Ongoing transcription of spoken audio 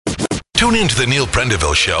Tune in to the Neil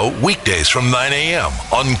Prendeville Show weekdays from 9 a.m.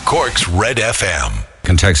 on Cork's Red FM.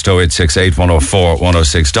 Can text 0868 104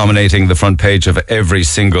 106. Dominating the front page of every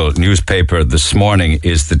single newspaper this morning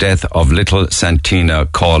is the death of little Santina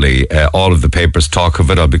Cawley. All of the papers talk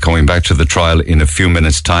of it. I'll be coming back to the trial in a few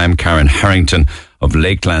minutes' time. Karen Harrington of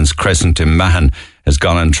Lakelands Crescent in Mahon has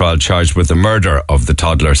gone on trial charged with the murder of the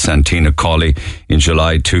toddler Santina Cawley in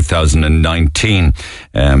July 2019.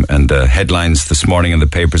 And the headlines this morning in the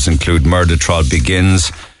papers include Murder Trial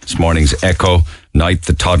Begins, this morning's Echo, Night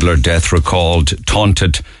the Toddler Death Recalled,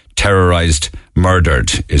 Taunted, Terrorised,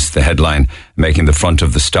 Murdered is the headline, making the front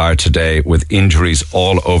of the Star today, with injuries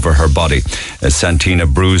all over her body. Santina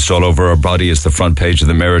bruised all over her body is the front page of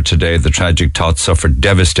the Mirror today. The tragic tot suffered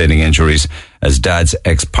devastating injuries as dad's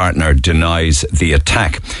ex-partner denies the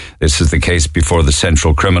attack. This is the case before the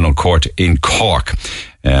Central Criminal Court in Cork.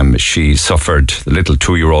 The little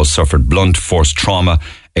 2-year-old suffered blunt force trauma,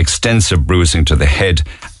 extensive bruising to the head,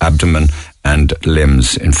 abdomen and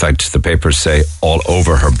limbs. In fact, the papers say all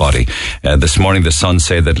over her body. This morning, the Sun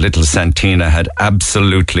say that little Santina had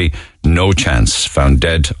absolutely no chance, found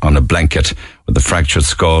dead on a blanket with a fractured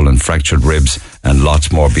skull and fractured ribs and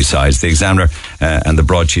lots more besides. The Examiner and the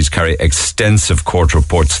broadsheets carry extensive court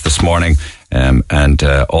reports this morning and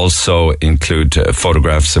also include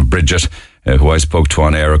photographs of Bridget, who I spoke to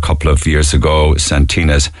on air a couple of years ago,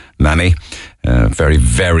 Santina's mammy. Very,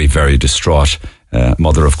 very, very distraught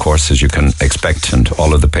mother, of course, as you can expect, and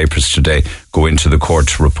all of the papers today go into the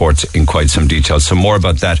court reports in quite some detail. So more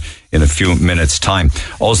about that in a few minutes' time.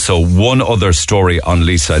 Also, one other story on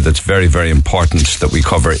Leaside that's very, very important that we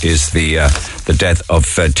cover is the death of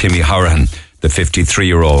Timmy Horan, the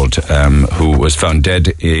 53-year-old who was found dead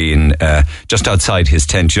in just outside his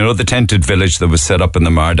tent. You know, the tented village that was set up in the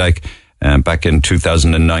Mardyke back in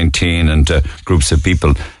 2019, and groups of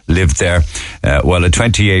people lived there. Well, a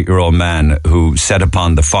 28-year-old man who set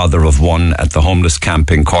upon the father of one at the homeless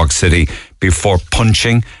camp in Cork City before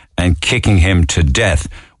punching and kicking him to death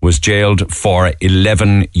was jailed for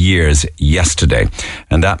 11 years yesterday.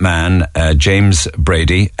 And that man, James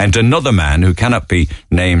Brady, and another man who cannot be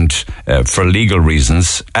named for legal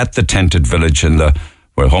reasons, at the tented village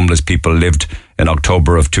where homeless people lived in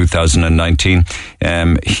October of 2019.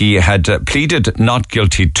 He had pleaded not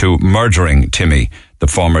guilty to murdering Timmy, the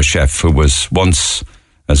former chef, who was once,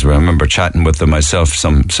 as I remember chatting with him myself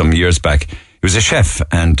some years back, he was a chef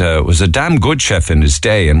and was a damn good chef in his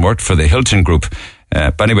day and worked for the Hilton Group.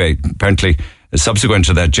 But anyway, apparently, subsequent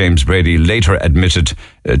to that, James Brady later admitted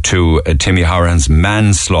to Timmy Horan's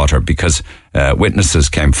manslaughter because witnesses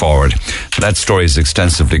came forward. That story is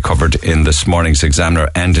extensively covered in this morning's Examiner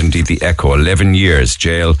and indeed the Echo. 11 years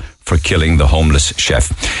jail for killing the homeless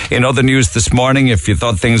chef. In other news this morning, if you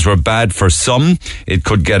thought things were bad for some, it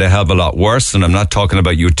could get a hell of a lot worse. And I'm not talking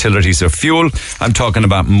about utilities or fuel. I'm talking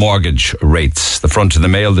about mortgage rates. The front of the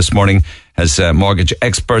Mail this morning has mortgage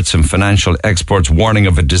experts and financial experts warning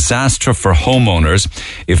of a disaster for homeowners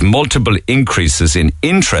if multiple increases in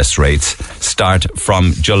interest rates start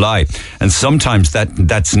from July. And sometimes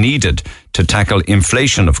that's needed to tackle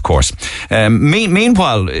inflation, of course.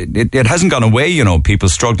 Meanwhile, it hasn't gone away, you know, people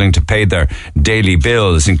struggling to pay their daily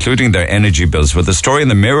bills, including their energy bills. With a story in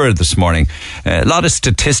the Mirror this morning, a lot of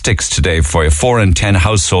statistics today for you. 4 in 10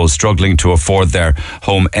 households struggling to afford their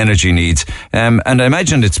home energy needs. And I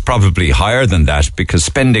imagine it's probably higher than that because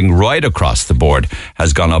spending right across the board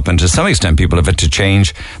has gone up, and to some extent people have had to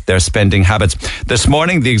change their spending habits. This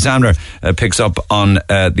morning, the Examiner picks up on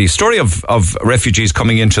the story of refugees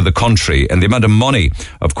coming into the country and the amount of money,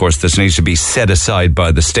 of course, that needs to be set aside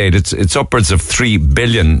by the state. It's upwards of 3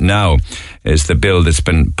 billion now is the bill that's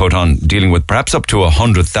been put on, dealing with perhaps up to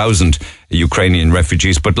 100,000 Ukrainian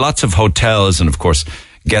refugees. But lots of hotels and, of course,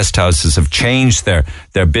 guest houses have changed their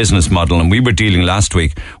business model. And we were dealing last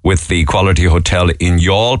week with the Quality Hotel in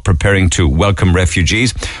Youghal, preparing to welcome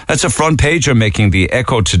refugees. That's a front pager making the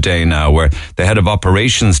Echo today now, where the head of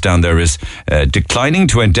operations down there is declining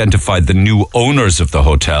to identify the new owners of the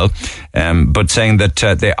hotel, but saying that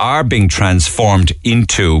they are being transformed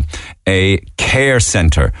into a care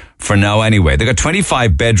centre for now anyway. They've got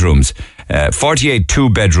 25 bedrooms, 48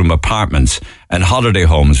 two-bedroom apartments and holiday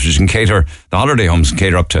homes, which can cater, the holiday homes can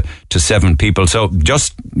cater up to 7 people. So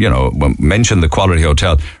just, you know, mention the Quality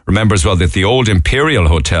Hotel. Remember as well that the old Imperial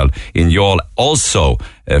Hotel in Youghal also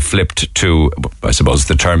flipped to, I suppose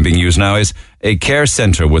the term being used now is a care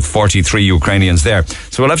centre with 43 Ukrainians there.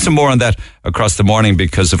 So we'll have some more on that across the morning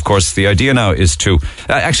because, of course, the idea now is to...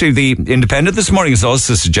 actually, the Independent this morning is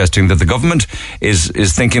also suggesting that the government is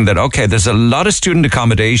thinking that, okay, there's a lot of student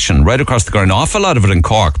accommodation right across the country, an awful lot of it in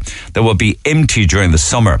Cork, that will be empty during the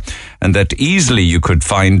summer. and that easily you could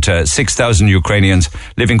find 6,000 Ukrainians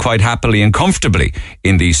living quite happily and comfortably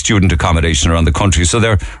in the student accommodation around the country. So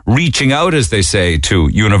they're reaching out, as they say, to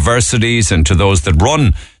universities and to those that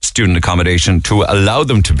run student accommodation to allow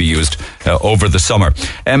them to be used over the summer.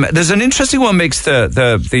 There's an interesting one makes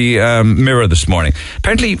the Mirror this morning.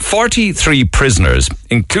 Apparently 43 prisoners,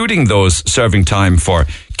 including those serving time for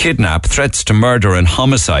kidnap, threats to murder and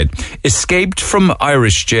homicide, escaped from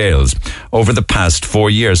Irish jails over the past 4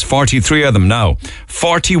 years. 43 of them now.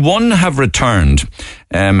 41 have returned.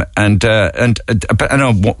 And I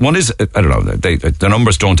know one is, I don't know, the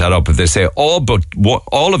numbers don't add up, but they say all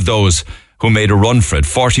of those who made a run for it,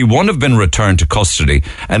 41 have been returned to custody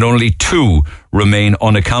and only 2 remain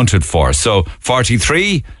unaccounted for. So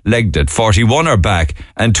 43 legged it, 41 are back,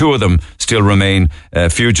 and 2 of them still remain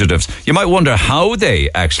fugitives. You might wonder how they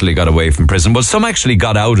actually got away from prison. Well, some actually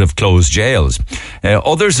got out of closed jails.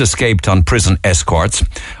 Others escaped on prison escorts.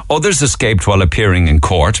 Others escaped while appearing in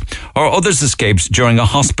court, or others escaped during a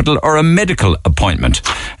hospital or a medical appointment.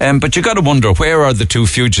 But you got to wonder, where are the 2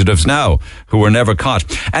 fugitives now who were never caught?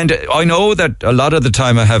 And I know that a lot of the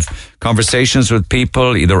time I have conversations with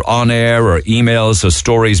people, either on air or emails or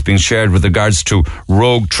stories being shared with regards to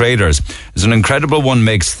rogue traders. There's an incredible one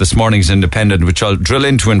makes this morning's Independent, which I'll drill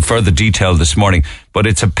into in further detail this morning. But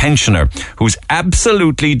it's a pensioner who's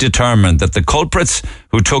absolutely determined that the culprits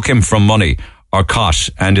who took him from money are caught,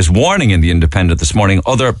 and is warning in the Independent this morning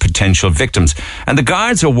other potential victims. And the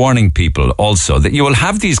guards are warning people also that you will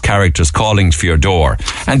have these characters calling for your door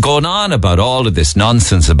and going on about all of this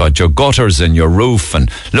nonsense about your gutters and your roof, and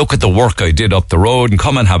look at the work I did up the road, and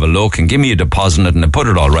come and have a look and give me a deposit and I put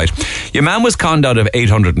it all right. Your man was conned out of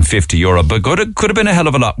 €850, but could have been a hell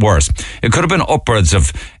of a lot worse. It could have been upwards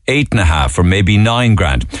of 8.5 or maybe 9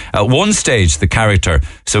 grand. At one stage, the character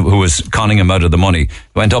who was conning him out of the money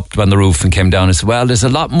went up on the roof and came down and said, well, there's a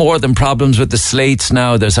lot more than problems with the slates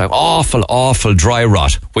now. There's an awful dry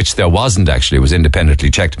rot, which there wasn't actually. It was independently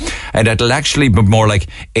checked. And it'll actually be more like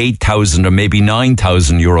 8,000 or maybe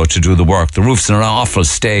 9,000 euro to do the work. The roof's in an awful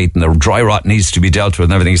state and the dry rot needs to be dealt with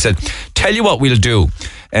and everything. He said, tell you what we'll do.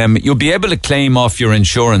 You'll be able to claim off your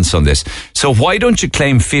insurance on this. So why don't you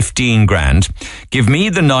claim 15 grand, give me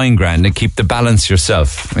the 9 grand and keep the balance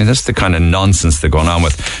yourself? I mean, that's the kind of nonsense they're going on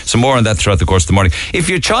with. So more on that throughout the course of the morning. If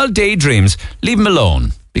your child daydreams, leave him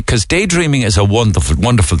alone, because daydreaming is a wonderful,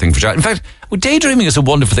 wonderful thing for child. In fact, daydreaming is a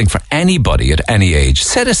wonderful thing for anybody at any age.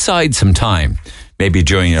 Set aside some time, maybe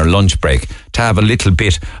during your lunch break, to have a little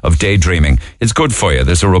bit of daydreaming. It's good for you.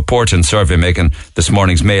 There's a report and survey making this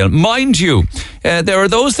morning's Mail. Mind you, there are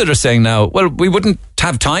those that are saying now, well, we wouldn't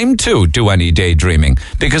have time to do any daydreaming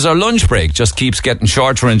because our lunch break just keeps getting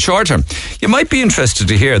shorter and shorter. You might be interested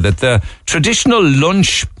to hear that the traditional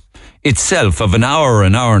lunch itself of an hour or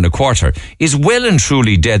an hour and a quarter is well and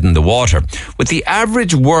truly dead in the water, with the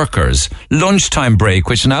average worker's lunchtime break,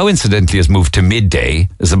 which now incidentally has moved to midday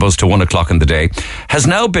as opposed to 1 o'clock in the day, has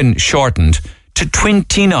now been shortened to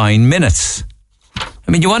 29 minutes.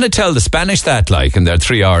 I mean, you want to tell the Spanish that, like, in their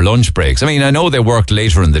 3-hour lunch breaks. I mean, I know they worked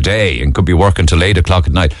later in the day and could be working till 8 o'clock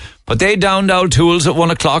at night, but they downed out tools at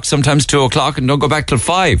 1 o'clock, sometimes 2 o'clock, and don't go back till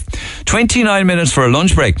 5. 29 minutes for a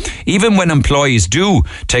lunch break. Even when employees do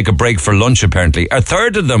take a break for lunch, apparently, a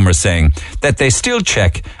third of them are saying that they still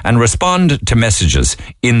check and respond to messages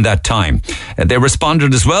in that time. They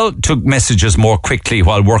responded as well to messages more quickly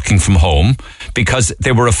while working from home because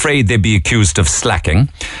they were afraid they'd be accused of slacking.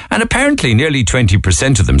 And apparently nearly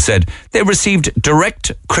 20% of them said they received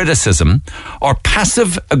direct criticism or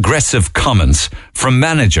passive-aggressive comments from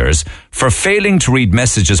managers for failing to read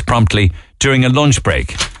messages promptly during a lunch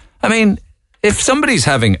break. I mean, if somebody's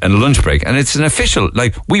having a lunch break and it's an official,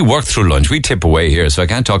 like, we work through lunch, we tip away here, so I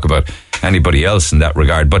can't talk about anybody else in that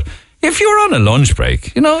regard, but if you're on a lunch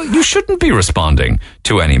break, you shouldn't be responding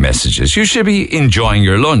to any messages. You should be enjoying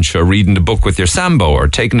your lunch or reading the book with your Sambo or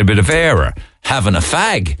taking a bit of air or having a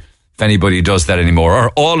fag, if anybody does that anymore,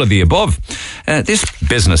 or all of the above. This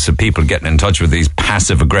business of people getting in touch with these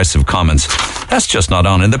passive-aggressive comments, that's just not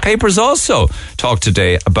on. And the papers also talk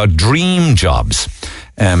today about dream jobs.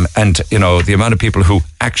 And, the amount of people who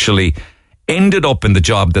actually ended up in the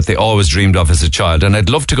job that they always dreamed of as a child. And I'd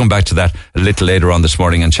love to come back to that a little later on this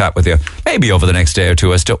morning and chat with you, maybe over the next day or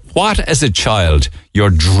two, as to what, as a child, your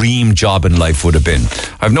dream job in life would have been.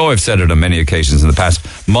 I know I've said it on many occasions in the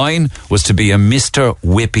past. Mine was to be a Mr.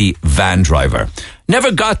 Whippy van driver.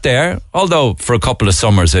 Never got there, although for a couple of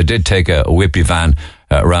summers I did take a Whippy van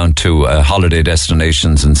around to holiday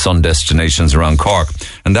destinations and sun destinations around Cork,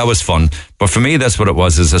 and that was fun. But for me, that's what it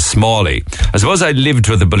was, is a smallie. I suppose I lived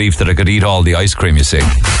with the belief that I could eat all the ice cream, you see.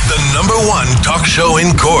 The number one talk show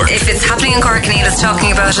in Cork. If it's happening in Cork, Neil is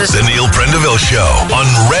talking about it. The Neil Prendeville Show on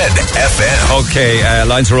Red FM. Okay,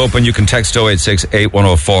 lines are open. You can text 086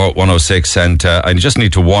 8104 106, and I just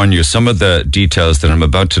need to warn you, some of the details that I'm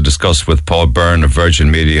about to discuss with Paul Byrne of Virgin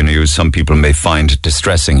Media News, some people may find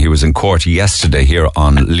distressing. He was in court yesterday here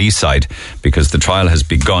on Leaside because the trial has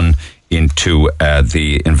begun into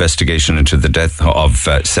the investigation into the death of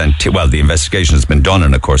Santina. Well, the investigation has been done,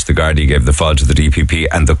 and of course the Gardaí gave the file to the DPP,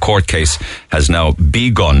 and the court case has now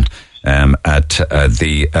begun at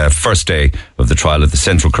the first day of the trial at the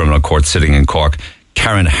Central Criminal Court sitting in Cork.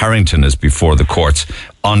 Karen Harrington is before the courts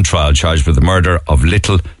on trial, charged with the murder of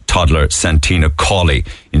little toddler Santina Cawley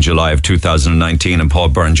in July of 2019, and Paul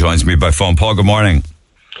Byrne joins me by phone. Paul, good morning.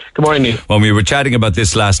 Good morning, Neil. When we were chatting about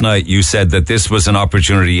this last night, you said that this was an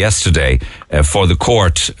opportunity yesterday for the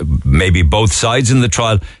court, maybe both sides in the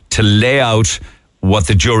trial, to lay out what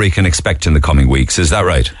the jury can expect in the coming weeks. Is that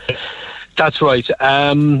right? That's right.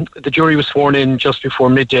 The jury was sworn in just before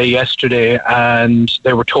midday yesterday, and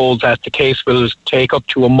they were told that the case will take up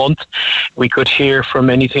to a month. We could hear from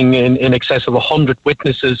anything in excess of 100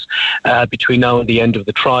 witnesses between now and the end of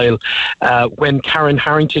the trial. When Karen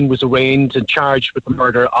Harrington was arraigned and charged with the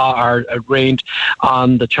murder, or arraigned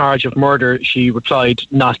on the charge of murder, she replied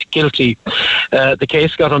not guilty. The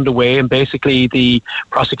case got underway, and basically the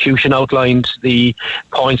prosecution outlined the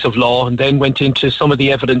points of law and then went into some of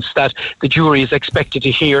the evidence that the jury is expected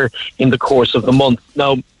to hear in the course of the month.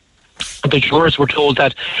 Now, the jurors were told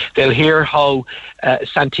that they'll hear how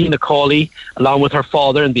Santina Cawley, along with her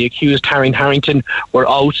father and the accused Karen Harrington, were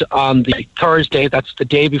out on the Thursday. That's the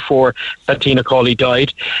day before Santina Cawley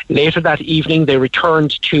died. Later that evening, they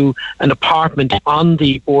returned to an apartment on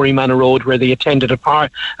the Borey Manor Road where they attended a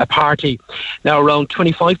party. Now, around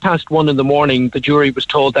 1:25 in the morning, the jury was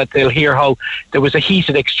told that they'll hear how there was a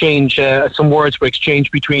heated exchange. Some words were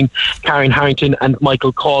exchanged between Karen Harrington and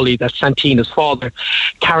Michael Cawley, that's Santina's father.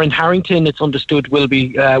 Karen Harrington, it's understood, we'll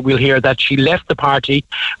hear that she left the party,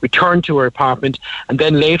 returned to her apartment, and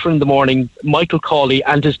then later in the morning, Michael Cawley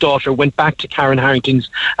and his daughter went back to Karen Harrington's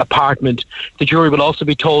apartment. The jury will also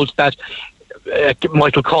be told that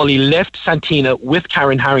Michael Cawley left Santina with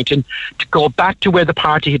Karen Harrington to go back to where the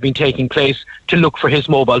party had been taking place to look for his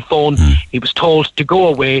mobile phone. He was told to go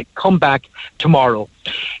away, come back tomorrow.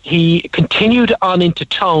 He continued on into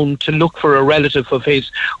town to look for a relative of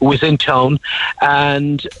his who was in town,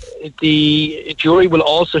 and the jury will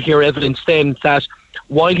also hear evidence then that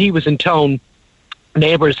while he was in town,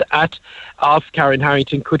 neighbours of Karen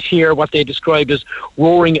Harrington could hear what they described as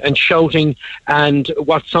roaring and shouting and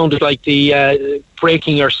what sounded like the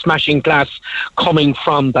breaking or smashing glass coming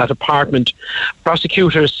from that apartment.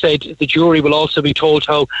 Prosecutors said the jury will also be told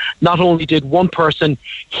how not only did one person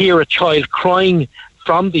hear a child crying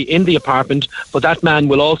in the apartment, but that man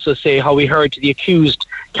will also say how he heard the accused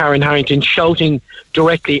Karen Harrington shouting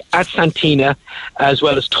directly at Santina, as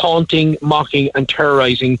well as taunting, mocking and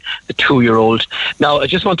terrorising the 2-year-old. Now, I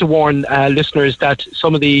just want to warn listeners that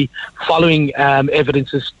some of the following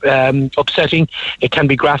evidence is upsetting. It can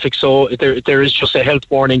be graphic, so there is just a health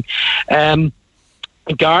warning.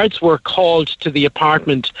 Guards were called to the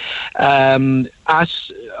apartment on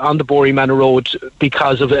the Borey Manor Road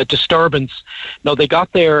because of a disturbance. Now, they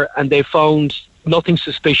got there and they found nothing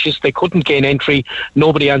suspicious. They couldn't gain entry.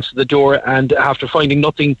 Nobody answered the door, and after finding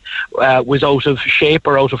nothing was out of shape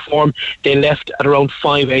or out of form, they left at around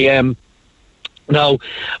 5 a.m. Now,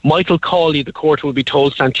 Michael Cawley, the court will be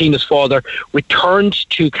told, Santina's father, returned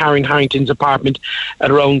to Karen Harrington's apartment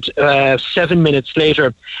at around 7 minutes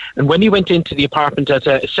later. And when he went into the apartment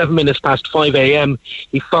at 7 minutes past 5 a.m,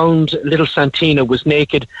 he found little Santina was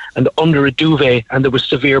naked and under a duvet, and there was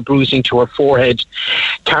severe bruising to her forehead.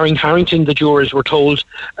 Karen Harrington, the jurors were told,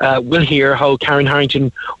 will hear how Karen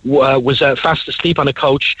Harrington was fast asleep on a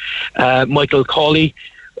couch. Michael Cawley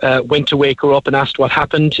went to wake her up and asked what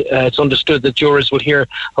happened. It's understood that jurors will hear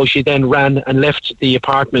how she then ran and left the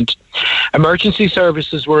apartment. Emergency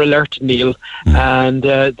services were alerted, Neil, and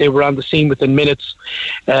they were on the scene within minutes.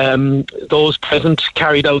 Those present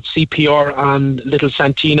carried out CPR on little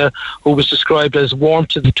Santina, who was described as warm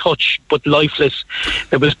to the touch but lifeless.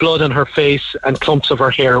 There was blood on her face and clumps of her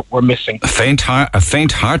hair were missing. A faint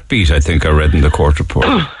heartbeat, I think I read in the court report.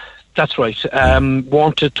 That's right.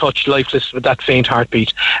 Warm to touch, lifeless with that faint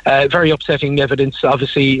heartbeat. Very upsetting evidence.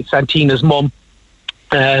 Obviously, Santina's mum,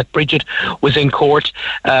 Bridget, was in court.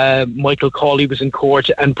 Michael Cawley was in court,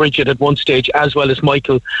 and Bridget at one stage, as well as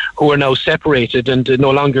Michael, who are now separated and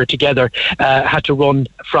no longer together, had to run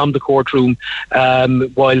from the courtroom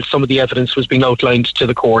while some of the evidence was being outlined to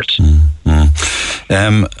the court.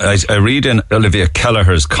 I read in Olivia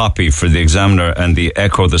Kelleher's copy for the Examiner and the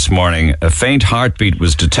Echo this morning, a faint heartbeat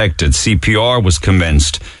was detected, CPR was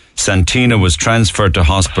commenced, Santina was transferred to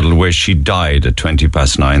hospital where she died at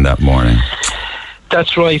 9:20 that morning.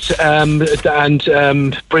 That's right,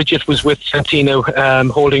 and Bridget was with Santina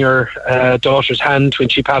holding her daughter's hand when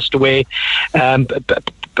she passed away.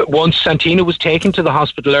 But once Santina was taken to the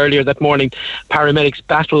hospital earlier that morning, paramedics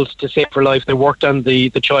battled to save her life. They worked on the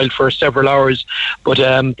child for several hours, but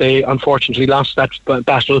they unfortunately lost that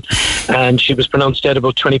battle, and she was pronounced dead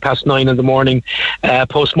about 9:20 in the morning.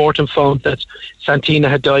 Post-mortem found that Santina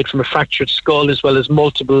had died from a fractured skull as well as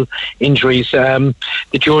multiple injuries. The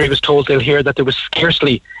jury was told they'll hear that there was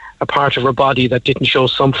scarcely a part of her body that didn't show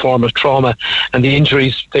some form of trauma, and the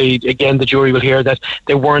injuries, the jury will hear that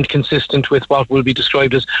they weren't consistent with what will be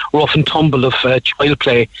described as rough and tumble of child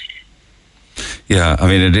play. Yeah, I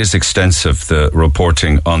mean, it is extensive, the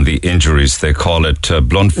reporting on the injuries. They call it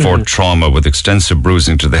blunt force trauma with extensive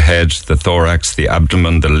bruising to the head, the thorax, the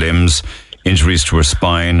abdomen, the limbs, injuries to her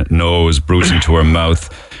spine, nose, bruising to her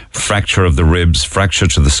mouth, fracture of the ribs, fracture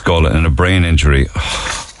to the skull, and a brain injury.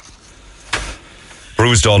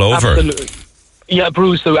 Bruised all over. Absolutely. Yeah,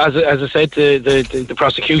 bruised. As I said, the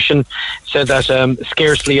prosecution said that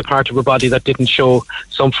scarcely a part of her body that didn't show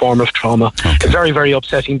some form of trauma. Okay. A very, very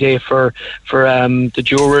upsetting day for the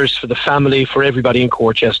jurors, for the family, for everybody in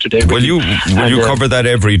court yesterday. Will you cover that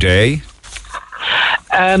every day?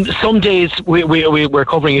 Some days we're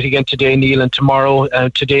covering it again today, Neil, and tomorrow.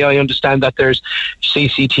 Today I understand that there's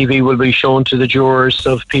CCTV will be shown to the jurors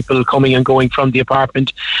of people coming and going from the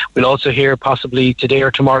apartment. We'll also hear possibly today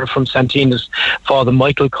or tomorrow from Santina's father,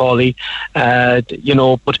 Michael Cawley.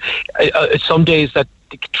 But some days that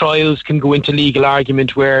the trials can go into legal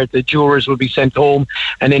argument where the jurors will be sent home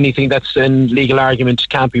and anything that's in legal argument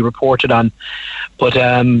can't be reported on. But,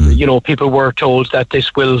 people were told that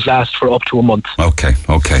this will last for up to a month. Okay.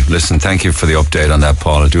 Listen, thank you for the update on that,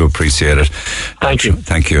 Paul. I do appreciate it. Thank you.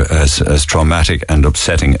 Thank you. As traumatic and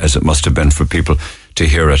upsetting as it must have been for people to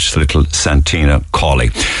hear it, little Santina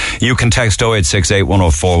Cawley. You can text 0868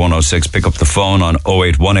 104 106. Pick up the phone on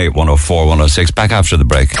 0818 104 106. Back after the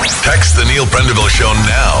break. Text the Neil Prendeville Show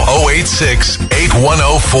now. 086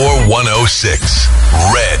 8104 106.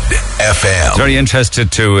 Red FM. Very interested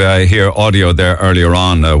to hear audio there earlier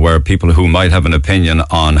on where people who might have an opinion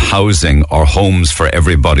on housing or homes for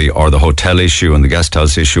everybody or the hotel issue and the guest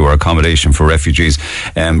house issue or accommodation for refugees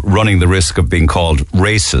running the risk of being called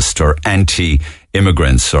racist or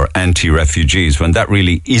anti-immigrants or anti-refugees, when that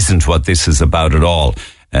really isn't what this is about at all.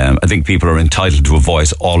 I think people are entitled to a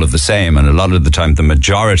voice all of the same, and a lot of the time the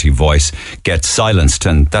majority voice gets silenced,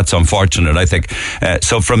 and that's unfortunate, I think.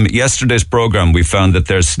 So from yesterday's programme, we found that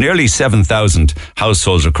there's nearly 7,000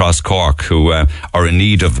 households across Cork who are in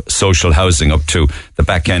need of social housing up to the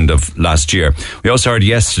back end of last year. We also heard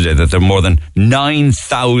yesterday that there are more than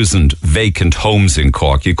 9,000 vacant homes in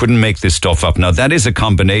Cork. You couldn't make this stuff up. Now, that is a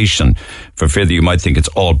combination, for fear that you might think it's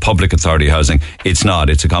all public authority housing. It's not.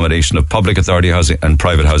 It's a combination of public authority housing and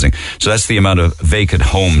private housing. So that's the amount of vacant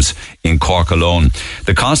homes in Cork alone.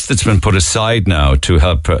 The cost that's been put aside now to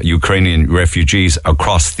help Ukrainian refugees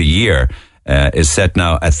across the year is set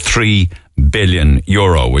now at €3 billion,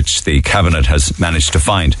 which the Cabinet has managed to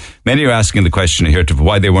find. Many are asking the question heretofore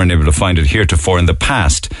why they weren't able to find it heretofore in the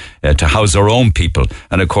past to house their own people.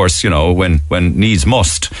 And of course, when needs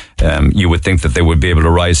must, you would think that they would be able to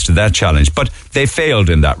rise to that challenge. But they failed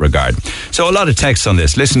in that regard. So a lot of text on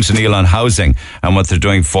this. Listen to Neil on housing and what they're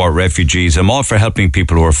doing for refugees. I'm all for helping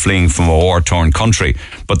people who are fleeing from a war-torn country.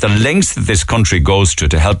 But the lengths that this country goes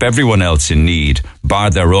to help everyone else in need,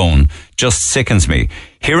 bar their own, just sickens me.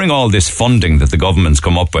 Hearing all this funding that the government's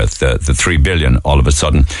come up with, the $3 billion all of a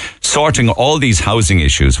sudden, sorting all these housing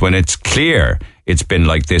issues when it's clear it's been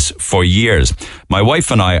like this for years. My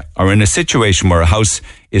wife and I are in a situation where a house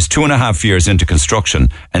is 2.5 years into construction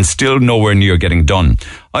and still nowhere near getting done.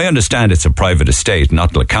 I understand it's a private estate,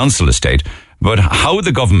 not a council estate, but how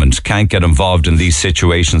the government can't get involved in these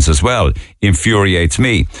situations as well infuriates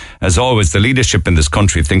me. As always, the leadership in this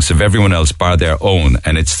country thinks of everyone else bar their own,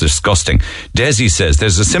 and it's disgusting. Desi says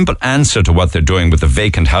there's a simple answer to what they're doing with the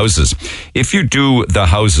vacant houses. If you do the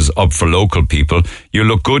houses up for local people, you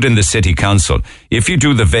look good in the city council. If you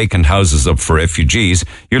do the vacant houses up for refugees,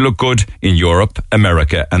 you look good in Europe,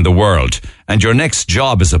 America, and the world. And your next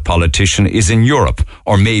job as a politician is in Europe,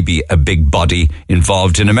 or maybe a big body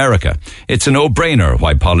involved in America. It's a no-brainer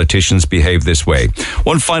why politicians behave this way.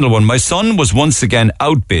 One final one. My son was once again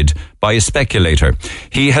outbid by a speculator.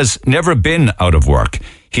 He has never been out of work.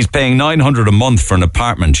 He's paying $900 a month for an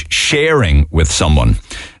apartment, sharing with someone.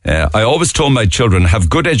 I always told my children, have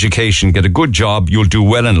good education, get a good job, you'll do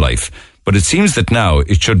well in life. But it seems that now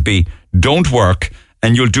it should be, don't work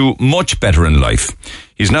and you'll do much better in life.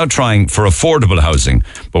 He's now trying for affordable housing,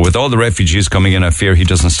 but with all the refugees coming in, I fear he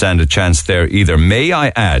doesn't stand a chance there either. May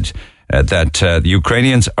I add that the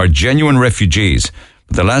Ukrainians are genuine refugees.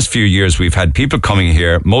 The last few years we've had people coming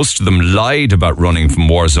here, most of them lied about running from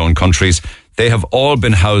war zone countries. They have all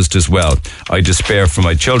been housed as well. I despair for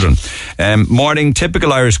my children. Morning,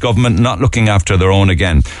 typical Irish government not looking after their own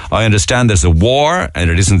again. I understand there's a war and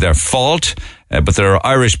it isn't their fault, but there are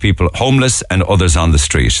Irish people homeless and others on the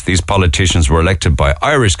street. These politicians were elected by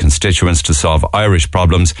Irish constituents to solve Irish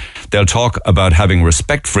problems. They'll talk about having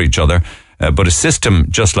respect for each other, but a system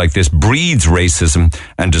just like this breeds racism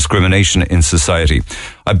and discrimination in society.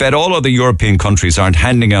 I bet all other European countries aren't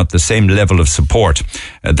handing out the same level of support.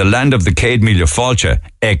 The land of the Céad Míle Fáilte,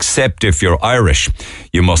 except if you're Irish.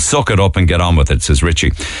 You must suck it up and get on with it, says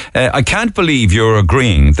Richie. I can't believe you're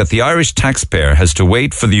agreeing that the Irish taxpayer has to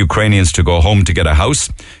wait for the Ukrainians to go home to get a house.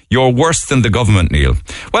 You're worse than the government, Neil.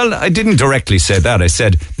 Well, I didn't directly say that. I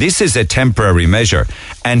said this is a temporary measure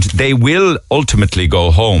and they will ultimately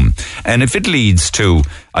go home. And if it leads to,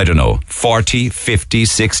 40, 50,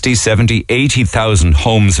 60, 70, 80,000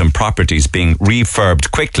 homes and properties being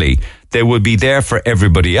refurbed quickly, they will be there for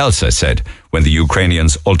everybody else, I said, when the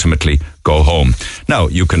Ukrainians ultimately go home. Now,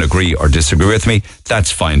 you can agree or disagree with me.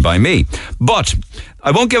 That's fine by me. But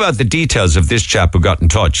I won't give out the details of this chap who got in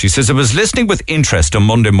touch. He says, I was listening with interest on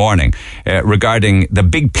Monday morning regarding the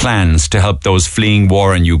big plans to help those fleeing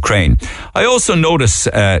war in Ukraine. I also notice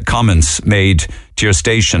comments made to your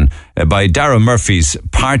station by Dara Murphy's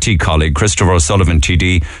party colleague, Christopher O'Sullivan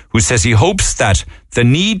TD, who says he hopes that the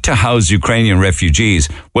need to house Ukrainian refugees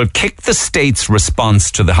will kick the state's response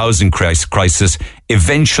to the housing crisis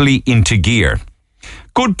eventually into gear.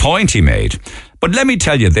 Good point he made. But let me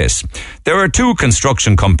tell you this. There are 2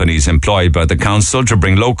 construction companies employed by the council to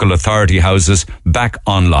bring local authority houses back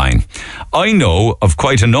online. I know of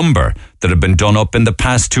quite a number that have been done up in the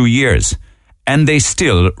past 2 years, and they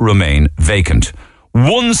still remain vacant.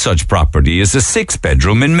 One such property is a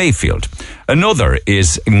 6-bedroom in Mayfield. Another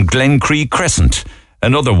is in Glencree Crescent.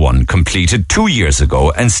 Another one completed 2 years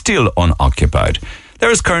ago and still unoccupied. There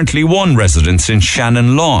is currently 1 residence in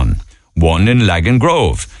Shannon Lawn, 1 in Lagan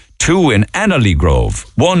Grove, 2 in Annalee Grove,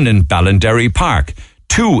 1 in Ballinderry Park,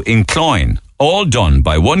 2 in Cloyne, all done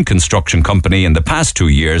by 1 construction company in the past 2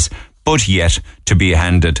 years, but yet to be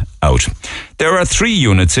handed out. There are 3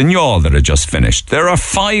 units in Youghal that are just finished. There are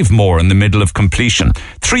 5 more in the middle of completion,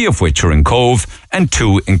 3 of which are in Cove and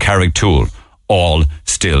 2 in Carrigtwohill, all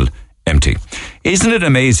still empty. Isn't it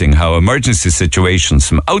amazing how emergency situations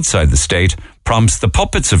from outside the state prompts the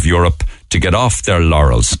puppets of Europe to get off their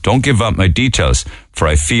laurels? Don't give out my details, for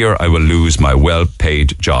I fear I will lose my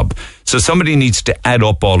well-paid job. So somebody needs to add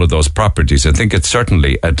up all of those properties. I think it's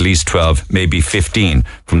certainly at least 12, maybe 15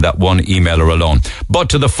 from that one emailer alone. But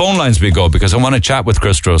to the phone lines we go, because I want to chat with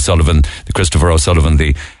Christopher O'Sullivan,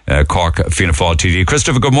 the Cork Fianna Fáil TD.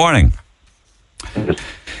 Christopher, good morning.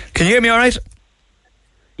 Can you hear me all right?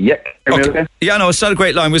 Yeah. Okay. Yeah, no, it's not a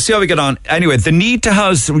great line. We'll see how we get on. Anyway, the need to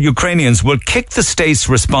house Ukrainians will kick the state's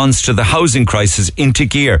response to the housing crisis into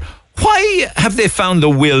gear. Why have they found the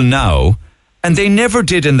will now and they never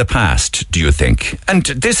did in the past, do you think? And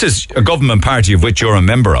this is a government party of which you're a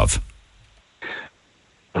member of.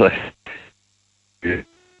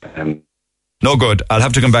 No good. I'll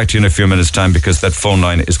have to come back to you in a few minutes' time because that phone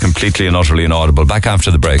line is completely and utterly inaudible. Back after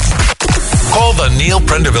the break. Call the Neil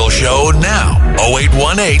Prendeville Show now.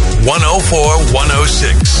 0818 104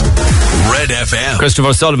 106. Red FM. Christopher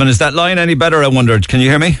O'Sullivan, is that line any better? I wondered. Can you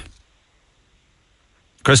hear me?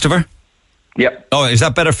 Christopher? Yep. Oh, is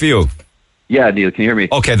that better for you? Yeah, Neil, can you hear me?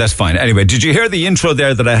 Okay, that's fine. Anyway, did you hear the intro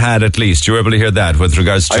there that I had at least? You were able to hear that with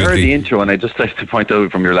regards to I heard the intro, and I just like to point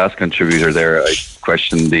out from your last contributor there, I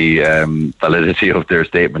questioned the validity of their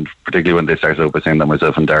statement, particularly when they started out by saying that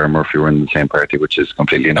myself and Dara Murphy were in the same party, which is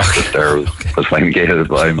completely inaccurate. Dara was fine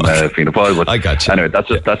gated, I'm Fianna Fáil. But I got you. Anyway, that's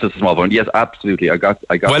just a small point. Yes, absolutely. I got.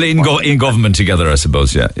 Well, in government together, I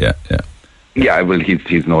suppose. Yeah. Yeah, well,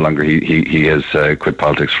 he's no longer. He has quit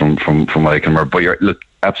politics from what I can remember. But look,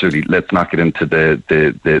 absolutely. Let's not get into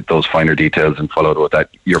the those finer details and follow with that.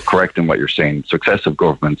 You're correct in what you're saying. Successive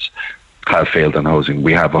governments have failed on housing.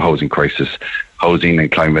 We have a housing crisis. Housing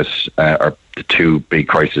and climate are the 2 big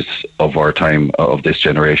crises of our time, of this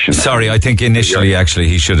generation. Sorry, I think initially, actually,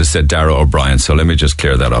 he should have said Dara O'Brien, so let me just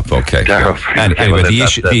clear that up. Okay. Dara O'Brien. Anyway,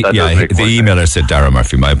 the emailer said Dara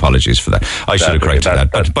Murphy. My apologies for that. I should have corrected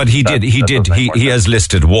that. But he has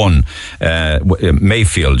listed 1,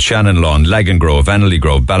 Mayfield, Shannon Lawn, Lagan Grove, Annalee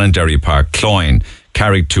Grove, Ballinderry Park, Cloyne,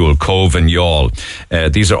 Carricktool, Cove and Youghal.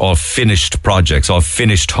 These are all finished projects, all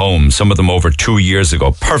finished homes, some of them over 2 years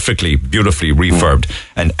ago, perfectly, beautifully refurbed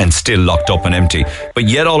and still locked up and empty. But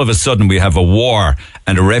yet all of a sudden we have a war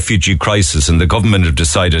and a refugee crisis, and the government have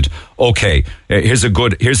decided, okay, here's a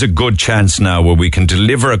good chance now where we can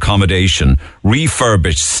deliver accommodation,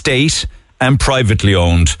 refurbish state and privately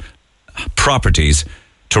owned properties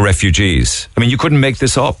to refugees. I mean, you couldn't make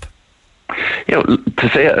this up. To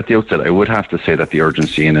say at the outset, I would have to say that the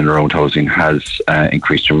urgency in and around housing has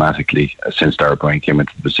increased dramatically since Darragh Bryan came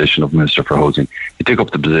into the position of Minister for Housing. He took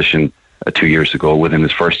up the position 2 years ago. Within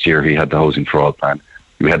his first year, he had the Housing for All plan.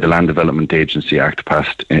 We had the Land Development Agency Act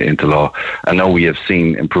passed into law, and now we have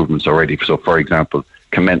seen improvements already. So, for example,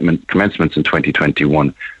 commencements in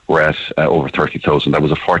 2021 were at over 30,000. That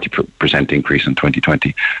was a 40% increase in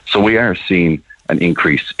 2020. So we are seeing an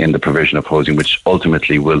increase in the provision of housing, which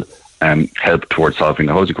ultimately will help towards solving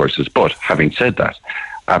the housing crisis. But having said that,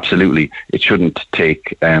 absolutely, it shouldn't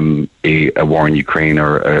take a war in Ukraine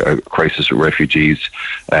or a crisis with refugees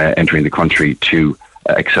entering the country to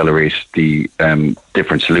accelerate the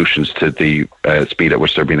different solutions to the speed at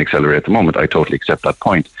which they're being accelerated at the moment. I totally accept that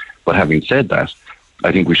point. But having said that,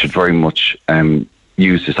 I think we should very much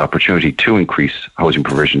use this opportunity to increase housing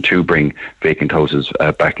provision, to bring vacant houses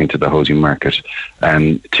back into the housing market,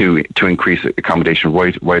 and to increase accommodation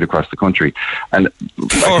right across the country. And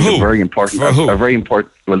for who?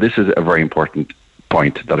 Well, this is a very important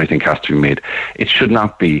point that I think has to be made. It should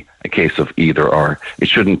not be a case of either or. It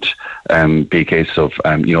shouldn't be a case of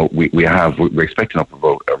we're expecting up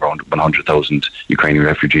about around 100,000 Ukrainian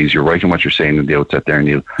refugees. You're right in what you're saying in the outset there,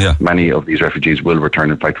 Neil. Yeah. Many of these refugees will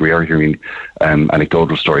return. In fact, we are hearing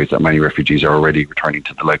anecdotal stories that many refugees are already returning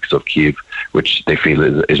to the likes of Kyiv, which they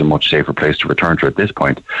feel is a much safer place to return to at this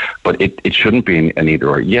point. But it shouldn't be an either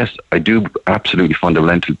or. Yes, I do absolutely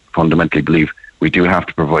fundamentally believe we do have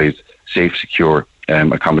to provide safe, secure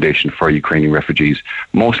accommodation for Ukrainian refugees,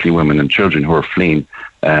 mostly women and children who are fleeing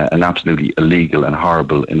an absolutely illegal and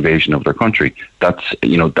horrible invasion of their country. That's,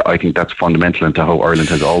 I think that's fundamental into how Ireland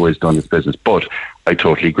has always done its business. But I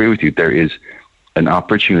totally agree with you. There is an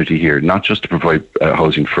opportunity here, not just to provide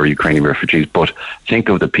housing for Ukrainian refugees, but think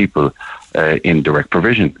of the people in direct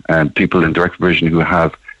provision, people in direct provision who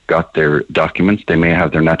have got their documents. They may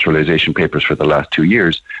have their naturalisation papers for the last 2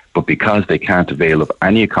 years, but because they can't avail of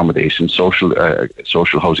any accommodation,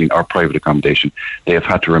 social housing or private accommodation, they have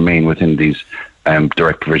had to remain within these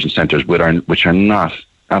direct provision centres, which are not,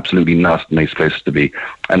 absolutely not nice places to be.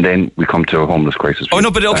 And then we come to a homeless crisis. Oh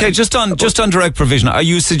no, but okay, just on direct provision, are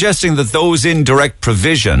you suggesting that those in direct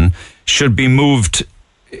provision should be moved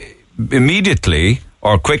immediately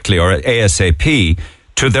or quickly or ASAP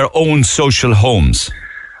to their own social homes?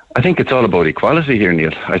 I think it's all about equality here,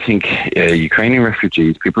 Neil. I think Ukrainian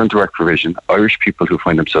refugees, people in direct provision, Irish people who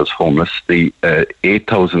find themselves homeless, the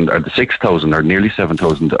 8,000 or the 6,000 or nearly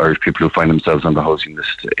 7,000 Irish people who find themselves on the housing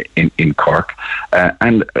list in Cork.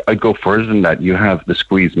 And I'd go further than that. You have the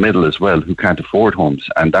squeezed middle as well who can't afford homes.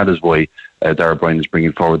 And that is why Darragh Bryan is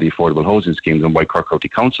bringing forward the affordable housing schemes, and why Cork County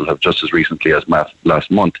Council have just as recently as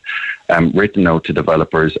last month written out to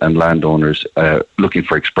developers and landowners looking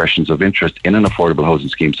for expressions of interest in an affordable housing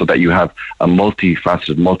scheme, so that you have a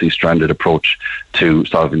multifaceted, multi-stranded approach to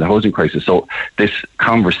solving the housing crisis. So this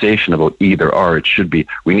conversation about either or, it should be,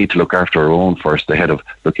 we need to look after our own first ahead of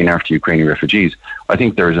looking after Ukrainian refugees. I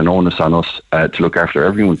think there is an onus on us to look after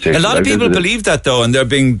everyone's safety. A lot of people believe that, though, and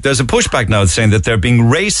there's a pushback now saying that they're being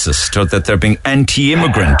racist, or that they're being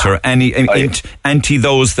anti-immigrant, or anti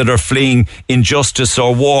those that are fleeing injustice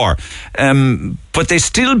or war. But they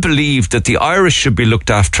still believe that the Irish should be looked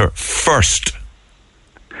after first.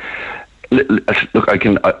 Look,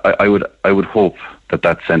 I would hope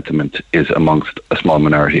that sentiment is amongst a small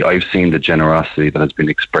minority. I've seen the generosity that has been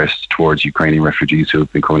expressed towards Ukrainian refugees who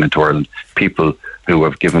have been coming into Ireland, people who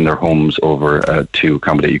have given their homes over to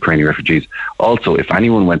accommodate Ukrainian refugees. Also, if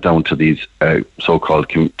anyone went down to these so-called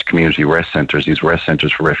community rest centres, these rest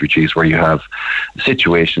centres for refugees, where you have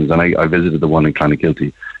situations, and I visited the one in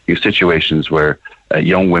Clonakilty, you have situations where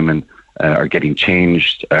young women are getting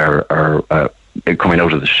changed, are coming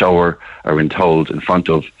out of the shower, are being told in front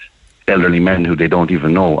of elderly men who they don't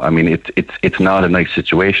even know. I mean, it's not a nice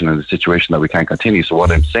situation, and a situation that we can't continue. So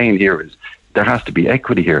what I'm saying here is there has to be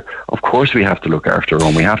equity here. Of course, we have to look after our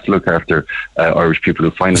own. We have to look after Irish people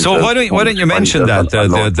who find themselves. So why don't you mention that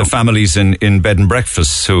the families in bed and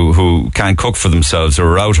breakfasts who can't cook for themselves, or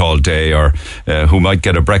are out all day, or who might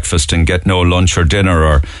get a breakfast and get no lunch or dinner,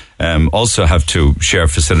 or also have to share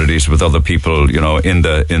facilities with other people, in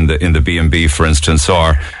the B&B, for instance,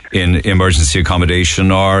 or in emergency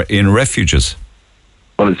accommodation, or in refuges?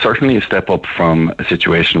 Well, it's certainly a step up from a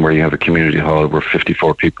situation where you have a community hall where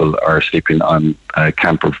 54 people are sleeping on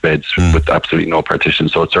camper beds with absolutely no partition.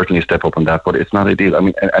 So it's certainly a step up on that, but it's not ideal. I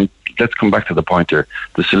mean, and let's come back to the point here.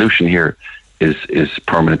 The solution here is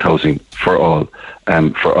permanent housing for all,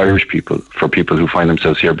 for Irish people, for people who find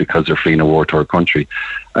themselves here because they're fleeing a war-torn country.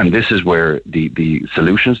 And this is where the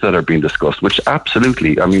solutions that are being discussed, which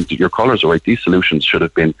absolutely, I mean, your callers are right, these solutions should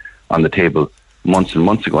have been on the table months and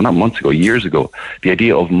months ago, not months ago, years ago. The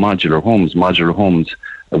idea of modular homes,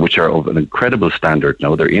 which are of an incredible standard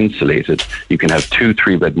now, they're insulated. You can have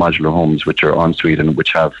 2-3-bed modular homes which are en suite and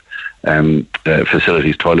which have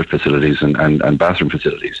facilities, toilet facilities and bathroom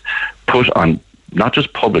facilities, put on not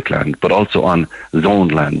just public land, but also on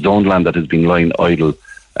zoned land that has been lying idle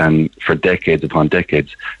for decades upon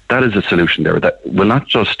decades. That is a solution there that will not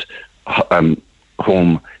just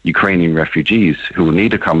home Ukrainian refugees who will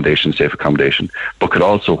need accommodation, safe accommodation, but could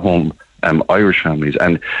also home Irish families.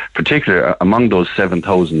 And particularly among those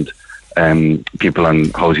 7,000 people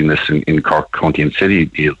on housing lists in Cork County and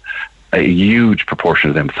City, Neil, a huge proportion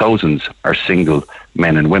of them, thousands, are single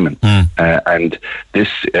men and women. And this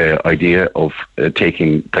idea of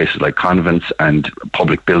taking places like convents and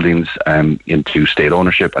public buildings into state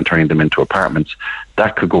ownership and turning them into apartments,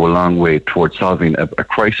 that could go a long way towards solving a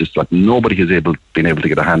crisis that nobody has been able to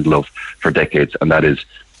get a handle of for decades, and that is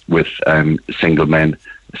with single men,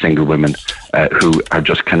 single women who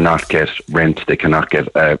just cannot get rent, they cannot get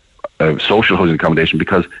social housing accommodation,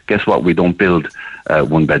 because guess what? We don't build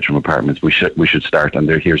one-bedroom apartments. We should start, and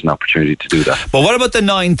here's an opportunity to do that. But what about the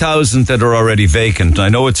 9,000 that are already vacant? I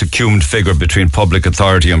know it's a cumulative figure between public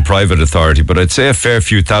authority and private authority, but I'd say a fair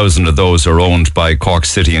few thousand of those are owned by Cork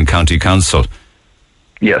City and County Council.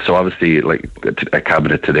 Yeah, so obviously, like a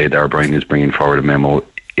cabinet today, Darragh Bryan is bringing forward a memo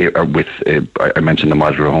with, I mentioned the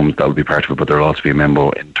modular homes, that will be part of it, but there will also be a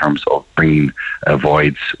memo in terms of bringing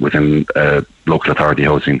voids within local authority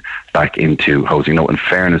housing back into housing. Now, in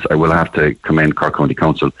fairness, I will have to commend Cork County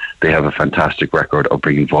Council. They have a fantastic record of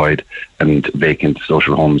bringing void and vacant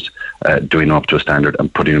social homes, doing them up to a standard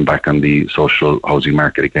and putting them back on the social housing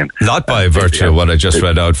market again. Not by virtue of what I just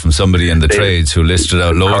read out from somebody in the trades who listed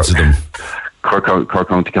out loads of them. Cork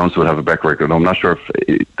County Council would have a back record. I'm not sure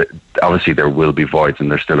if, obviously there will be voids,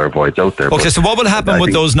 and there still are voids out there. Okay, so what will happen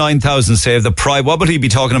with those 9,000, say, what would he be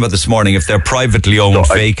talking about this morning if they're privately owned,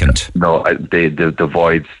 vacant? The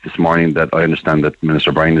voids this morning that I understand that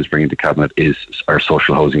Minister Bryan is bringing to Cabinet are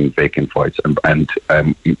social housing vacant voids, and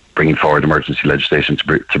bringing forward emergency legislation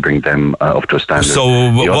to bring them up to a standard. So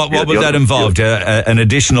what would that involve? An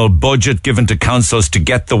additional budget given to councils to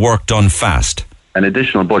get the work done fast? An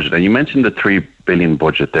additional budget. And you mentioned the 3 billion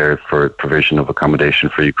budget there for provision of accommodation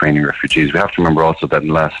for Ukrainian refugees. We have to remember also that in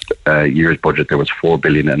last year's budget there was 4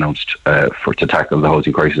 billion announced to tackle the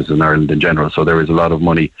housing crisis in Ireland in general. So there is a lot of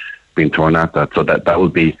money being thrown at that. So that will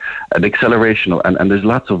be an acceleration. And there's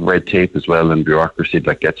lots of red tape as well and bureaucracy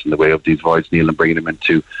that gets in the way of these voids, Neil, and bringing them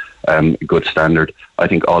into good standard. I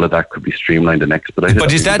think all of that could be streamlined and expedited.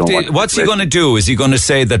 But what's he going to do? Is he going to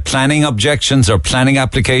say that planning objections or planning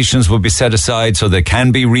applications will be set aside so they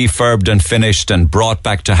can be refurbed and finished and brought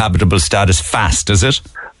back to habitable status fast, is it?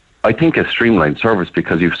 I think a streamlined service,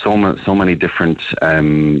 because you've so many different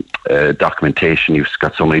documentation. You've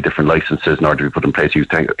got so many different licenses in order to be put in place. You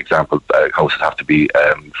think, example, houses have to be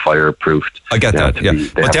fireproofed. I get that, yeah.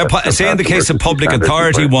 But say in the case of public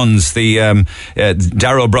authority ones, the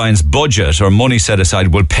Darragh O'Brien's budget or money set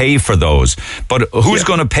aside will pay for those. But who's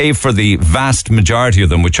going to pay for the vast majority of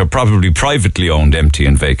them, which are probably privately owned, empty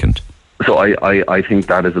and vacant? So I think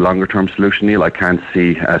that is a longer term solution, Neil. I can't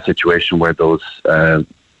see a situation where those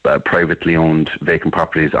privately owned vacant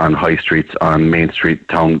properties on high streets, on Main Street,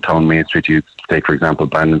 town Main Street. You take, for example,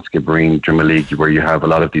 Bandon, Skibbereen, Drimoleague, where you have a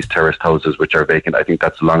lot of these terraced houses which are vacant. I think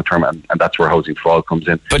that's long term, and that's where housing for all comes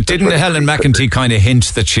in. But didn't Helen McEntee kind of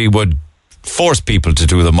hint that she would force people to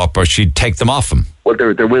do them up, or she'd take them off them? Well,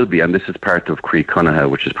 there will be, and this is part of Croí Connotha,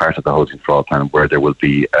 which is part of the housing for all plan, where there will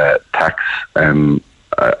be tax,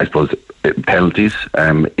 I suppose, penalties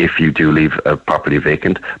if you do leave a property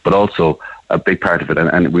vacant, but also a big part of it,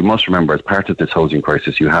 and we must remember, as part of this housing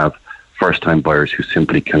crisis, you have first-time buyers who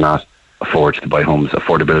simply cannot afford to buy homes.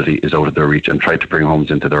 Affordability is out of their reach, and try to bring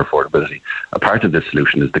homes into their affordability. A part of this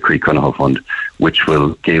solution is the Croí Connotha Fund, which will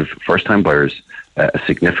give first-time buyers a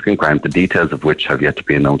significant grant, the details of which have yet to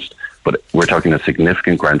be announced, but we're talking a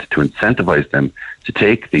significant grant to incentivise them to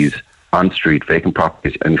take these on-street vacant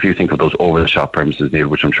properties. And if you think of those over-the-shop premises, Neil,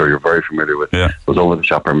 which I'm sure you're very familiar with, those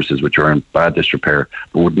over-the-shop premises which are in bad disrepair,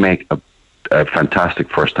 but would make a fantastic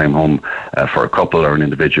first-time home for a couple or an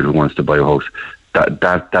individual who wants to buy a house.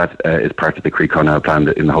 That is part of the Creek Cornell plan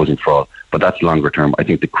in the Housing for All, but that's longer term. I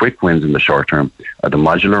think the quick wins in the short term are the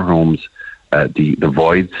modular homes, the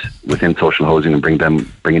voids within social housing and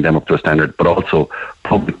bringing them up to a standard, but also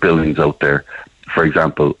public buildings out there, for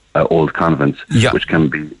example, old convents, which can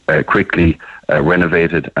be quickly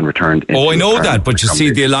renovated and returned into... I know that, but you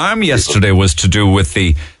see, the alarm yesterday was to do with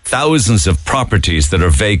the thousands of properties that are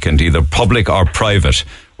vacant, either public or private,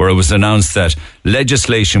 where it was announced that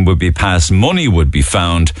legislation would be passed, money would be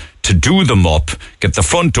found to do them up, get the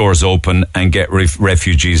front doors open and get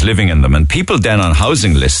refugees living in them. And people then on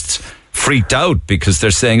housing lists freaked out because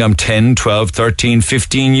they're saying, I'm 10, 12, 13,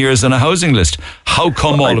 15 years on a housing list. How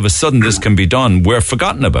come all of a sudden this can be done? We're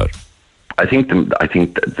forgotten about. I think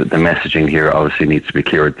the messaging here obviously needs to be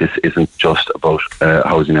clear. This isn't just about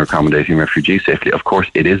housing or accommodating refugees safely. Of course,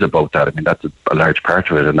 it is about that. I mean, that's a large part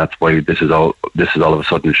of it, and that's why this is all of a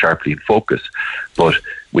sudden sharply in focus. But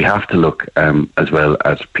we have to look as well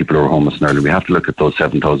as people who are homeless in Ireland. We have to look at those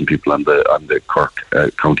 7,000 people on the Cork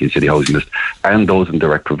County and City housing list, and those in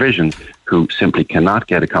direct provision who simply cannot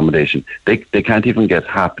get accommodation. They can't even get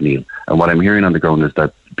half meal. And what I'm hearing on the ground is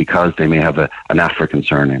that because they may have an African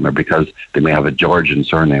surname or because they may have a Georgian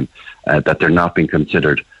surname, that they're not being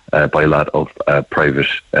considered by a lot of private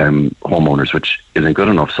homeowners, which isn't good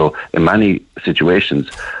enough. So in many situations,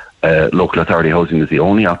 local authority housing is the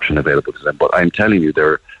only option available to them. But I'm telling you, there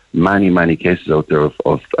are many, many cases out there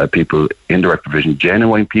of people in direct provision,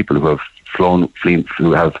 genuine people who have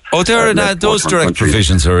who have... those direct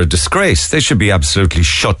provisions are a disgrace. They should be absolutely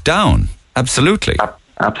shut down. Absolutely.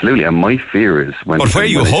 Absolutely, and my fear is when... But where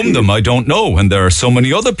you home them, I don't know, when there are so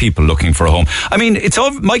many other people looking for a home. I mean,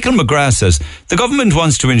 Michael McGrath says the government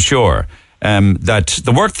wants to ensure that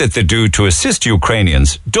the work that they do to assist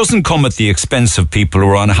Ukrainians doesn't come at the expense of people who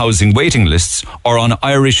are on housing waiting lists or on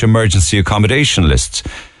Irish emergency accommodation lists.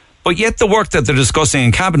 But yet the work that they're discussing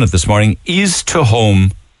in Cabinet this morning is to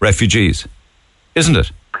home refugees, isn't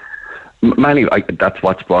it? Many, that's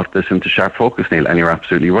what's brought this into sharp focus, Neil, and you're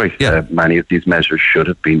absolutely right. Yeah. Many of these measures should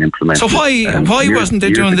have been implemented. So why wasn't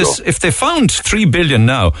they doing this? If they found 3 billion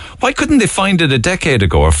now, why couldn't they find it a decade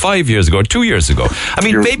ago or 5 years ago or 2 years ago? I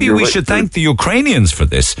mean, maybe we should thank the Ukrainians for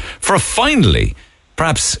this, for finally,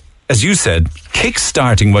 perhaps, as you said,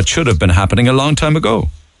 kick-starting what should have been happening a long time ago.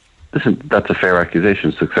 Listen, that's a fair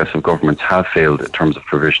accusation. Successive governments have failed in terms of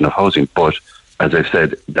provision of housing, but as I've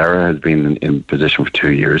said, Dara has been in position for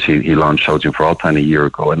 2 years. He launched Housing for All plan a year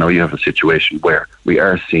ago, and now you have a situation where we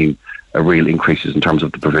are seeing a real increases in terms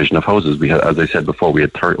of the provision of houses. We had, as I said before, we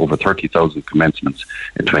had over 30,000 commencements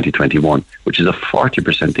in 2021, which is a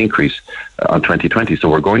 40% increase on 2020. So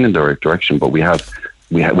we're going in the right direction, but we have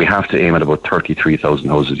to aim at about 33,000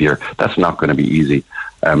 houses a year. That's not going to be easy.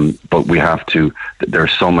 But we have to, there are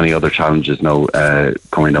so many other challenges now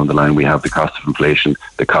coming down the line. We have the cost of inflation,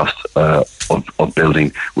 the cost of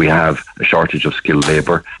building. We have a shortage of skilled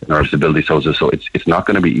labour in order to build these houses. So it's not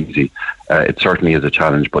going to be easy. It certainly is a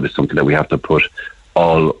challenge, but it's something that we have to put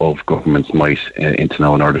all of government's might into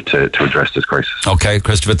now in order to address this crisis. Okay,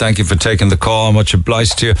 Christopher, thank you for taking the call. Much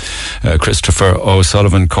obliged to you. Christopher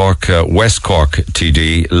O'Sullivan, Cork, West Cork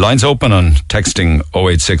TD. Lines open on texting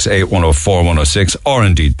 0868 104 106 or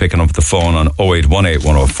indeed picking up the phone on 0818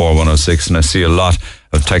 104 106. And I see a lot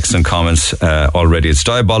of texts and comments already. It's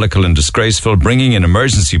diabolical and disgraceful, bringing in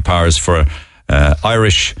emergency powers for a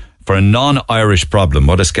non-Irish problem.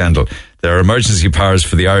 What a scandal. There are emergency powers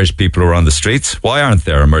for the Irish people who are on the streets. Why aren't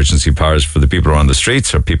there emergency powers for the people who are on the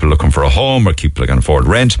streets, or people looking for a home, or people who can afford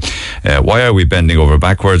rent? Why are we bending over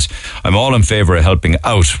backwards? I'm all in favour of helping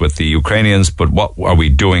out with the Ukrainians, but what are we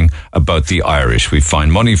doing about the Irish? We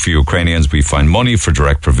find money for Ukrainians, we find money for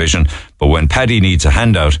direct provision, but when Paddy needs a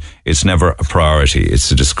handout, it's never a priority.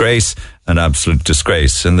 It's a disgrace, an absolute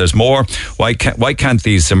disgrace. And there's more. Why can't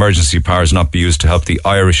these emergency powers not be used to help the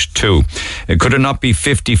Irish too? Could it not be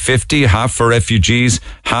 50-50, half for refugees,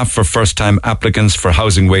 half for first-time applicants for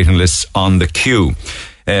housing waiting lists on the queue?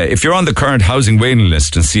 If you're on the current housing waiting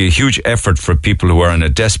list and see a huge effort for people who are in a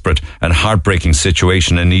desperate and heartbreaking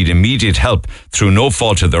situation and need immediate help through no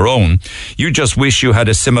fault of their own, you just wish you had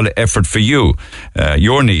a similar effort for your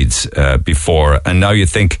needs before, and now you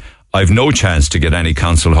think, I've no chance to get any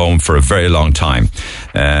council home for a very long time.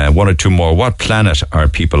 One or two more. What planet are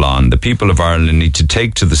people on? The people of Ireland need to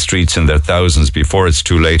take to the streets in their thousands before it's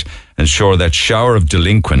too late, ensure that shower of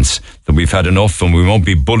delinquents that we've had enough and we won't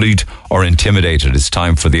be bullied or intimidated. It's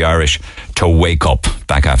time for the Irish to wake up.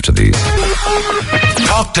 Back after these.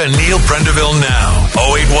 Talk to Neil Prendeville now.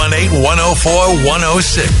 0818 104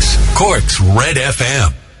 106. Cork's Red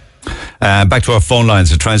FM. Back to our phone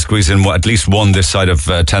lines to try and squeeze in at least one this side of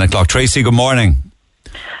 10 o'clock. Tracy, good morning.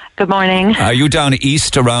 Good morning. Are you down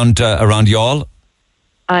east around Youghal?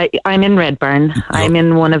 I'm in Redburn. I'm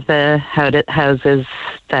in one of the houses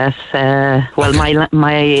that,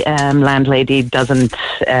 my landlady doesn't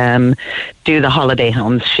do the holiday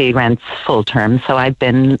homes. She rents full term. So I've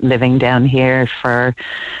been living down here for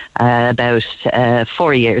about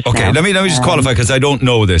 4 years now. Okay, let me just qualify because I don't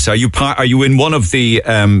know this. Are you in one of the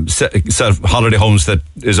holiday homes that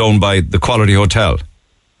is owned by the Quality Hotel?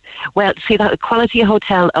 Well, see, the Quality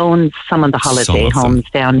Hotel owns some of the holiday homes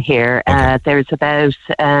down here. Okay.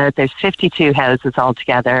 There's 52 houses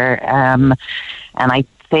altogether, and I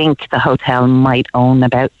think the hotel might own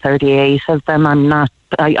about 38 of them. I'm not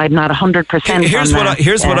 100%.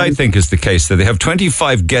 Here's what I think is the case. That they have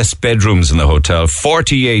 25 guest bedrooms in the hotel,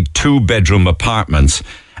 48 two-bedroom apartments,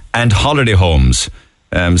 and holiday homes.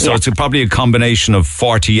 So it's probably a combination of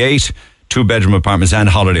 48 two-bedroom apartments and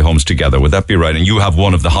holiday homes together. Would that be right? And you have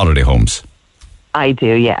one of the holiday homes? I do,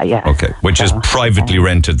 yeah. Okay, which is privately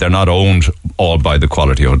rented. They're not owned all by the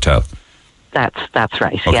Quality Hotel. That's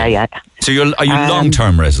right, okay. yeah. So are you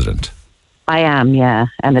long-term resident? I am, yeah.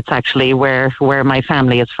 And it's actually where my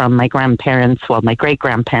family is from. My grandparents, my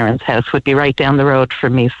great-grandparents' house would be right down the road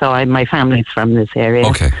from me. So my family's from this area.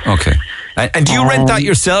 Okay. And do you rent that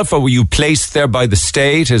yourself, or were you placed there by the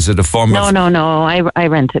state? Is it a form of... No. I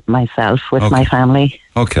rent it myself with my family.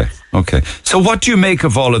 Okay. So what do you make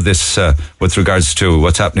of all of this with regards to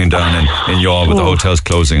what's happening down in Youghal with the hotels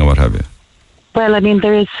closing and what have you? Well, I mean,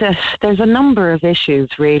 there's a number of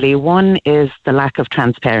issues, really. One is the lack of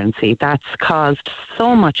transparency. That's caused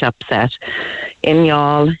so much upset in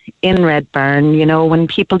Youghal, in Redburn. You know, when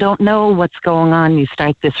people don't know what's going on, you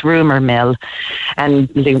start this rumour mill. And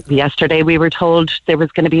yesterday we were told there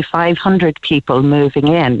was going to be 500 people moving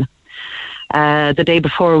in. The day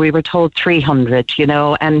before we were told 300,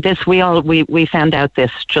 and this we found out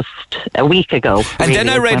this just a week ago. And then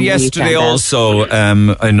I read yesterday also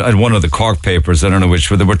in one of the Cork papers, I don't know which,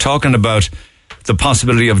 where they were talking about the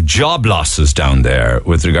possibility of job losses down there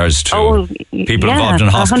with regards to people involved in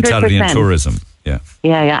hospitality 100%. And tourism.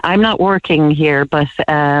 Yeah. I'm not working here, but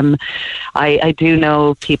I do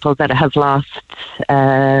know people that have lost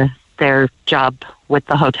their job with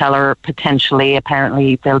the hotel, or potentially,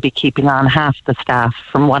 apparently, they'll be keeping on half the staff,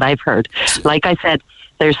 from what I've heard. Like I said,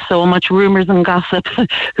 there's so much rumours and gossip.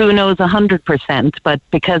 Who knows 100%? But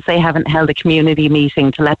because they haven't held a community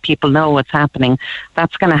meeting to let people know what's happening,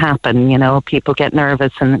 that's going to happen. People get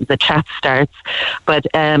nervous and the chat starts. But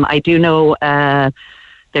I do know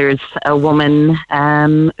there's a woman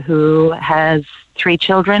who has 3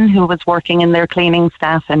 children who was working in their cleaning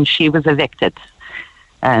staff, and she was evicted.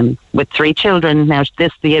 With 3 children. Now,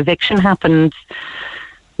 the eviction happened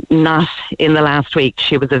not in the last week.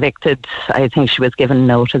 She was evicted. I think she was given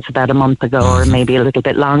notice about a month ago, or maybe a little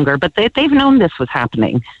bit longer. But they've known this was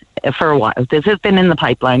happening for a while. This has been in the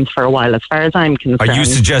pipelines for a while, as far as I'm concerned. Are you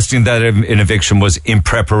suggesting that an eviction was in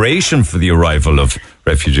preparation for the arrival of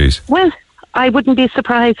refugees? Well, I wouldn't be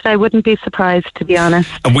surprised, to be honest.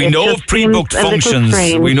 And we know of pre-booked functions.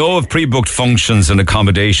 We know of pre-booked functions and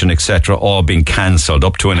accommodation, etc., all being cancelled,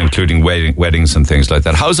 up to and including weddings and things like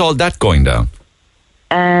that. How's all that going down?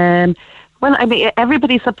 Well, I mean,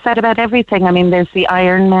 everybody's upset about everything. I mean, there's the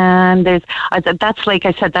Ironman. That's, like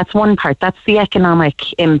I said, that's one part. That's the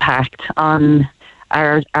economic impact on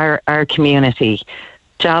our community.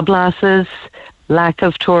 Job losses, lack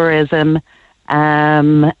of tourism.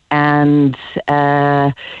 And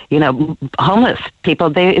homeless people.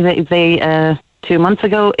 They 2 months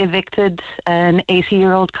ago evicted an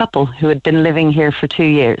 80-year-old couple who had been living here for 2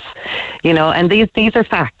 years. And these are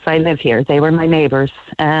facts. I live here. They were my neighbours.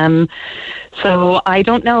 So I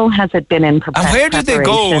don't know. Has it been in preparation? And where did they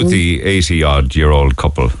go, the 80-odd-year-old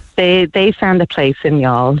couple? They found a place in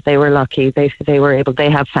Youghal. They were lucky. They were able.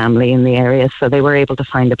 They have family in the area, so they were able to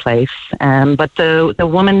find a place. But the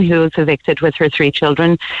woman who was evicted with her 3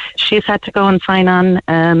 children, she's had to go and sign on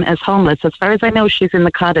as homeless. As far as I know, she's in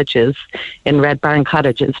the cottages, in Redburn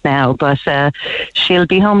cottages now. But she'll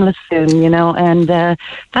be homeless soon, and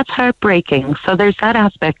that's heartbreaking. So there's that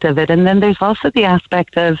aspect of it, and then there's also the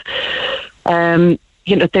aspect of.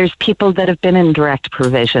 There's people that have been in direct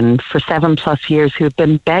provision for 7+ years who've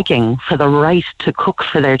been begging for the right to cook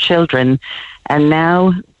for their children. And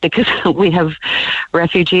now, because we have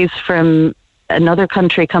refugees from another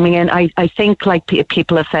country coming in, I think, like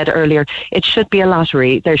people have said earlier, it should be a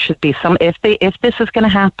lottery. There should be some, if this is going to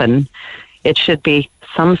happen, it should be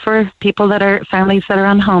some for people families that are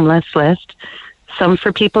on homeless list, some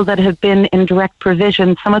for people that have been in direct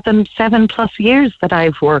provision, some of them 7+ years that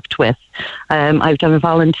I've worked with. I've done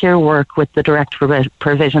volunteer work with the direct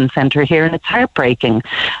provision centre here, and it's heartbreaking.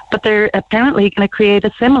 But they're apparently going to create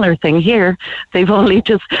a similar thing here. They've only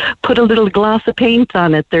just put a little gloss of paint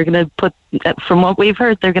on it. They're going to put, from what we've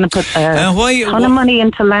heard, they're going to put a ton of money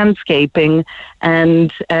into landscaping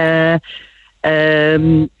and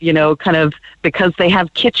kind of, because they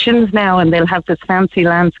have kitchens now and they'll have this fancy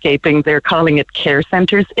landscaping, they're calling it care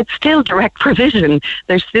centres. It's still direct provision.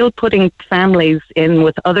 They're still putting families in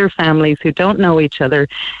with other families who don't know each other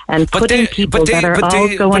and putting people that are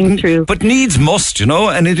all going through. But needs must,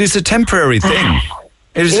 and it is a temporary thing.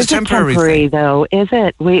 It is a temporary thing, though, is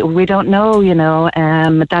it? We don't know,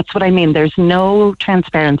 that's what I mean. There's no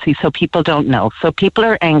transparency, so people don't know. So people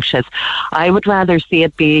are anxious. I would rather see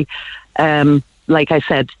it be, like I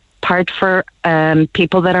said, part for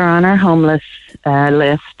people that are on our homeless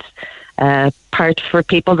list, part for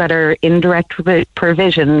people that are in direct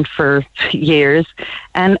provision for years,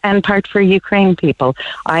 and part for Ukraine people.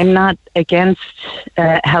 I'm not against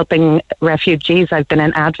helping refugees. I've been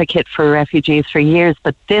an advocate for refugees for years,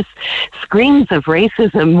 but this screams of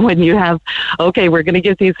racism when you have, okay, we're going to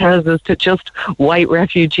give these houses to just white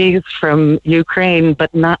refugees from Ukraine,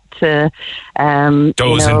 but not to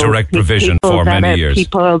those in direct provision for many years.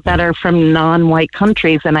 People that are from non-white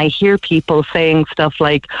countries, and I hear people saying stuff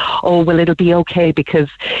like, oh, well, it'll be okay because,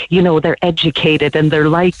 they're educated and they're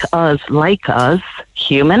like us,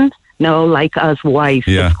 human. No, like us, white.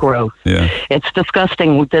 Yeah. It's gross. Yeah. It's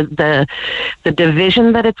disgusting. The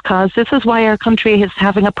division that it's caused. This is why our country is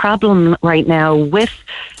having a problem right now with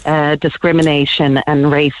discrimination and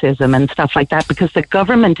racism and stuff like that, because the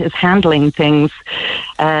government is handling things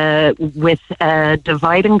with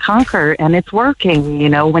divide and conquer, and it's working.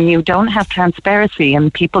 When you don't have transparency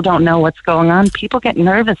and people don't know what's going on, people get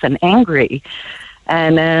nervous and angry.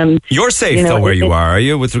 And you're safe though where you are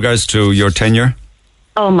you, with regards to your tenure?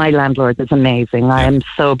 Oh, my landlord is amazing. Yeah. I am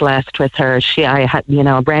so blessed with her. I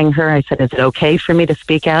rang her. I said, is it okay for me to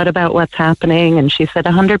speak out about what's happening? And she said,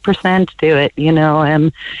 100% do it.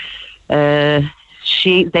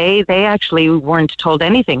 They actually weren't told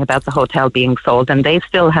anything about the hotel being sold, and they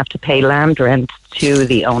still have to pay land rent to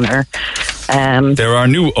the owner. There are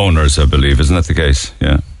new owners, I believe. Isn't that the case?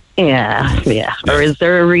 Yeah. Yeah. Or is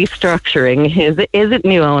there a restructuring? Is it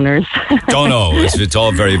new owners? Don't know. It's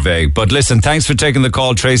all very vague. But listen, thanks for taking the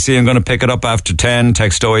call, Tracy. I'm going to pick it up after 10.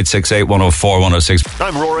 Text 0868 104 106.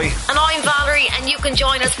 I'm Rory. And I'm Valerie, and you can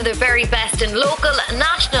join us for the very best in local,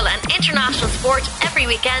 national and international sport every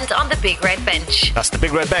weekend on the Big Red Bench. That's the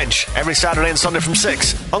Big Red Bench, every Saturday and Sunday from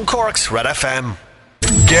 6 on Cork's RedFM.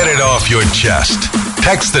 Get it off your chest.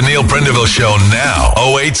 Text the Neil Prendeville Show now.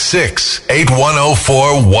 086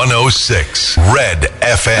 8104 106. Red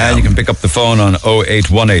FM. And you can pick up the phone on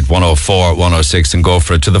 0818 104 106 and go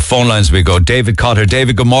for it. To the phone lines we go. David Cotter.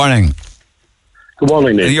 David, good morning. Good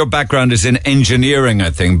morning, Nick. Your background is in engineering, I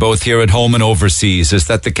think, both here at home and overseas. Is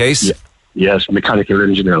that the case? Yeah. Yes, mechanical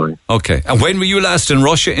engineering. Okay. And when were you last in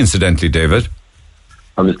Russia, incidentally, David?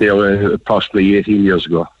 I was there approximately 18 years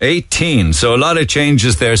ago. 18. So a lot of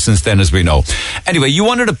changes there since then, as we know. Anyway, you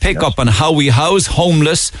wanted to pick up on how we house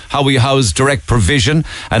homeless, how we house direct provision,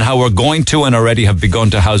 and how we're going to and already have begun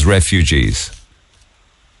to house refugees.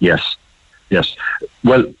 Yes.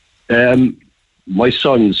 Well, my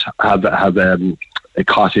sons have a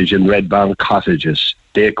cottage in Red Barn Cottages.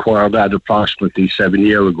 They acquired that approximately 7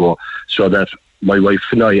 years ago, so that my wife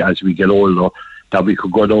and I, as we get older, that we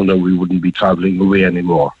could go down there, we wouldn't be travelling away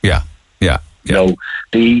anymore. Yeah. No,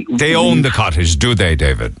 they own the cottage, do they,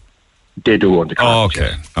 David? They do own the cottage. Oh,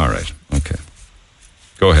 okay, all right, okay.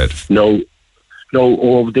 Go ahead. No,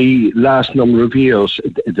 over the last number of years,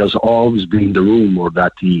 there's always been the rumour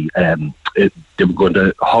that they were going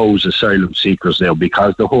to house asylum seekers there,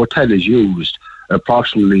 because the hotel is used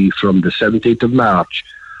approximately from the 17th of March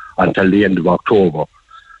until the end of October.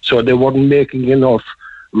 So they weren't making enough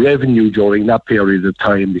revenue during that period of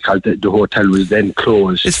time, because the hotel was then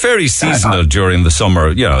closed. It's very seasonal during the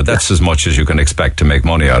summer. That's as much as you can expect to make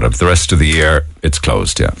money out of. The rest of the year, it's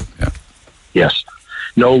closed. Yeah. Yes.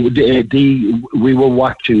 No, we were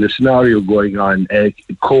watching the scenario going on.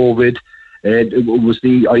 COVID, it was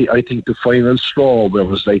I think the final straw where it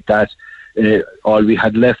was like that. All we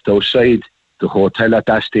had left outside the hotel at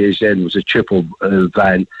that stage then was a chipper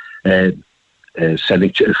van.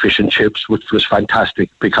 Selling fish and chips, which was fantastic,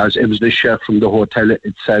 because it was the chef from the hotel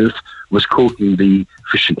itself was cooking the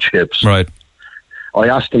fish and chips. Right. I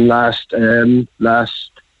asked him last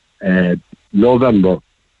November,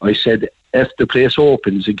 I said, if the place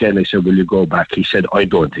opens again, I said, will you go back? He said, I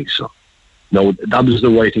don't think so. No, that was the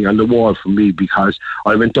writing on the wall for me, because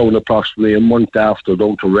I went down approximately a month after,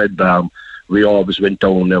 down to Red Barn. We always went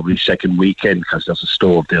down every second weekend because there's a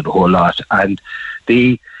stove there, the whole lot. And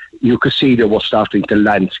you could see they were starting to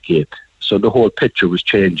landscape. So the whole picture was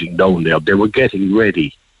changing down there. They were getting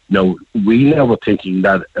ready. Now, we never thinking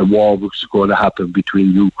that a war was going to happen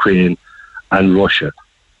between Ukraine and Russia.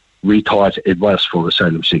 We thought it was for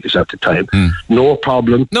asylum seekers at the time. No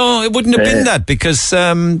problem. No, it wouldn't have been that, because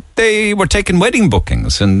they were taking wedding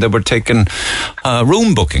bookings and they were taking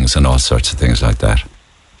room bookings and all sorts of things like that.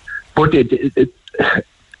 But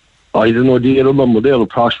I don't know, do you remember there,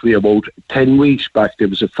 approximately about 10 weeks back, there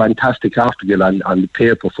was a fantastic article on the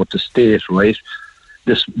paper for the state, right?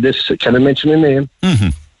 This can I mention a name? Mm-hmm.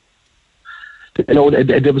 You know,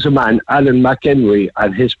 there was a man, Alan McHenry,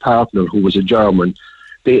 and his partner, who was a German.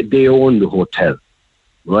 They owned the hotel,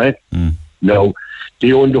 right? Now,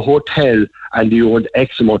 they owned the hotel and they owned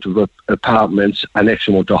X amount of apartments and X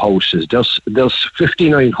amount of houses. There's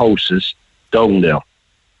 59 houses down there.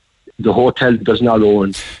 The hotel does not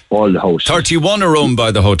own all the houses. 31 are owned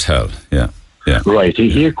by the hotel, yeah. Right,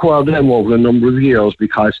 he acquired them over a number of years,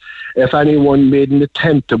 because if anyone made an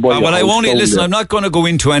attempt to buy I'm not going to go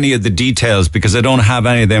into any of the details, because I don't have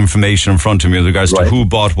any of the information in front of me with regards to who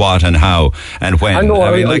bought what and how and when. I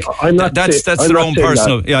know, that's their own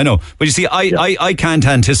personal... Yeah, I know. But you see, I can't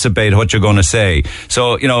anticipate what you're going to say.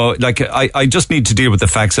 So, you know, like, I just need to deal with the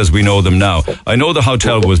facts as we know them now. I know the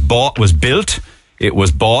hotel was built, it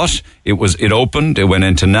was bought, it opened, it went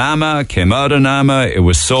into Nama, came out of Nama, it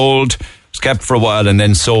was sold, was kept for a while and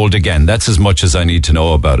then sold again. That's as much as I need to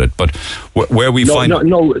know about it. But where we find...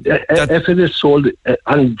 if it is sold,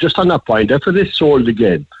 and just on that point, if it is sold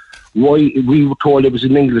again, why we were told it was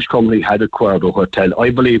an English company had acquired a hotel. I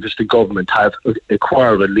believe it's the government have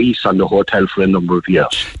acquired a lease on the hotel for a number of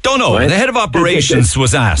years. Don't know. Right? The head of operations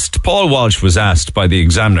was asked, Paul Walsh was asked by the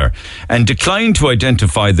Examiner, and declined to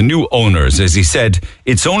identify the new owners, as he said,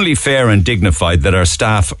 it's only fair and dignified that our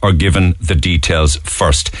staff are given the details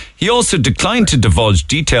first. He also declined to divulge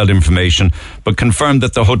detailed information, but confirmed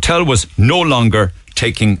that the hotel was no longer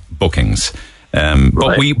taking bookings.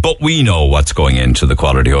 But we know what's going into the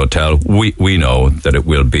Quality Hotel. We know that it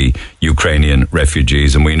will be Ukrainian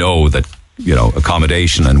refugees, and we know that, you know,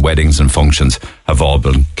 accommodation and weddings and functions have all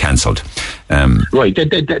been cancelled. Right,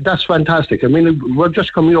 that's fantastic. I mean, we're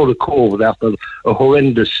just coming out of COVID after a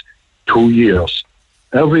horrendous 2 years.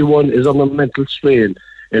 Everyone is on a mental strain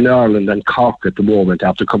in Ireland and Cork at the moment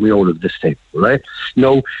after coming out of this thing, right?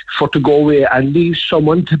 Now, to go away and leave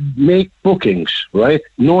someone to make bookings, right,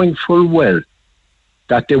 knowing full well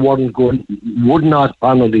that they would not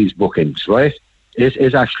honour these bookings, right? It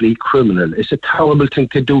is actually criminal. It's a terrible thing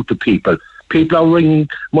to do to people. People are ringing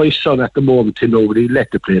my son at the moment to know that he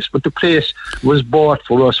let the place, but the place was bought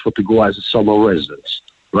for us to go as a summer residence,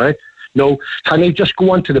 right? Now, can I just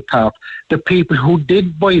go on to the part? The people who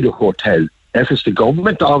did buy the hotel, if it's the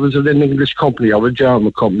government or is it an English company or a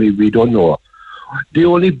German company, we don't know. They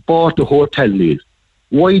only bought the hotel, Neil.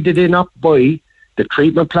 Why did they not buy the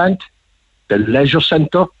treatment plant, the leisure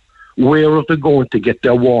centre? Where are they going to get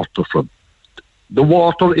their water from? The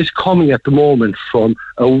water is coming at the moment from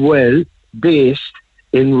a well based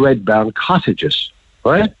in Red Barn cottages,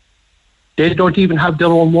 right? They don't even have their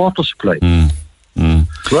own water supply,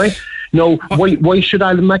 right? Now, why should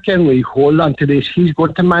Alan McHenry hold on to this? He's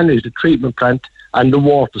going to manage the treatment plant and the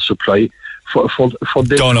water supply for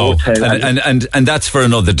this hotel. And that's for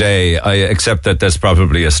another day. I accept that there's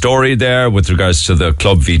probably a story there with regards to the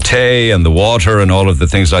Club Vitae and the water and all of the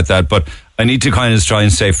things like that, but I need to kind of try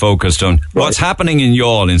and stay focused on what's happening in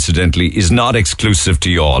Youghal, incidentally, is not exclusive to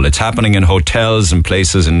Youghal. It's happening in hotels and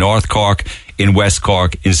places in North Cork, in West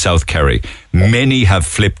Cork, in South Kerry. Many have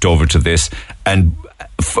flipped over to this, and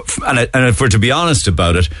if we're to be honest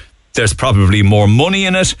about it, there's probably more money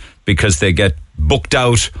in it because they get booked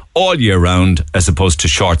out all year round as opposed to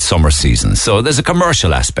short summer seasons. So there's a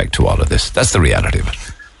commercial aspect to all of this. That's the reality of it.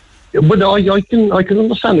 But I can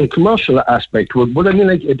understand the commercial aspect to it. But I mean,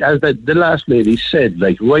 like, as the last lady said,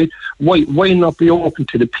 like, right, why not be open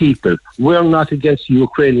to the people? We're not against the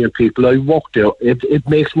Ukrainian people. I walk there. It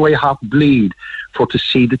makes my heart bleed to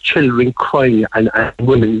see the children crying and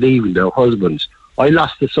women leaving their husbands. I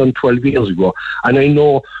lost a son 12 years ago, and I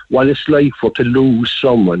know what it's like to lose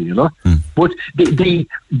someone, you know. But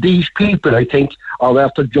these people, I think, are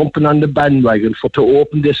after jumping on the bandwagon to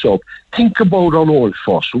open this up. Think about our own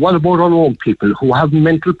first. What about our own people who have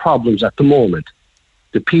mental problems at the moment?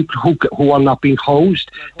 The people who are not being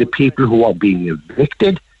housed, the people who are being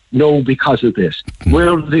evicted, no, because of this. Where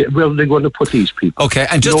are they going to put these people? Okay,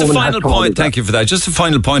 and just a final point, thank you for that. Just a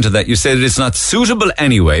final point of that. You said it's not suitable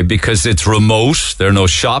anyway because it's remote, there are no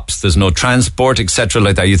shops, there's no transport, etc.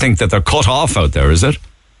 like that. You think that they're cut off out there, is it?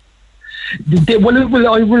 I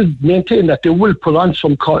will maintain that they will put on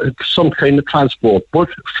some kind of transport, but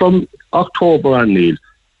from October on, Neil,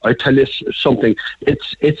 I tell you something,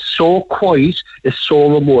 it's so quiet, it's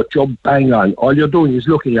so remote, you're bang on. All you're doing is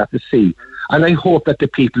looking at the sea. And I hope that the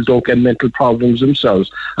people don't get mental problems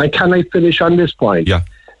themselves. And can I finish on this point? Yeah.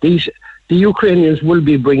 The Ukrainians will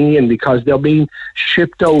be bringing in, because they're being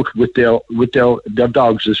shipped out with their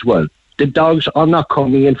dogs as well. The dogs are not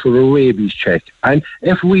coming in for a rabies check. And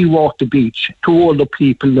if we walk the beach, two older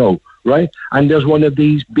people know, right? And there's one of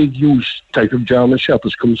these big, huge type of German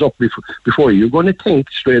shepherds comes up before you. You're going to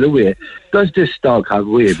think straight away, does this dog have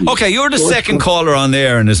rabies? Okay, you're the second caller on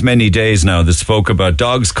there in as many days now that spoke about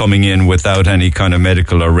dogs coming in without any kind of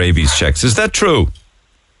medical or rabies checks. Is that true?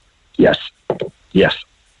 Yes.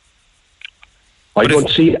 I don't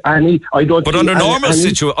see any. But under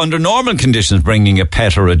normal conditions, bringing a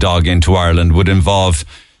pet or a dog into Ireland would involve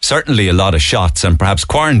certainly a lot of shots and perhaps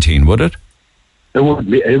quarantine, would it? It would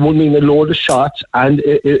mean a load of shots, and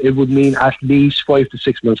it would mean at least 5 to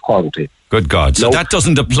 6 months quarantine. Good God! So that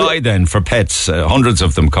doesn't apply then for pets. Hundreds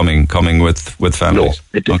of them coming with families.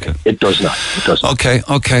 No, it does not. It does not.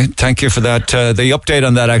 Okay. Thank you for that. The update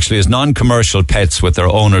on that actually is non-commercial pets with their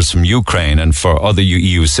owners from Ukraine and for other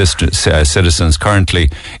EU citizens currently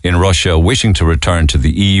in Russia wishing to return to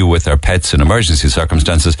the EU with their pets in emergency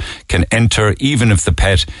circumstances can enter even if the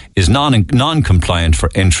pet is non-compliant for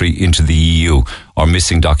entry into the EU or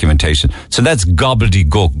missing documentation. So that's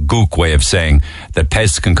gobbledygook way of saying that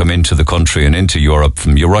pets can come into the country and into Europe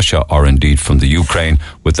from Russia or indeed from the Ukraine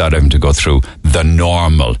without having to go through the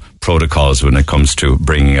normal protocols when it comes to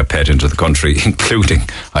bringing a pet into the country, including,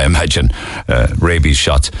 I imagine, rabies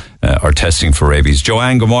shots or testing for rabies.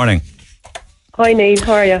 Joanne, good morning. Hi Neil,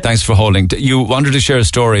 how are you? Thanks for holding. You wanted to share a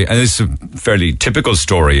story, and this is a fairly typical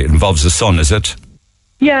story. It involves a son, is it?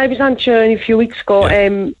 Yeah, I was on to a few weeks ago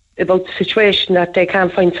about the situation that they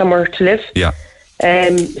can't find somewhere to live. Yeah.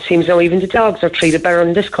 Seems now even the dogs are treated better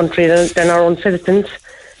in this country than our own citizens.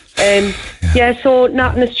 So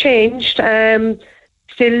nothing has changed.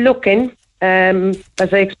 Still looking.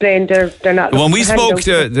 As I explained, they're not. When we spoke,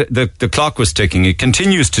 the clock was ticking. It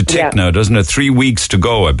continues to tick now, doesn't it? 3 weeks to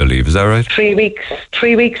go, I believe. Is that right? 3 weeks.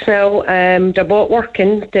 3 weeks now. They're both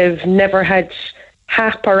working. They've never had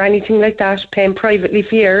HAP or anything like that, paying privately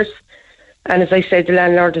for years. And as I said, the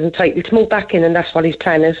landlord is entitled to move back in, and that's what his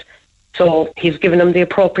plan is. So he's given them the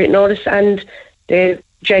appropriate notice, and they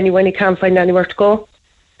genuinely can't find anywhere to go.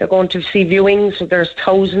 They're going to see viewings. So there's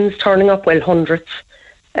thousands turning up, well, hundreds.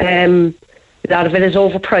 A lot of it is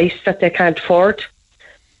overpriced that they can't afford.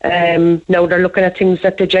 Now they're looking at things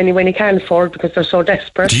that they genuinely can afford because they're so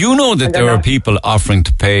desperate. Do you know that there are people offering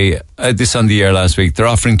to pay, this on the air last week, they're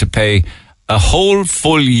offering to pay a whole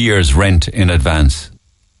full year's rent in advance?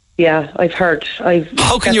 Yeah, I've heard.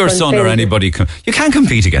 How can your son or anybody... You can't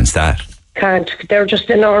compete against that. Can't. They're just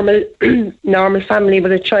a normal family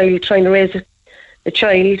with a child, trying to raise a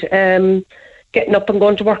child, getting up and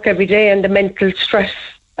going to work every day, and the mental stress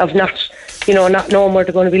of not knowing where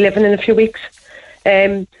they're going to be living in a few weeks.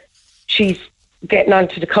 She's getting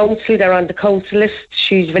onto the council. They're on the council list.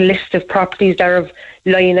 She's a list of properties that are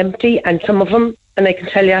lying empty, and some of them, and I can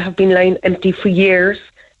tell you, have been lying empty for years.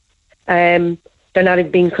 They're not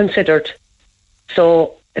even being considered.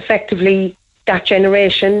 So effectively, that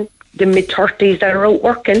generation, the mid-30s that are out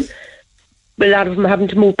working, a lot of them having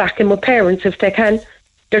to move back in with parents if they can.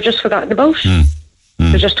 They're just forgotten about.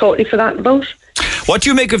 They're just totally forgotten about. What do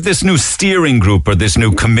you make of this new steering group or this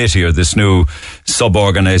new committee or this new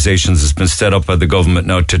sub-organisation that's been set up by the government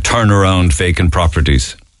now to turn around vacant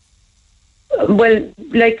properties? Well,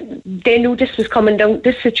 they knew this was coming down.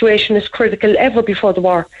 This situation is critical ever before the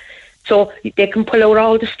war. So they can pull out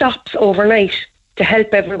all the stops overnight to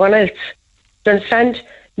help everyone else. Do you understand?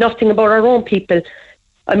 Nothing about our own people.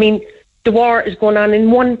 I mean, the war is going on in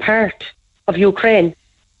one part of Ukraine.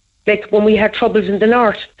 Like when we had troubles in the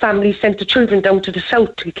north, families sent the children down to the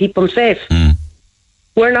south to keep them safe.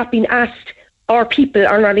 We're not being asked, our people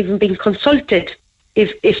are not even being consulted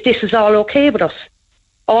if this is all okay with us.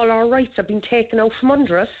 All our rights are being taken out from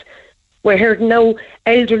under us. We're hearing now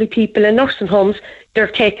elderly people in nursing homes, they're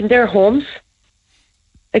taking their homes.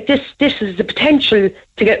 Like this is the potential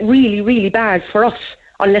to get really, really bad for us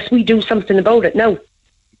unless we do something about it now.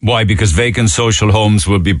 Why? Because vacant social homes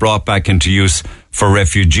will be brought back into use for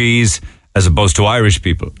refugees as opposed to Irish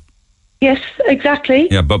people. Yes, exactly.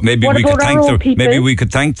 Yeah, but maybe What we about could our own people? maybe we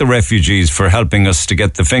could thank the refugees for helping us to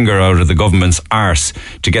get the finger out of the government's arse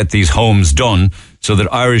to get these homes done, so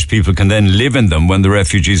that Irish people can then live in them when the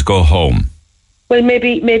refugees go home. Well,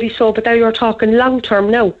 maybe so, but now you're talking long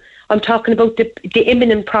term now. I'm talking about the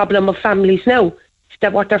imminent problem of families now,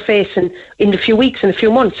 that what they're facing in a few weeks, in a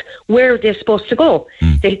few months. Where are they supposed to go?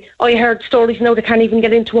 I heard stories now they can't even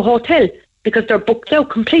get into a hotel because they're booked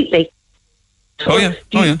out completely. So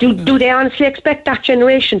do they honestly expect that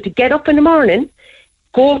generation to get up in the morning,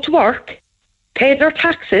 go to work, pay their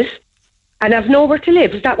taxes, and have nowhere to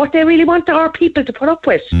live? Is that what they really want our people to put up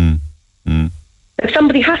with? If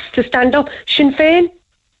somebody has to stand up, Sinn Féin,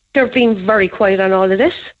 they're being very quiet on all of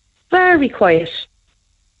this. Very quiet.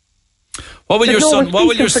 What will your son do?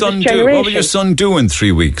 What will your son do in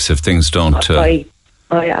 3 weeks if things don't I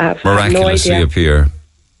have miraculously no idea. appear?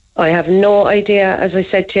 I have no idea. As I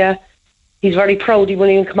said to you, he's very proud. He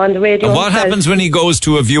won't even come on the radio. And what happens when he goes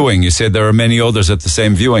to a viewing? You said there are many others at the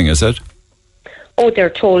same viewing, is it? Oh, they're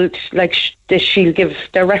told she'll give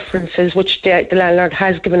their references, which the landlord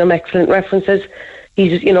has given them excellent references.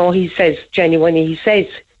 He says genuinely, he says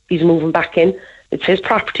he's moving back in. It's his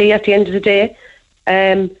property at the end of the day.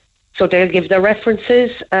 So they'll give their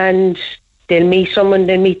references and they'll meet someone,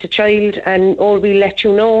 they'll meet the child, and we'll let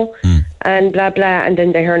you know, and blah blah, and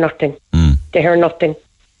then they hear nothing. They hear nothing.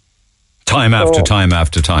 Time after time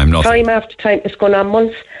after time, nothing. Time after time. It's going on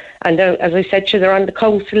months, and as I said to you, they're on the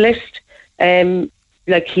council list.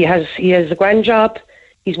 He has a grand job.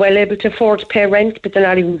 He's well able to afford to pay rent, but they're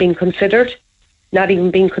not even being considered.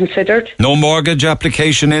 No mortgage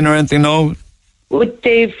application in or anything, no?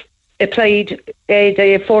 They've applied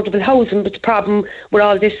the affordable housing, but the problem with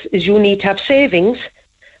all this is you need to have savings,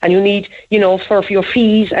 and you need, for your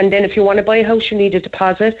fees, and then if you want to buy a house, you need a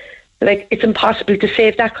deposit. It's impossible to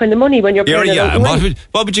save that kind of money when you're paying it out.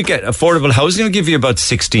 What would you get? Affordable housing will give you about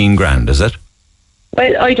 16 grand, is it?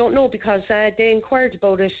 Well, I don't know, because they inquired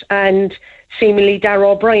about it, and seemingly Darragh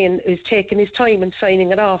O'Brien is taking his time and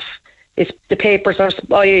signing it off. The papers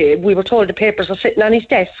we were told the papers are sitting on his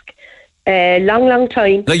desk long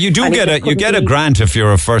time. Like you get a grant if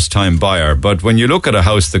you're a first time buyer, but when you look at a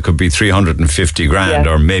house that could be 350 grand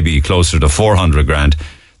or maybe closer to 400 grand,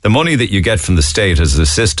 the money that you get from the state as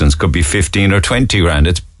assistance could be 15 or 20 grand.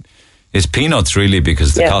 It's peanuts really,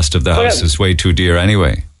 because the cost of the house is way too dear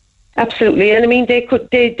anyway. Absolutely, and I mean they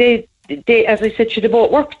as I said to you, they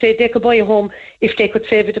both work. They could buy a home if they could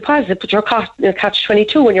save a deposit, but you're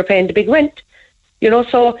catch-22 when you're paying the big rent.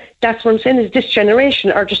 So that's what I'm saying, is this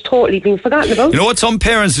generation are just totally being forgotten about. You know what some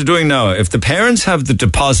parents are doing now? If the parents have the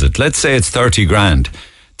deposit, let's say it's 30 grand,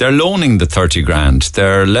 they're loaning the 30 grand.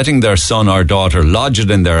 They're letting their son or daughter lodge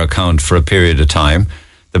it in their account for a period of time.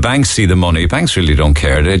 The banks see the money. Banks really don't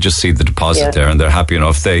care. They just see the deposit there and they're happy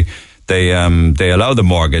enough. They allow the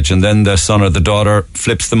mortgage, and then the son or the daughter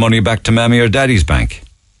flips the money back to mammy or daddy's bank.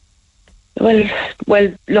 Well,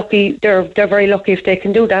 lucky they're very lucky if they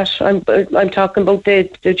can do that. I'm talking about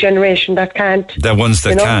the generation that can't. The ones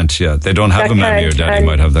that can't, they don't have a mammy or daddy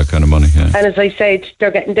might have that kind of money. Yeah. And as I said,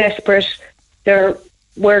 they're getting desperate.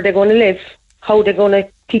 Where are they going to live? How are they going to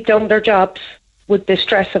keep down their jobs with the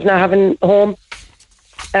stress of not having a home?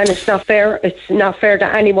 And it's not fair. It's not fair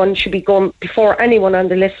that anyone should be going before anyone on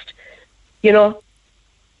the list.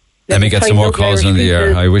 Let me get some more calls on the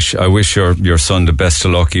air. I wish your son the best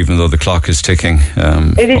of luck, even though the clock is ticking.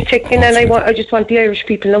 It is ticking, and I just want the Irish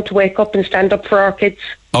people now to wake up and stand up for our kids.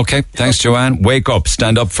 Okay, thanks, Joanne. Wake up,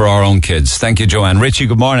 stand up for our own kids. Thank you, Joanne. Richie,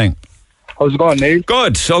 good morning. How's it going, Neil?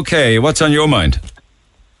 Good. Okay, what's on your mind?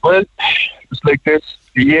 Well, it's like this.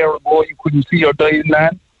 A year ago, you couldn't see your dying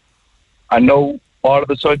land, and now all of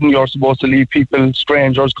a sudden you're supposed to leave people,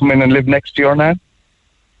 strangers, come in and live next to your nan.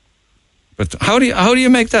 But how do you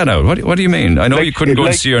make that out? What do you mean? I know you couldn't go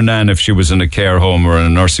and see your nan if she was in a care home or in a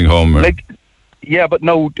nursing home. But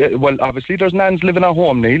no, obviously there's nans living at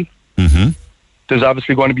home, Neil. Mm-hmm. There's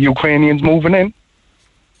obviously going to be Ukrainians moving in.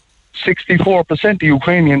 64% of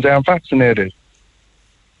Ukrainians aren't vaccinated.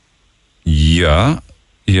 Yeah,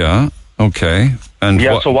 okay. And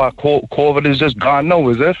so what, COVID is just gone now,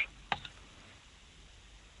 is it?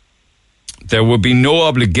 There would be no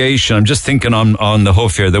obligation, I'm just thinking on the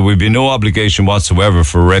hoof here, there would be no obligation whatsoever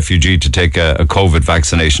for a refugee to take a COVID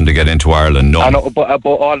vaccination to get into Ireland, no. I know, but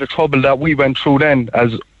all the trouble that we went through then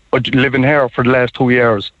as living here for the last 2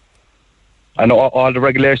 years, I know all the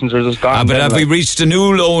regulations are just gone. But have we reached a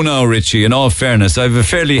new low now, Richie? In all fairness, I have a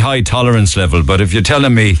fairly high tolerance level, but if you're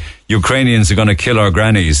telling me Ukrainians are going to kill our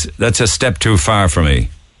grannies, that's a step too far for me.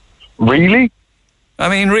 Really? I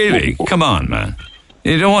mean, really? Come on, man.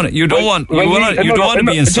 You don't want to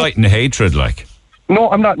be inciting hatred, like. No,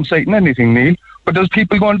 I'm not inciting anything, Neil. But there's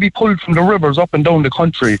people going to be pulled from the rivers up and down the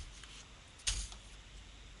country.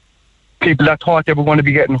 People that thought they were going to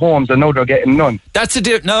be getting homes and now they're getting none. That's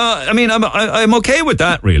no. I mean, I'm okay with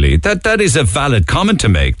that. Really, that is a valid comment to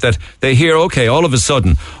make. That they hear, okay, all of a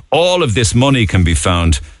sudden, all of this money can be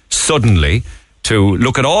found suddenly to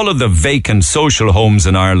look at all of the vacant social homes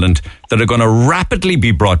in Ireland that are going to rapidly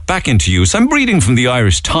be brought back into use. I'm reading from the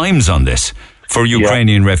Irish Times on this for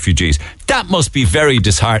Ukrainian refugees. That must be very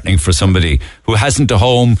disheartening for somebody who hasn't a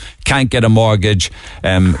home, can't get a mortgage,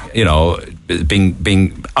 being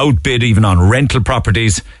outbid even on rental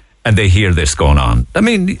properties, and they hear this going on. I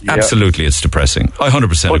mean, absolutely, it's depressing. I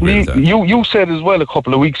 100% agree with that. You said as well a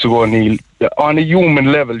couple of weeks ago, Neil, that on a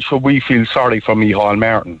human level, should we feel sorry for Micheál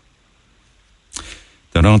Martin?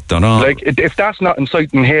 Like, if that's not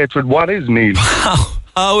inciting hatred, what is, Neil?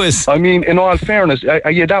 How is? I mean, in all fairness,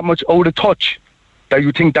 are you that much out of touch that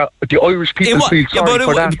you think that the Irish people feel sorry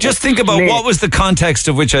for that? Just think about what was the context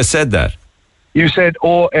of which I said that. You said,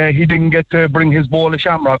 he didn't get to bring his bowl of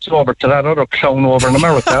shamrocks over to that other clown over in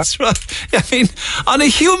America. That's right. I mean, on a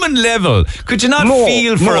human level, could you not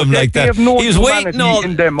feel for him like that? He was waiting all...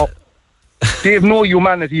 They have no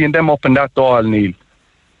humanity in them up in that doll, Neil,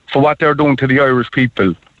 for what they're doing to the Irish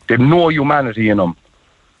people. They have no humanity in them.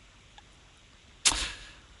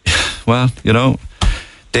 Well,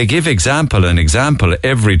 they give example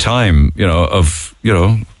every time, why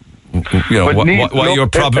you're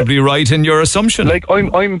probably right in your assumption. Like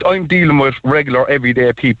I'm dealing with regular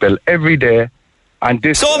everyday people every day, and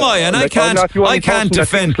this. So am I, and I can't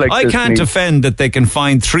defend that they can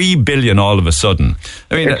find $3 billion all of a sudden.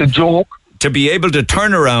 I mean, it's a joke. To be able to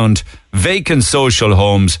turn around vacant social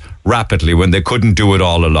homes rapidly when they couldn't do it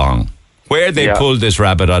all along. Where they pulled this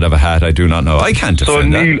rabbit out of a hat, I do not know. I can't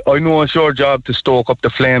defend that. So, Neil, I know it's your job to stoke up the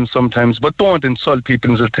flames sometimes, but don't insult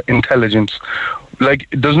people's intelligence. Like,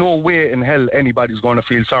 there's no way in hell anybody's going to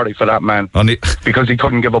feel sorry for that man because he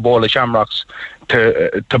couldn't give a bowl of shamrocks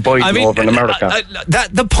to Biden over in America.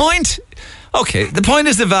 The point... Okay, the point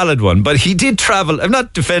is the valid one, but he did travel. I'm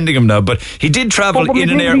not defending him now, but he did travel in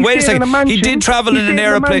an airplane. Wait a second. He did travel in an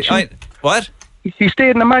airplane. What? He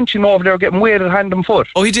stayed in a mansion over there getting waited hand and foot.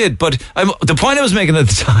 Oh, he did, but the point I was making at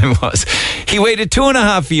the time was he waited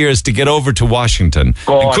 2.5 years to get over to Washington.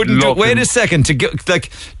 Wait a second to get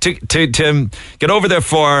get over there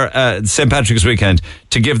for St. Patrick's weekend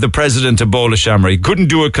to give the president a bowl of shamrock. He couldn't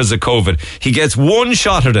do it because of COVID. He gets one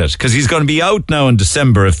shot at it because he's going to be out now in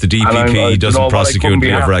December if the DPP doesn't prosecute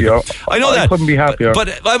Neil Prendeville. I know that. I couldn't be happier.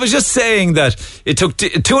 But I was just saying that it took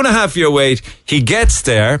 2.5 year wait. He gets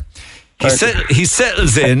there. He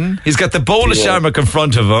settles in, he's got the bowl of shamrock in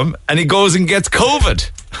front of him, and he goes and gets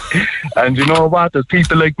COVID. And you know what? There's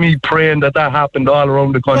people like me praying that happened all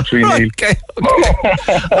around the country, Neil. Okay.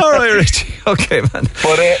 All right, Richie. Okay, man.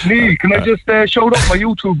 But, Neil, can I just shout out my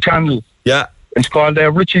YouTube channel? Yeah. It's called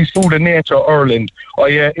Richie's Food and Nature Ireland.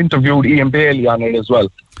 I interviewed Ian Bailey on it as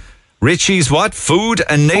well. Richie's what? Food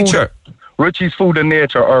and Nature? Richie's Food and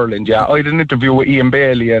Nature Ireland, yeah. I did an interview with Ian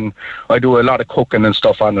Bailey and I do a lot of cooking and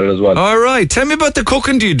stuff on it as well. All right. Tell me about the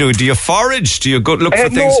cooking. Do you do? Do you forage? Do you go look for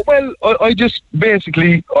things? No, well, I just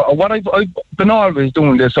basically, what I've been always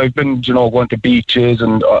doing this, I've been, going to beaches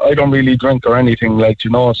and I don't really drink or anything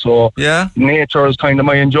so nature is kind of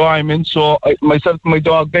my enjoyment. So myself and my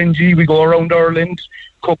dog Benji, we go around Ireland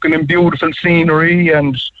cooking in beautiful scenery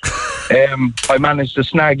and... I managed to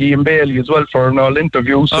snag Ian Bailey as well for an all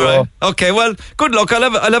interview. So. All right. Okay, well, good luck.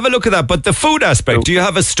 I'll have a look at that. But the food aspect, do you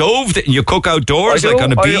have a stove that you cook outdoors, like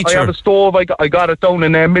on a beach? I have a stove. I got it down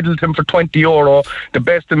in Middleton for €20. The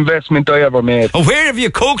best investment I ever made. Oh, where have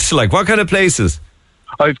you cooked? Like, what kind of places?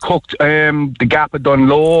 I've cooked the Gap at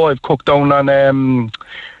Dunlow. I've cooked down on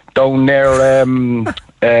down near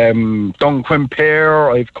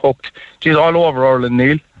Dunquimper. I've cooked all over Ireland,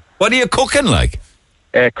 Neil. What are you cooking like?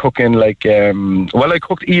 Cooking like I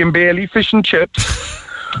cooked Ian Bailey fish and chips.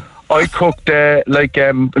 I cooked like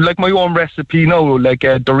my own recipe now, like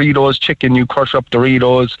Doritos chicken. You crush up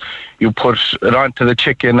Doritos, you put it onto the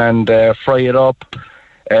chicken and fry it up.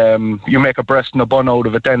 You make a breast and a bun out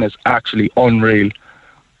of it. Then it's actually unreal.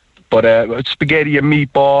 But spaghetti and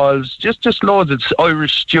meatballs, just loads. It's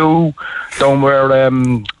Irish stew down where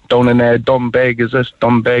down in Dumbeg. Is it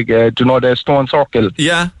Dumbeg? Do you know the Stone Circle?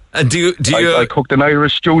 Yeah. And do you? I cooked an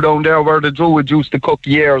Irish stew down there where the Druid used to cook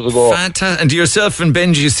years ago. Fantastic. And do yourself and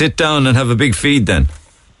Benji sit down and have a big feed then?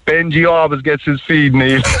 Benji always gets his feed,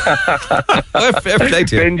 Neil. Fair play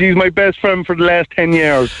to you. Benji's my best friend for the last 10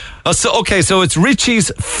 years. So it's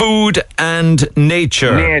Richie's Food and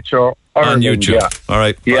Nature. Nature On YouTube. Yeah. All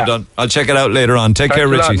right. Yeah. Well done. I'll check it out later on. Take care,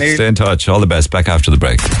 Thanks a lot, Richie. Neil. Stay in touch. All the best. Back after the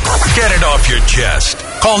break. Get it off your chest.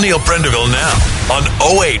 Call Neil Prendeville now on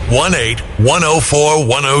 0818 104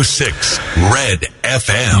 106. Red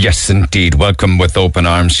FM. Yes, indeed. Welcome with open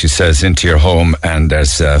arms, she says, into your home, and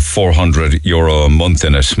there's €400 a month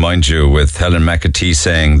in it. Mind you, with Helen McAtee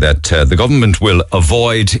saying that the government will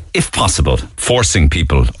avoid, if possible, forcing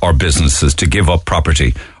people or businesses to give up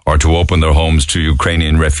property or to open their homes to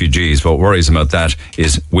Ukrainian refugees. What worries him about that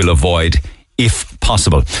is will avoid, if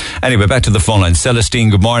possible. Anyway, back to the phone line. Celestine,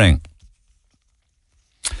 good morning.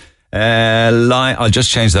 I'll just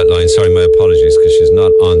change that line. Sorry, my apologies, because she's not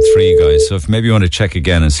on 3, guys. So if maybe you want to check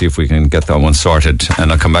again and see if we can get that one sorted,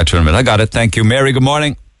 and I'll come back to her in a minute. I got it. Thank you. Mary, good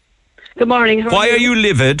morning. Good morning. Why are you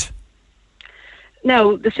livid?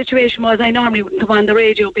 No, the situation was I normally wouldn't come on the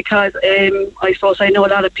radio because I suppose I know a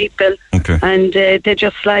lot of people, okay, and they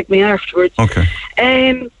just slag me afterwards. Okay.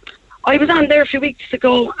 I was on there a few weeks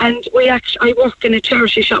ago, and I work in a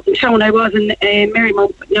charity shop in town. I was in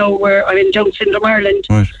Marymount, but now I'm in Down Syndrome, Ireland,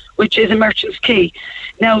 right, which is a Merchant's Quay.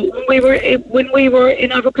 Now, when we were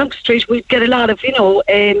in Overclock Street, we'd get a lot of,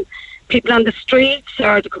 people on the streets,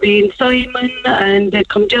 or there could be in Simon, and they'd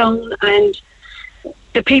come down, and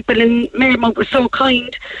the people in Marymount were so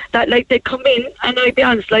kind that, they'd come in, and I'd be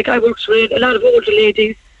honest, I worked with a lot of older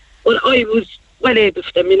ladies, but I was well able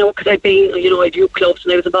for them, because I'd been, I do clubs,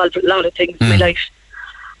 and I was involved with a lot of things in my life.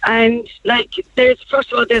 And,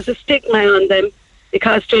 first of all, there's a stigma on them,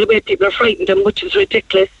 because straight away people are frightened of them, which is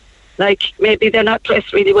ridiculous. Maybe they're not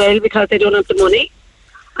dressed really well because they don't have the money.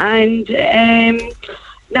 And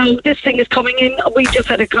now this thing is coming in. We just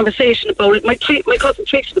had a conversation about it. My cousin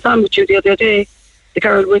Tracy was on with you the other day, the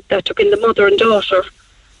girl that took in the mother and daughter.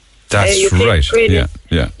 That's right. Training.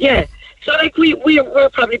 Yeah. So we were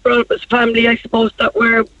probably brought up as a family, I suppose, that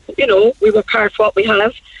we work hard for what we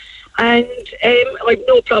have. And I've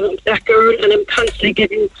no problem with that girl, and I'm constantly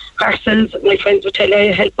giving parcels. My friends would tell you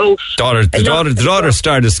I help out. The daughter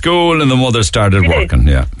started school and the mother started working.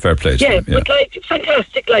 Yeah, fair play. Yeah, but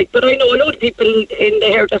fantastic. But I know a lot of people in the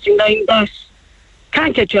hairdressing line that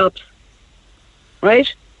can't get jobs, right?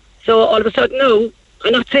 So all of a sudden, no,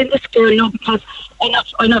 I'm not saying this girl, no, because I'm not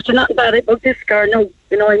saying nothing bad about this girl, no.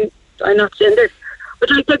 I'm not saying this, but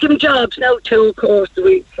they're giving jobs now too, of course.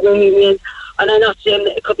 And I'm not saying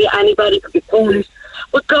it could be anybody, it could be police.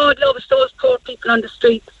 But God loves those poor people on the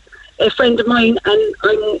streets. A friend of mine, and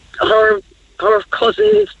her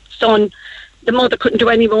cousin's son, the mother couldn't do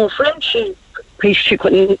any more for him. She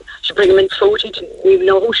couldn't. She bring him in food. He didn't even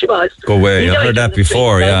know who she was. Go away. I heard that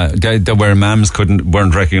before. Street, where mums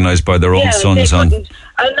weren't recognised by their own sons on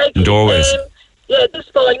doorways. This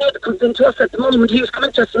boy now that comes into us at the moment, he was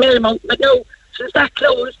coming to us in Marymount, but no, since that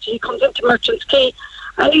closed, he comes into Merchant's Quay.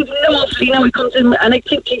 And he's lovely now. He comes in, and I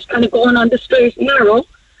think he's kind of going on the straight and narrow,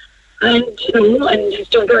 and and he's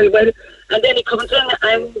doing very well. And then he comes in,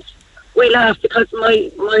 and we laugh because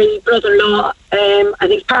my brother-in-law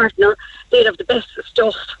and his partner, they'd have the best of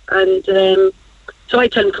stuff. And so I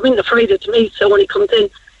tell him, come in the Friday to me. So when he comes in,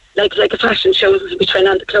 like a fashion show, he'll be trying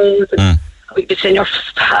on the clothes, and we'd be saying, "You're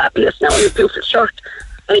fabulous now in your beautiful shirt."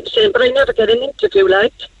 And he'd be saying, "But I never get an interview,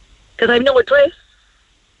 because I've no address,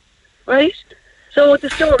 right?" So the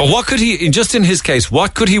story. But what could he, just in his case,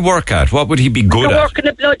 what could he work at? What would he be good at? He could work in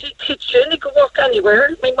a bloody kitchen. He could work anywhere.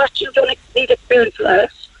 I mean, what, you don't need experience for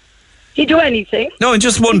that. He'd do anything. No, I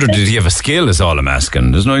just wondered, did he have a skill, is all I'm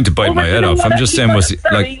asking. There's nothing to bite my head off. I'm just saying, was he,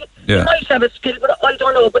 He might have a skill, but I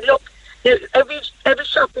don't know. But look, there's every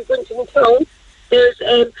shop we go into in town, there's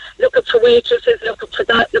looking for waitresses, looking for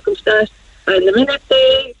that, looking for that. And the minute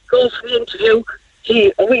they go for the interview,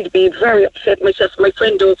 we'd be very upset, myself and my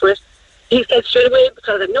friend, over it. He said straight away,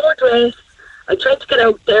 because I have no address, I'm trying to get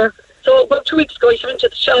out there. So about 2 weeks ago, he came into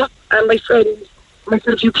the shop, and my friend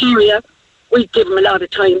Euperia, we give him a lot of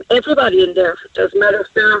time. Everybody in there, it doesn't matter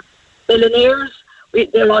if they're millionaires,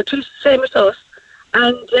 they're all treated the same as us.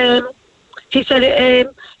 And he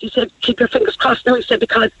said, keep your fingers crossed now. He said,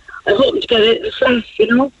 because I'm hoping to get it in a flash,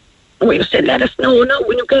 And we said, let us know now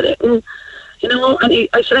when you get it. And, and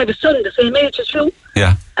I said, I have a son the same age as you.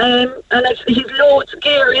 Yeah. And I said, he's loads of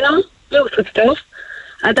gear, beautiful stuff,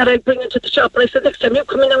 and that I'd bring into the shop. And I said, next time you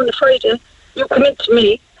come in on the Friday, you come in to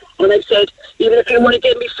me. And I said, even if you want to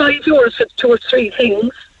give me €5 for 2 or 3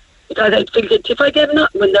 things, because I'd feel guilty if I gave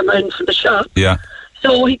nothing when they're in for the shop. Yeah.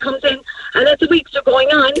 So he comes in, and as the weeks are going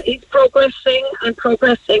on, he's progressing. And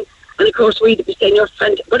of course, we'd be saying, you're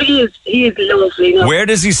fantastic. But he is lovely. Where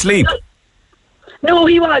does he sleep? No,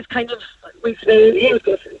 he was kind of,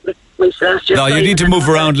 no, you need to move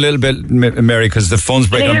around a little bit, Mary, because the phone's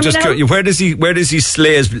breaking. I'm just curious, where does he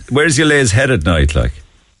lay his head at night,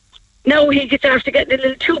 Now he gets after getting a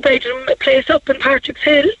little 2-bedroom place up in Patrick's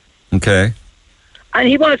Hill. Okay. And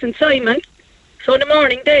he wasn't Simon. So in the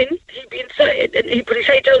morning then, he'd be inside, and he put his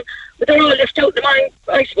head down. But they're all left out in the morning,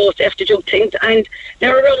 I suppose, they have to do things. And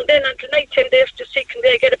they're around then until night time, they have to see can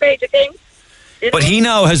they get a bed again. But he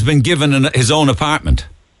now has been given his own apartment.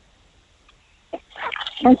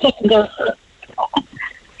 1 second, girl.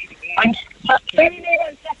 I'm very near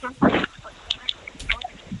 1 second.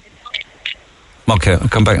 Okay, I'll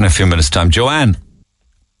come back in a few minutes' time. Joanne?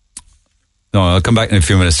 No, I'll come back in a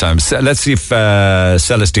few minutes' time. Let's see if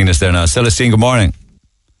Celestine is there now. Celestine, good morning.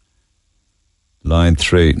 Line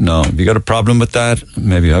 3. No. Have you got a problem with that?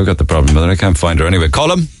 Maybe I've got the problem with it. I can't find her anyway.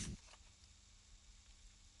 Colm?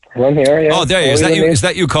 I'm here, yeah. Oh, there you are. Is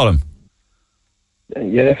that you, Colm?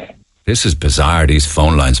 Yes. This is bizarre, these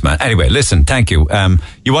phone lines, man. Anyway, listen, thank you.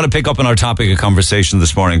 You want to pick up on our topic of conversation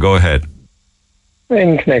this morning? Go ahead.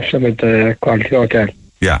 In connection with the Quality Hotel.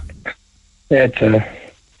 Yeah. It's a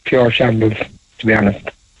pure shambles, to be honest.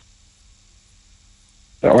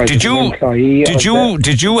 Did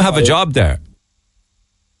you have a job there?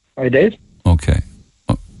 I did. Okay.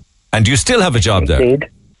 And do you still have a job there? Did.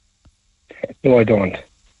 No, I don't.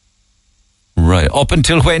 Right. Up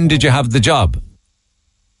until when did you have the job?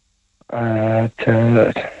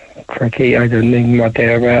 Cricky, I don't think what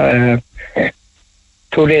they were.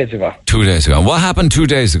 2 days ago. 2 days ago. What happened 2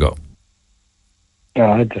 days ago?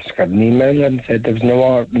 I just got an email and said there was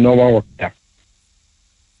no more work there.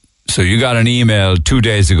 So you got an email 2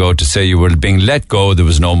 days ago to say you were being let go, there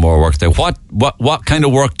was no more work there. What kind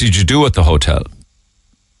of work did you do at the hotel?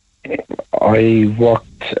 I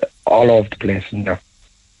worked all over the place in there.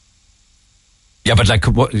 Yeah, but like,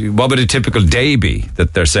 what would a typical day be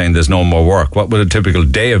that they're saying there's no more work? What would a typical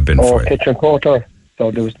day have been for you? Kitchen porter.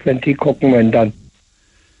 So there was plenty cooking went on.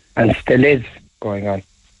 And still is going on.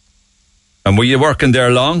 And were you working there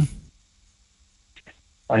long?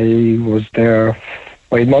 I was there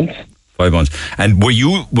 5 months. 5 months. And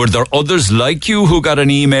were there others like you who got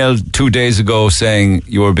an email 2 days ago saying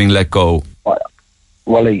you were being let go?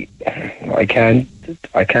 Well, I can't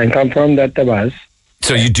confirm that there was.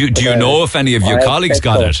 So do you know if any of your colleagues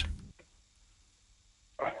got it?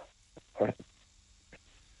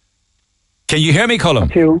 Can you hear me, Colm? A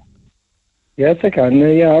few. Yes, I can.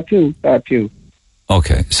 Yeah, a few.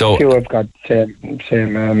 Okay, so... A few have got same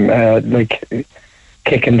like,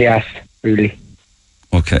 kick in the ass, really.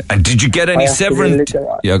 Okay, and did you get any severance?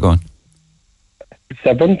 Yeah, go on.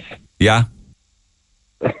 Severance? Yeah.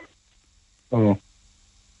 Oh.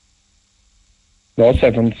 No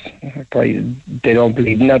severance. They don't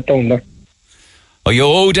believe in that, don't they? Are you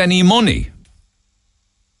owed any money?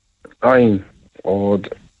 I'm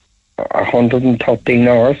owed 113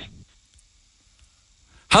 hours.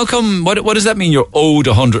 How come, what does that mean you're owed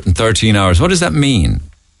 113 hours? What does that mean?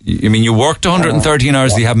 You mean you worked 113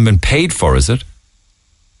 hours that you haven't been paid for, is it?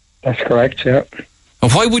 That's correct, yeah. And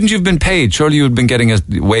why wouldn't you have been paid? Surely you would have been getting a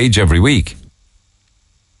wage every week.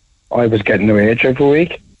 I was getting a wage every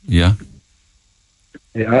week. Yeah.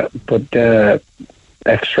 Yeah, but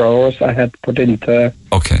extra hours I had to put into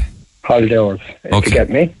holiday hours to get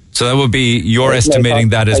me. So that would be, you're estimating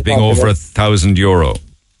that as being over €1,000.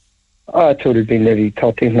 It would have been nearly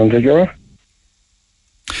 €1,300.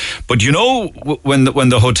 But you know, when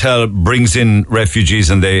the hotel brings in refugees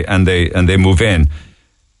and they move in,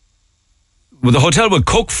 well, the hotel will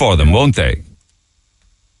cook for them, won't they?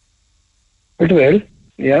 It will,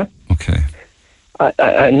 yeah. Okay.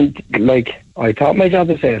 And I thought my job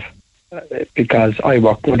was safe because I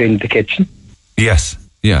work within the kitchen. Yes.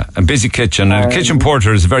 Yeah, a busy kitchen. And a kitchen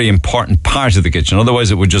porter is a very important part of the kitchen.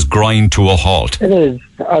 Otherwise, it would just grind to a halt. It is.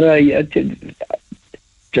 And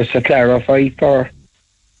just to clarify for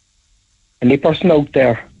any person out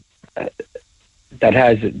there that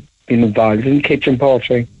has been involved in kitchen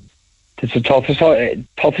portering, it's the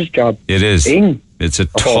toughest job. It is. It's a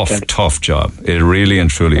tough job. It really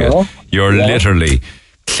and truly is. You're literally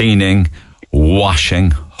cleaning,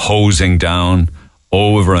 washing, hosing down,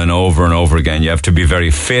 over and over and over again. You have to be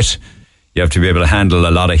very fit. You have to be able to handle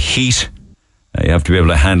a lot of heat. You have to be able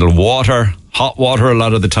to handle water, hot water a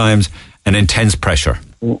lot of the times, and intense pressure.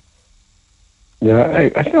 Yeah,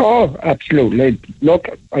 I know, absolutely. Look,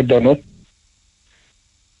 I don't know.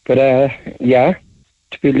 But, yeah,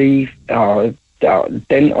 to believe, then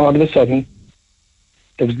all of a sudden,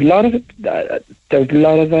 there was a lot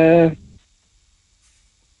of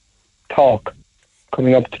talk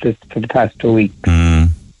coming up to the past 2 weeks.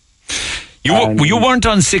 You weren't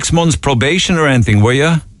on 6 months probation or anything, were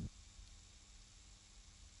you?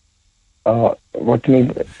 What do you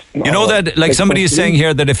mean? You know that, like somebody is saying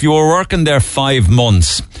here, that if you were working there 5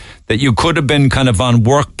 months, that you could have been kind of on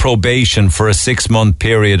work probation for a 6-month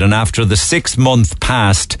period, and after the 6th month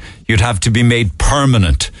passed, you'd have to be made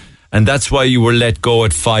permanent. And that's why you were let go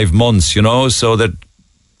at 5 months, you know, so that,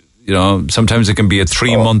 you know, sometimes it can be a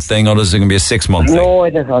 3-month thing, others it can be a 6-month thing. No,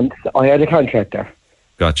 I had a contract there.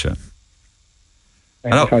 Gotcha. I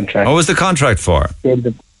had a contract. What was the contract for?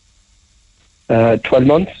 12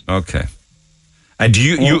 months. Okay. And do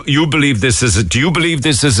you believe this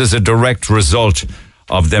is as a direct result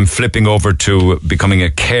of them flipping over to becoming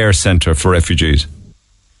a care centre for refugees?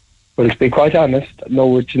 Well, to be quite honest, no,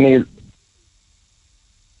 what you need,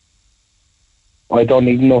 I don't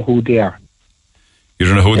even know who they are. You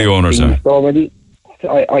don't know who the owners are? So many,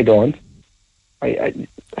 I don't. I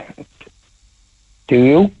do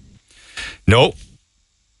you? No.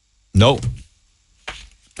 No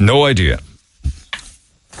idea.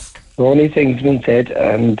 The only things been said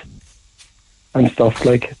and stuff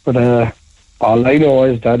like, but all I know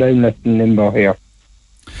is that I'm left in limbo here,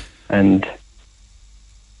 and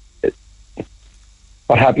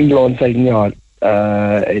what happened alongside me all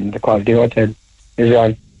in the Quality Hotel is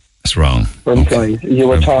wrong. It's wrong. For employees. You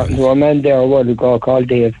were talking to a man there a while ago called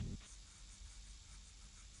Dave.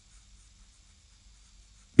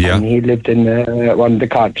 Yeah. And he lived in one of the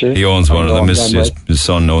cottages. He owns one of them. His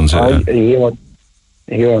son owns it.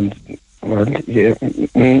 He owns. Well, yeah,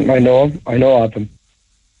 I know him. I know of him.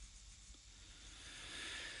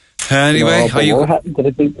 Anyway, what happened to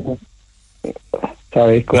the people?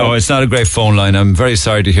 Sorry. No, it's not a great phone line. I'm very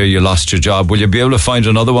sorry to hear you lost your job. Will you be able to find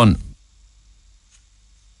another one?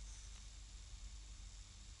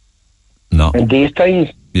 No. In these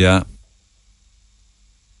times? Yeah.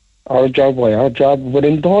 Our job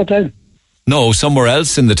within the hotel? No, somewhere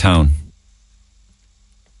else in the town.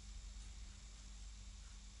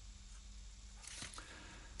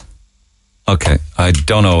 Okay, I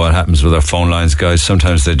don't know what happens with our phone lines, guys.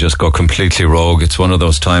 Sometimes they just go completely rogue. It's one of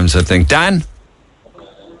those times, I think. Dan?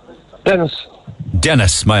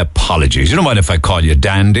 Dennis, my apologies. You don't mind if I call you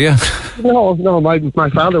Dan, do you? No, my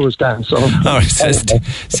father was Dan, so... All right,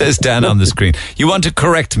 says Dan on the screen. You want to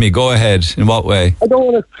correct me, go ahead. In what way? I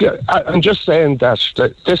don't want to... I'm just saying that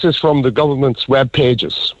this is from the government's web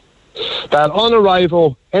pages. That on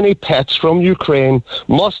arrival, any pets from Ukraine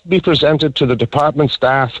must be presented to the department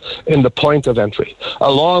staff in the point of entry,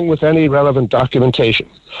 along with any relevant documentation.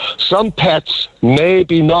 Some pets may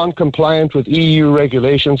be non-compliant with EU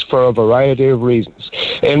regulations for a variety of reasons.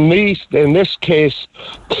 In this case,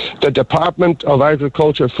 the Department of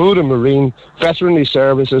Agriculture, Food and Marine Veterinary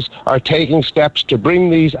Services are taking steps to bring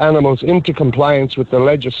these animals into compliance with the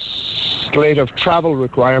legislative travel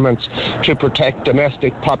requirements to protect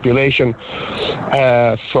domestic population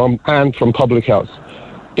from public health.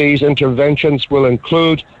 These interventions will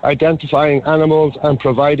include identifying animals and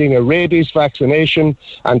providing a rabies vaccination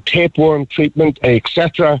and tapeworm treatment,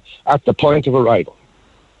 etc., at the point of arrival.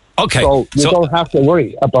 Okay. So you don't have to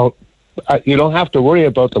worry about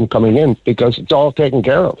them coming in because it's all taken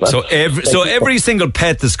care of. So every single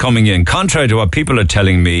pet that's coming in, contrary to what people are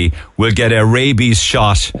telling me, will get a rabies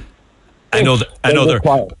shot.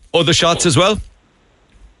 Other shots as well?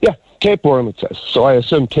 Yeah, tapeworm it says. So I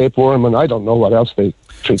assume tapeworm, and I don't know what else they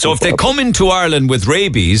treat. So if they come into Ireland with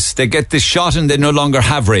rabies, they get this shot and they no longer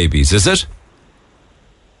have rabies, is it?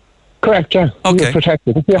 Correct, yeah. Okay. You're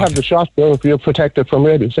protected. If you have the shot, you're protected from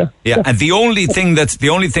rabies, yeah. Yeah, and the only thing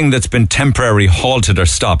that's been temporarily halted or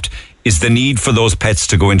stopped is the need for those pets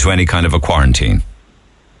to go into any kind of a quarantine.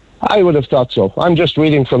 I would have thought so. I'm just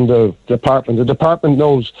reading from the department. The department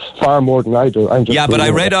knows far more than I do. But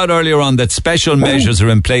I read out earlier on that special measures are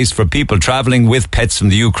in place for people travelling with pets from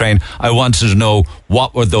the Ukraine. I wanted to know,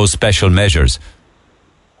 what were those special measures?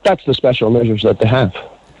 That's the special measures that they have.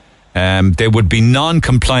 They would be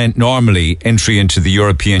non-compliant normally entry into the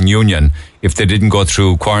European Union if they didn't go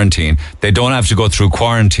through quarantine. They don't have to go through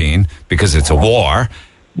quarantine because it's a war,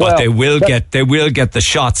 but they will get the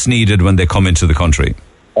shots needed when they come into the country.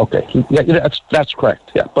 Okay, yeah, that's correct.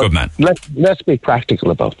 Yeah, but good man. Let's be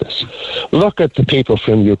practical about this. Look at the people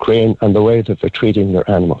from Ukraine and the way that they're treating their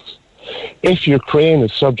animals. If Ukraine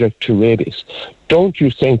is subject to rabies, don't you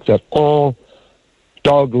think that all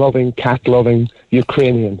dog-loving, cat-loving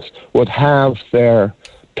Ukrainians would have their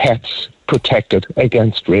pets protected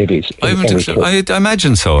against rabies? I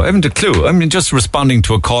imagine so. I haven't a clue. I mean, just responding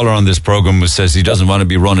to a caller on this program who says he doesn't want to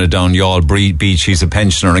be running down Yall Beach, he's a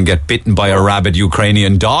pensioner, and get bitten by a rabid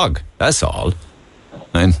Ukrainian dog. That's all.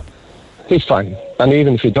 He's fine. And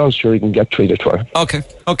even if you don't, sure, you can get treated for it. Okay.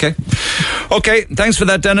 Thanks for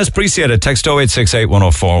that, Dennis. Appreciate it. Text 0868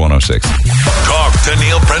 104 106. Talk to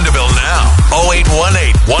Neil Prendeville now.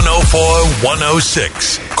 0818 104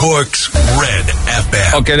 106. Cork's Red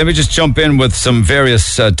FM. Okay, let me just jump in with some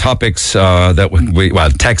various topics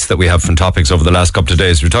texts that we have from topics over the last couple of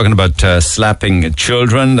days. We're talking about slapping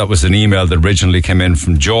children. That was an email that originally came in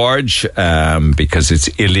from George, because it's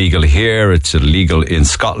illegal here, it's illegal in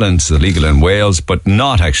Scotland, it's illegal in Wales, but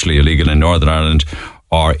not actually illegal in Northern Ireland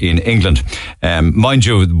or in England. Mind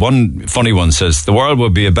you, one funny one says, the world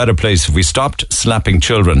would be a better place if we stopped slapping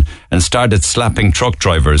children and started slapping truck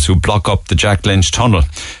drivers who block up the Jack Lynch tunnel.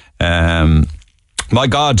 My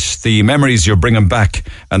God, the memories you're bringing back,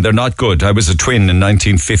 and they're not good. I was a twin in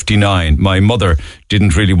 1959. My mother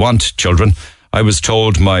didn't really want children. I was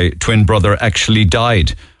told my twin brother actually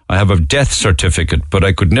died. I have a death certificate, but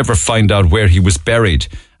I could never find out where he was buried.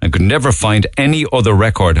 I could never find any other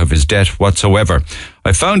record of his death whatsoever.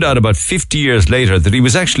 I found out about 50 years later that he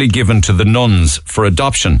was actually given to the nuns for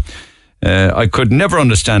adoption. I could never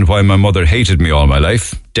understand why my mother hated me all my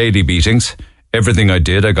life. Daily beatings. Everything I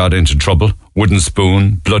did, I got into trouble. Wooden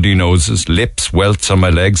spoon, bloody noses, lips, welts on my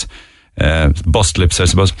legs. Bust lips, I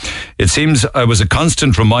suppose. It seems I was a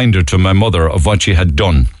constant reminder to my mother of what she had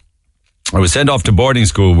done. I was sent off to boarding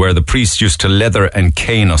school where the priest used to leather and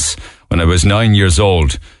cane us when I was 9 years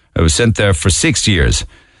old. I was sent there for 6 years.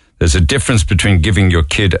 There's a difference between giving your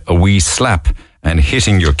kid a wee slap and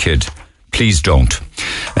hitting your kid. Please don't.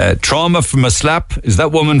 Trauma from a slap. Is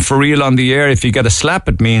that woman for real on the air? If you get a slap,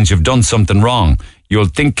 it means you've done something wrong. You'll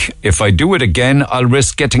think, if I do it again, I'll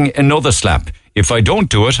risk getting another slap. If I don't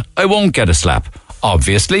do it, I won't get a slap.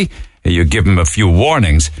 Obviously, you give them a few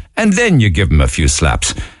warnings and then you give them a few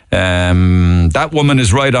slaps. That woman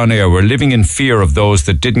is right on air. We're living in fear of those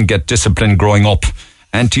that didn't get discipline growing up.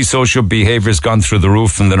 Antisocial behaviour's gone through the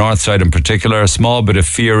roof in the north side in particular. A small bit of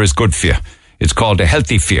fear is good for you. It's called a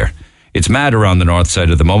healthy fear. It's mad around the north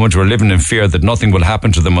side at the moment. We're living in fear that nothing will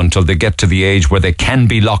happen to them until they get to the age where they can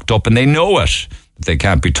be locked up, and they know it. They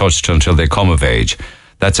can't be touched until they come of age.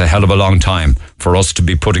 That's a hell of a long time for us to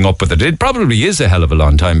be putting up with it. It probably is a hell of a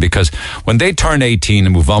long time, because when they turn 18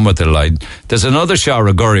 and move on with their life, there's another shower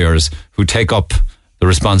of gurriers who take up the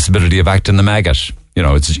responsibility of acting the maggot. You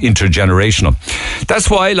know, it's intergenerational. That's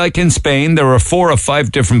why, like in Spain, there are 4 or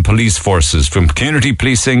 5 different police forces, from community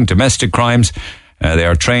policing, domestic crimes. They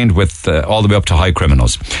are trained with all the way up to high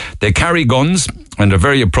criminals. They carry guns and are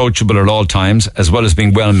very approachable at all times, as well as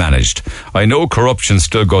being well managed. I know corruption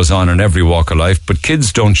still goes on in every walk of life, but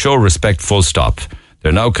kids don't show respect, full stop.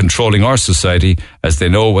 They're now controlling our society as they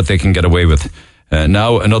know what they can get away with.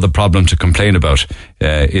 Now, another problem to complain about.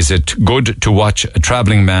 Is it good to watch a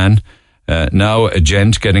travelling man, now a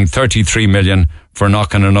gent, getting 33 million for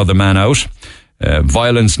knocking another man out?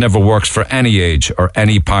 Violence never works for any age or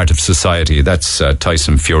any part of society. That's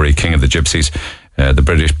Tyson Fury, King of the Gypsies, the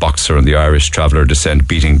British boxer and the Irish traveller descent,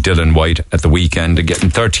 beating Dylan White at the weekend and getting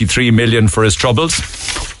 33 million for his troubles.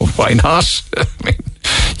 Why not? I mean,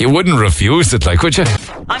 you wouldn't refuse it, like, would you?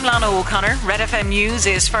 I'm Lana O'Connor. Red FM News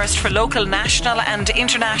is first for local, national and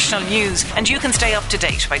international news, and you can stay up to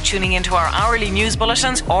date by tuning into our hourly news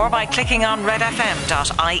bulletins or by clicking on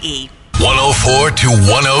redfm.ie. 104 to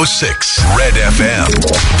 106 Red FM.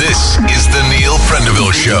 This is the Neil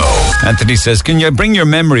Prendeville Show. Anthony says, can you bring your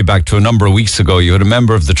memory back to a number of weeks ago? You had a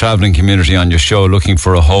member of the travelling community on your show looking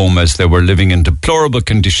for a home as they were living in deplorable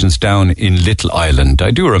conditions down in Little Island.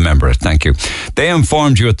 I do remember it, thank you. They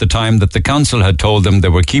informed you at the time that the council had told them they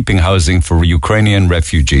were keeping housing for Ukrainian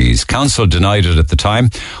refugees. Council denied it at the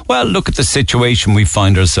time. Well, look at the situation we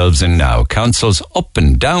find ourselves in now. Councils up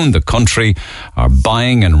and down the country are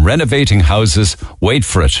buying and renovating houses. Wait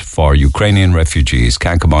for it, for Ukrainian refugees.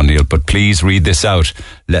 Can't come on, Neil, but please read this out.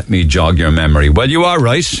 Let me jog your memory. Well, you are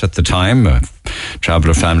right. At the time, a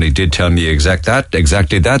traveller family did tell me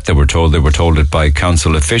exactly that. They were told it by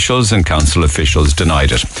council officials, and council officials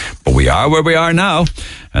denied it. But we are where we are now,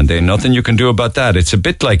 and there's nothing you can do about that. It's a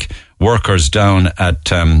bit like workers down at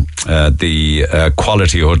the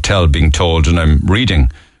Quality Hotel being told, and I'm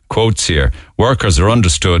reading quotes here, workers are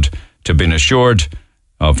understood to have been assured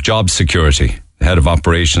of job security. The head of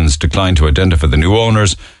operations declined to identify the new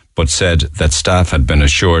owners, but said that staff had been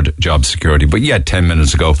assured job security. But yet, 10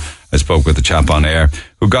 minutes ago, I spoke with a chap on air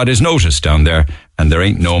who got his notice down there, and there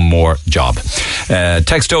ain't no more job.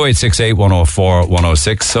 Text 0868 104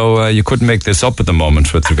 106. So you couldn't make this up at the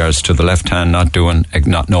moment with regards to the left hand not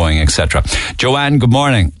knowing, etc. Joanne, good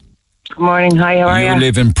morning. Good morning. Hi, how are you? You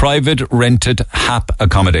live in private rented HAP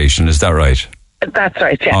accommodation, is that right? That's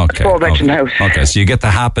right, yeah. Okay, 4-bedroom house. Okay, so you get the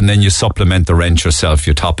HAP and then you supplement the rent yourself,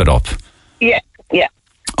 you top it up. Yeah, Yeah.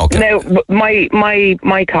 Okay. Now,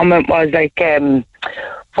 my comment was like,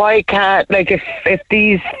 why can't, like, if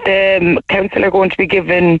these council are going to be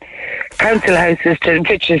given council houses to,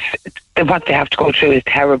 which is what they have to go through is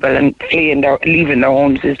terrible, and leaving their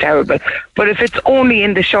homes is terrible. But if it's only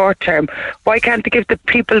in the short term, why can't they give the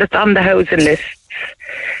people that's on the housing list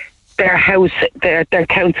their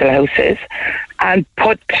council houses, and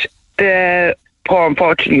put the poor,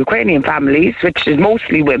 unfortunate Ukrainian families, which is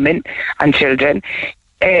mostly women and children,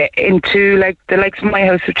 into like the likes of my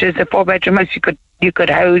house, which is a 4-bedroom house. You could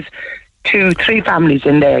house 2-3 families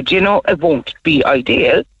in there. Do you know, it won't be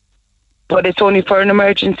ideal, but it's only for an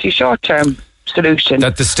emergency short-term solution.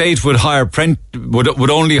 That the state would would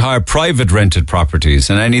only hire private rented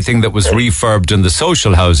properties, and anything that was refurbed in the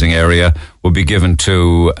social housing area would be given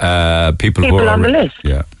to people who are on the list.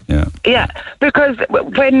 Yeah. Because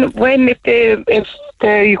if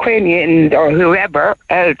the Ukrainians or whoever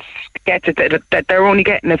else gets it, that they're only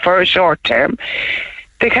getting it for a short term,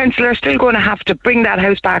 the council are still going to have to bring that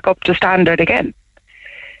house back up to standard again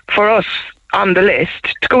for us on the list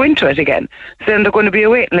to go into it again. So then they're going to be a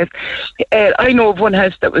waiting list. I know of one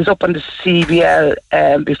house that was up on the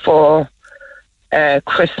CBL before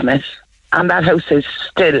Christmas, and that house is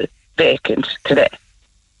still vacant today.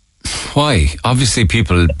 Why? Obviously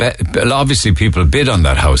people bid on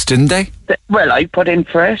that house, didn't they? Well, I put in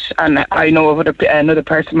for it, and I know of another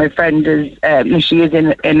person. My friend is she is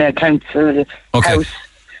in a council house.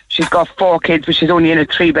 She's got 4 kids, but she's only in a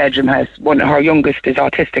 3-bedroom house. Her youngest is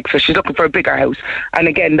autistic, so she's looking for a bigger house. And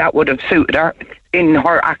again, that would have suited her in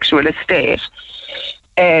her actual estate.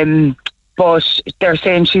 But they're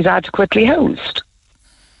saying she's adequately housed.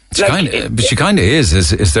 But she kind of is.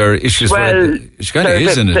 Is there issues? She kind of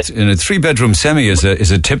is in a 3-bedroom semi is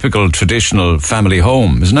a typical traditional family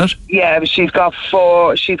home, isn't it? Yeah, but she's got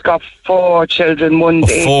 4 children.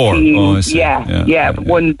 One's 4. 18. Oh, I see. Yeah.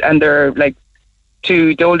 One, and they're like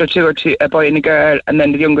 2. The older 2 are a boy and a girl, and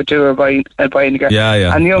then the younger 2 are a boy and a girl.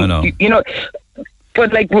 Yeah. And I know. You know,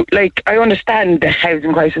 but like I understand the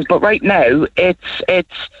housing crisis, but right now it's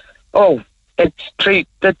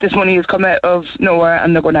that this money has come out of nowhere,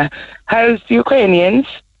 and they're going to house the Ukrainians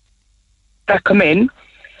that come in,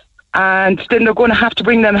 and then they're going to have to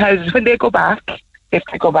bring them houses when they go back. If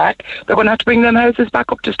they go back, they're going to have to bring them houses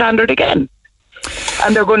back up to standard again.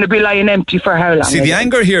 And they're going to be lying empty for how long? See, the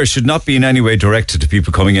anger here should not be in any way directed to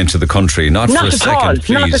people coming into the country. Not for a second,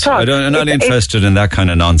 please. Not at all. I'm not interested in that kind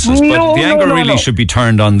of nonsense. But the anger really should be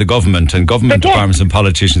turned on the government and government departments and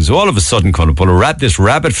politicians who all of a sudden kind of pull this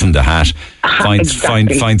rabbit from the hat,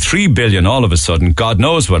 find 3 billion all of a sudden. God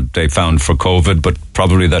knows what they found for COVID, but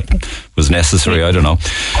probably that was necessary. I don't know.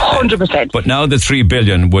 100%. But now the 3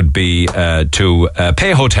 billion would be to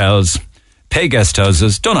pay hotels, pay guest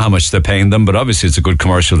houses. Don't know how much they're paying them, but obviously it's a good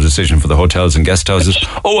commercial decision for the hotels and guest houses.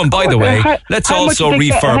 Oh, and by the way, let's also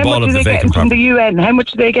refurb all of the vacant property. From the UN, how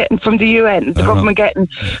much are they getting from the UN? The government getting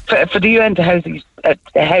for the UN to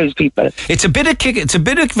house people. It's a bit of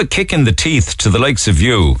a kick in the teeth to the likes of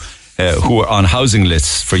you, who are on housing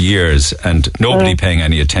lists for years and nobody paying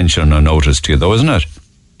any attention or notice to you, though, isn't it?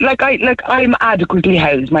 I'm adequately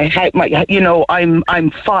housed.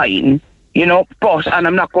 I'm fine. And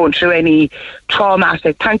I'm not going through any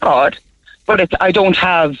traumatic, thank God. But I don't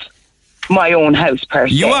have my own house per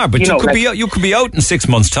se. You are, but you could be out in 6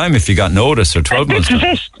 months' time if you got notice, or 12 months.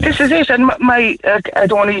 This is it. And I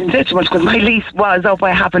don't want to even say too much because my lease was up.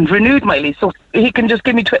 I haven't renewed my lease, so he can just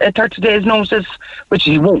give me 30 days notice, which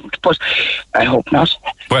he won't. But I hope not.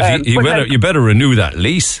 Well, you better renew that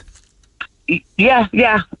lease. Yeah.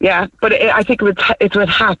 But I think it would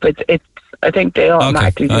happen. I think they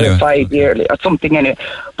automatically do it 5 yearly or something anyway.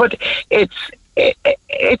 But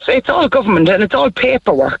it's all government, and it's all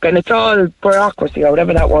paperwork, and it's all bureaucracy, or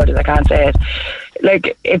whatever that word is. I can't say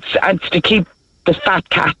it. It's to keep the fat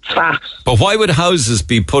cats fat. But why would houses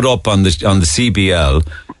be put up on the CBL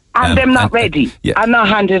and them not ready and not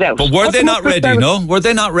handed out? But were they not ready? No, were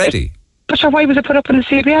they not ready? But sure, why was it put up on the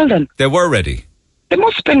CBL then? They were ready. They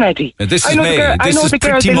must have been ready. This is May. This is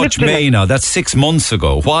pretty much May now. That's 6 months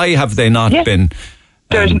ago. Why have they not been?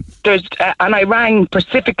 And I rang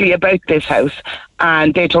specifically about this house,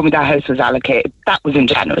 and they told me that house was allocated. That was in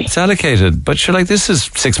January. It's allocated, but this is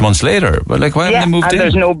 6 months later. But why haven't they moved in? And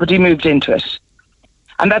there's nobody moved into it.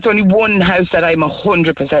 And that's only one house that I'm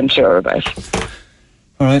 100% sure about.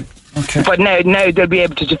 All right. Okay. But now they'll be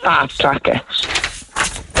able to fast track it.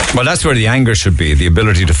 Well, that's where the anger should be, the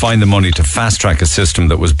ability to find the money to fast-track a system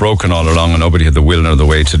that was broken all along and nobody had the will nor the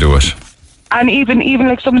way to do it. And even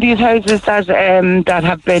like some of these houses that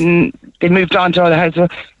have been, they moved on to other houses,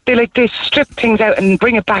 they strip things out and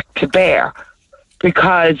bring it back to bare.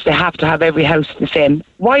 because they have to have every house the same.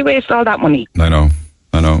 Why waste all that money? I know.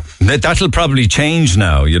 That'll probably change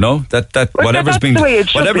now, you know. Whatever's being, it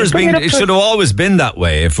should have always been that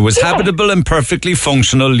way. If it was habitable and perfectly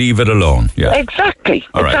functional, leave it alone. Yeah, exactly.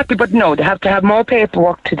 Right. But no, they have to have more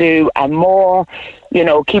paperwork to do and more,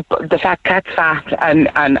 keep the fat cats fat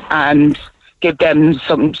and give them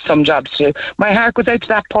some jobs to do. My heart goes out to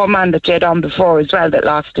that poor man that Jed on before as well, that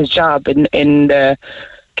lost his job in the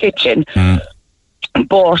kitchen.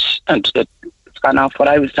 But it's gone off what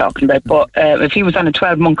I was talking about. But if he was on a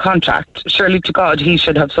 12-month contract, surely to God he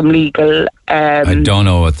should have some legal. I don't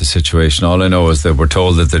know what the situation. All I know is that we're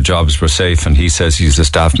told that the jobs were safe, and he says he's a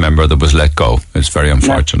staff member that was let go. It's very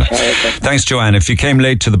unfortunate. Thanks, Joanne. If you came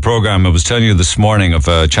late to the programme, I was telling you this morning of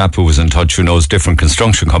a chap who was in touch who knows different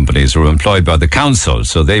construction companies who are employed by the council,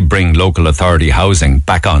 so they bring local authority housing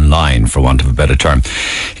back online, for want of a better term.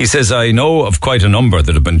 He says, I know of quite a number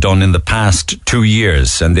that have been done in the past 2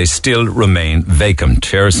 years, and they still remain vacant.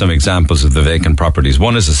 Here are some examples of the vacant properties.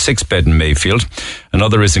 One is a 6-bed in Mayfield.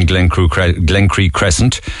 Another is in Glencree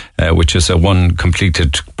Crescent, which is a one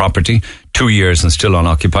completed property, 2 years and still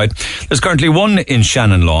unoccupied. There's currently one in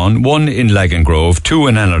Shannon Lawn, one in Lagan Grove, 2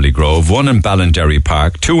 in Annerley Grove, 1 in Ballinderry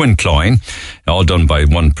Park, 2 in Cloyne, all done by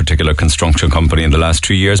one particular construction company in the last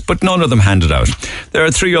 2 years, but none of them handed out. There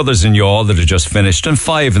are 3 others in Youghal that are just finished, and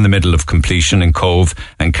 5 in the middle of completion in Cove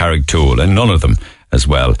and Carricktool, and none of them as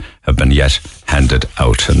well have been yet handed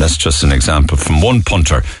out. And that's just an example from one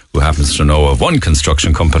punter who happens to know of one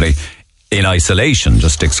construction company in isolation,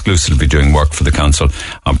 just exclusively doing work for the council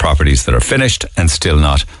on properties that are finished and still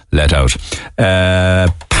not let out.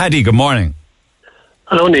 Paddy, good morning.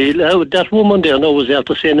 Hello, Neil. That woman there was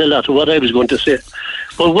after saying a lot of what I was going to say.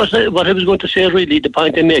 But what I was going to say, really, the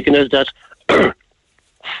point I'm making is that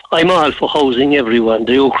I'm all for housing everyone.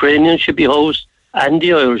 The Ukrainians should be housed and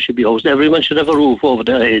the Irish should be housed. Everyone should have a roof over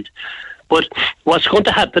their head. But what's going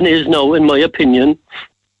to happen is now, in my opinion,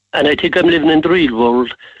 and I think I'm living in the real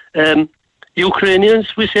world,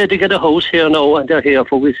 Ukrainians, we say they get a house here now, and they're here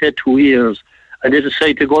for, we say, 2 years, and they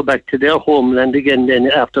decide to go back to their homeland again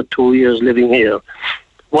then after 2 years living here.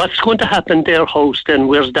 What's going to happen to their house then?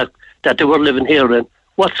 Where's that they were living here in?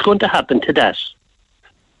 What's going to happen to that?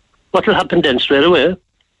 What will happen then straight away?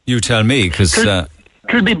 You tell me, because...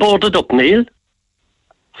 It'll be boarded up, Neil.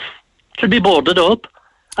 It'll be boarded up,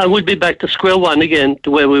 and we'll be back to square one again,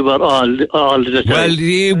 to where we were all the time. Well,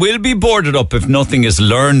 it will be boarded up if nothing is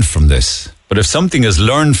learned from this. But if something is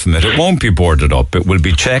learned from it, it won't be boarded up. It will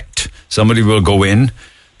be checked. Somebody will go in.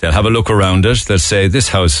 They'll have a look around it. They'll say, this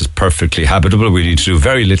house is perfectly habitable. We need to do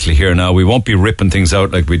very little here now. We won't be ripping things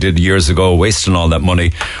out like we did years ago, wasting all that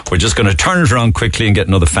money. We're just going to turn it around quickly and get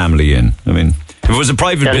another family in. I mean, if it was a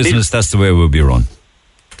private business, that's the way it would be run.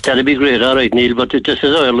 That'd be great, all right, Neil. But this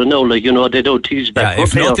is Ireland now, they don't tease back. Yeah,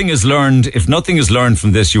 if nothing is learned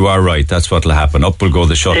from this, you are right. That's what'll happen. Up will go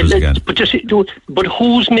the shutters again. But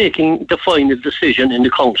who's making the final decision in the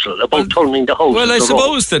council about turning the houses? Well, I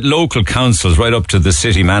suppose that local councils, right up to the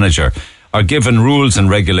city manager, are given rules and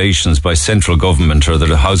regulations by central government or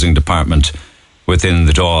the housing department within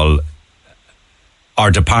the Dáil, or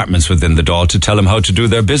departments within the Dáil, to tell them how to do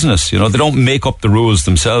their business. They don't make up the rules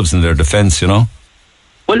themselves in their defence.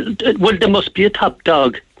 Well, there must be a top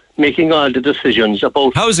dog making all the decisions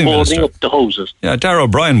about housing boarding up the houses. Yeah, Darragh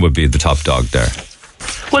O'Brien would be the top dog there.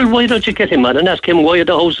 Well, why don't you get him on and ask him why are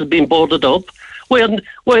the houses being boarded up? Why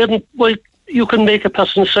you can make a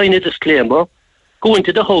person sign a disclaimer, go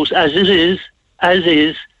into the house as is,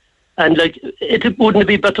 and it wouldn't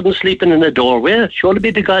be better than sleeping in a doorway. Surely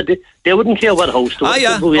be the God, they wouldn't care what house.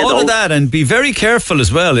 All of that, and be very careful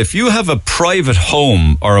as well. If you have a private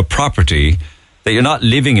home or a property that you're not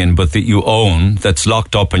living in but that you own, that's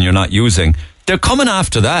locked up and you're not using, they're coming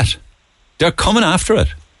after that. They're coming after it.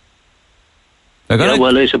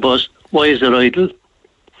 Well, I suppose. Why is it idle?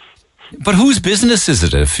 But whose business is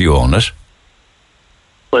it if you own it?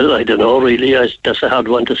 Well, I don't know, really. That's a hard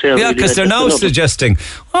one to say. Yeah, because they're now suggesting,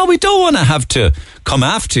 well, we don't want to have to come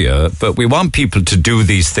after you, but we want people to do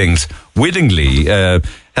these things willingly.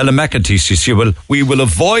 Helen McEntee says, we will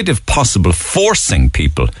avoid, if possible, forcing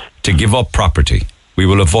people to give up property. We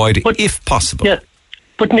will avoid it if possible. Yeah,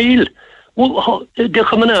 but Neil, they're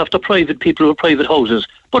coming after private people with private houses.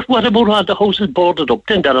 But what about all the houses boarded up?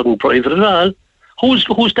 Then that isn't private at all. Who's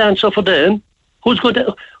the answer for them?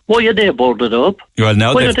 Why are they boarded up? Well,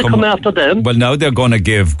 now why don't they come after them? Well, now they're going to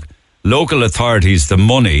give local authorities the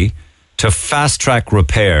money to fast-track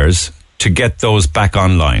repairs to get those back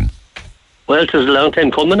online. Well, it was a long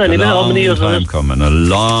time coming anyway. How many years was it? A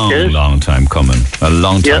long time coming. A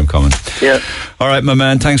long time coming. Yeah. All right, my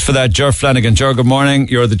man, thanks for that. Ger Flanagan. Ger, good morning.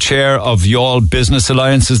 You're the chair of Youall Business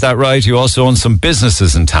Alliance, is that right? You also own some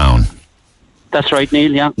businesses in town. That's right,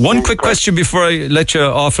 Neil, yeah. One quick question before I let you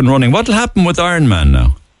off and running. What will happen with Ironman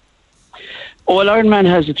now? Oh, well, Ironman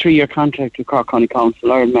has a 3-year contract with Cork County Council.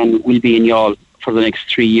 Ironman will be in Youall for the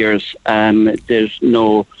next 3 years. There's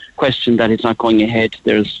no question that it's not going ahead.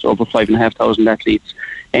 There's over 5,500 athletes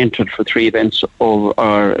entered for 3 events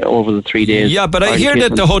over the 3 days. Yeah, but I hear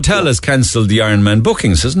that the hotel has cancelled the Ironman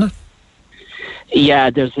bookings, isn't it?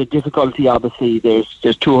 Yeah, there's a difficulty, obviously. There's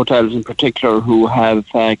 2 hotels in particular who have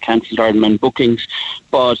cancelled Ironman bookings,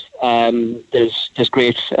 but there's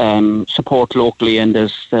great support locally, and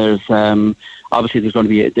there's obviously there's going to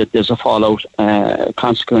be there's a fallout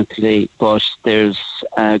consequently, but there's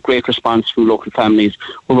great response from local families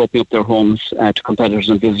who are opening up their homes to competitors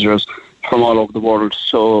and visitors from all over the world.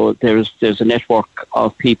 So there's a network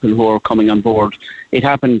of people who are coming on board. It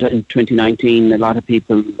happened in 2019. A lot of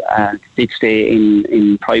people did stay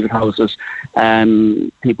in private houses.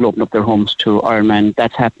 People opened up their homes to Ironman.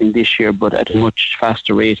 That's happening this year, but at a much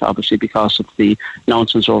faster rate, obviously, because of the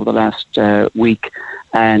announcements over the last week.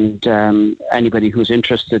 And anybody who's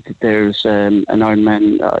interested, there's an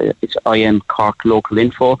Ironman, it's IM Cork Local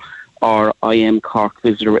Info, or IM Cork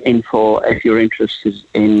Visitor Info if you're interested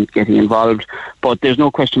in getting involved. But there's no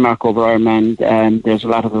question mark over Ironman. There's a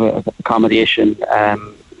lot of accommodation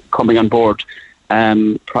coming on board,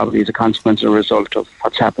 probably as a consequence or a result of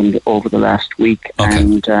what's happened over the last week. Okay.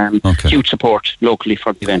 And huge support locally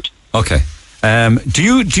for the event. Okay. Do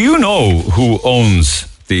you know who owns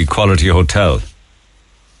the Quality Hotel?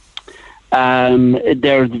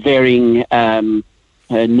 They're varying.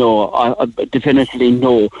 No, definitely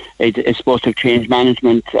no. It's supposed to have changed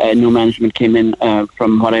management. New management came in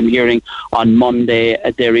from what I'm hearing on Monday.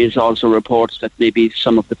 There is also reports that maybe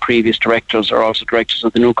some of the previous directors are also directors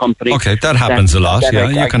of the new company. Okay, that happens a lot.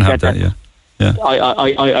 You can have that. Yeah.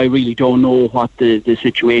 I really don't know what the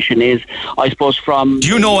situation is. I suppose from... Do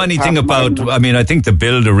you know anything about... I mean, I think the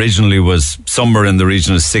build originally was somewhere in the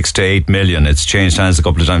region of 6 to 8 million. It's changed hands a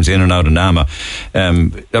couple of times in and out of NAMA.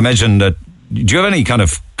 Imagine that... Do you have any kind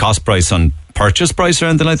of cost price on purchase price or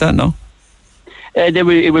anything like that? No?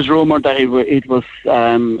 It was rumoured that it was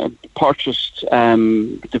purchased...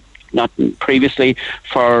 not previously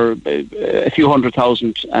for a few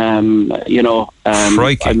 100,000. I'm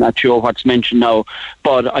not sure what's mentioned now,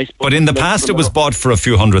 but I suppose. But in the past, it was bought for a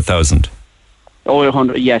few 100,000. Oh,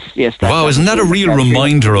 100. Yes. Wow, isn't that a real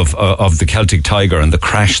reminder of the Celtic Tiger and the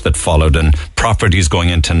crash that followed and properties going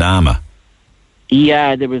into NAMA?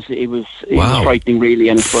 Yeah, it was frightening, really,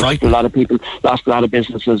 and it was a lot of people lost a lot of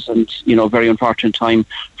businesses, and very unfortunate time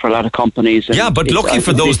for a lot of companies. And but lucky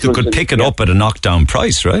for those that could pick it up at a knockdown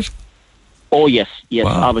price, right? Oh yes,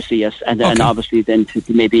 wow. Obviously yes, and obviously then to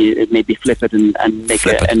maybe flip it and make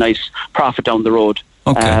a nice profit down the road.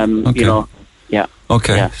 Okay. Yeah.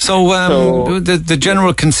 Okay. Yeah. So the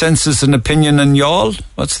general consensus and opinion in Youall,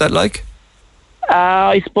 what's that like?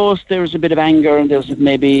 I suppose there's a bit of anger and there's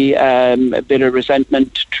maybe a bit of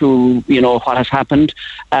resentment to what has happened.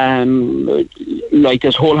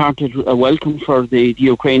 There's wholehearted welcome for the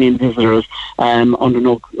Ukrainian visitors.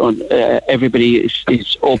 Everybody is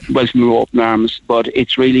welcome with open arms, but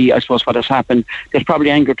it's really, I suppose, what has happened. There's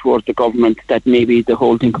probably anger towards the government that maybe the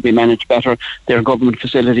whole thing could be managed better. There are government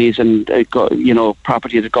facilities and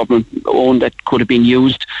property that the government owned that could have been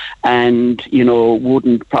used, and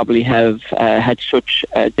wouldn't probably have had such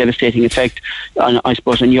a devastating effect on, I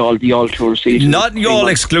suppose, on Youall, the Youall tour season. Not Youall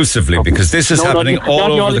exclusively, because this is happening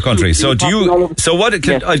all over the country. So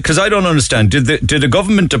because I don't understand, did a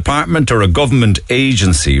government department or a government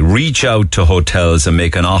agency reach out to hotels and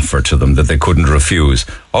make an offer to them that they couldn't refuse?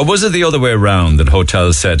 Or was it the other way around, that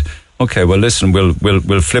hotels said, okay, well listen, we'll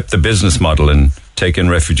flip the business model and take in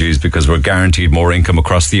refugees because we're guaranteed more income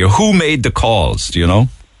across the year? Who made the calls, do you know?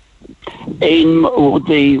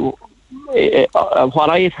 What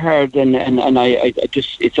I have heard, and I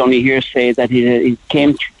just, it's only hearsay, that it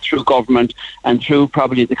came through government and through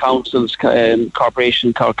probably the council's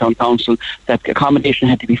corporation, Cork County Council, that accommodation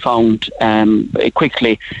had to be found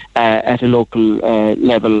quickly at a local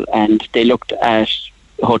level, and they looked at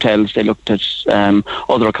hotels, they looked at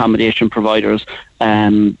other accommodation providers,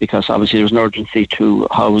 because obviously there was an urgency to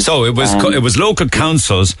house. So it was local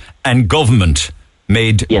councils and government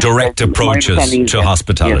made direct approaches to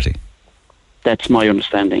hospitality. Yes. That's my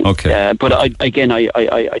understanding. Okay. But I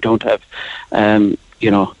don't have,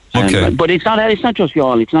 Okay. But it's not just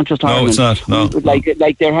y'all. It's not just Ireland. No, it's not. No.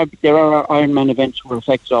 Like there are Ironman events who are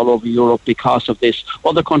affected all over Europe because of this.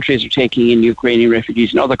 Other countries are taking in Ukrainian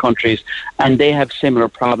refugees in other countries, and they have similar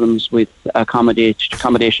problems with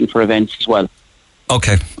accommodation for events as well.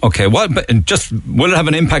 Okay. What? But will it have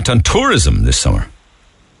an impact on tourism this summer?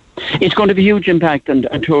 It's going to be a huge impact on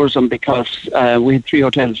tourism because we had 3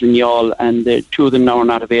 hotels in Youghal, and 2 of them now are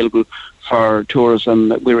not available for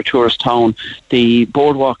tourism. We're a tourist town. The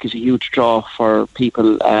boardwalk is a huge draw for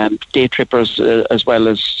people, day trippers, as well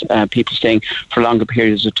as people staying for longer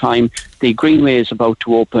periods of time. The Greenway is about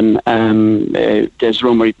to open. There's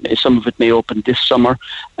rumour some of it may open this summer.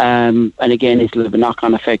 And again, it'll have a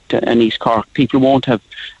knock-on effect in East Cork. People won't have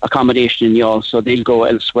accommodation in Youghal, so they'll go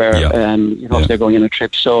elsewhere if they're going on a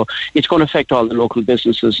trip. So it's going to affect all the local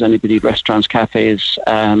businesses, anybody, restaurants, cafes,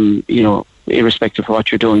 irrespective of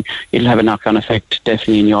what you're doing. It'll have a knock-on effect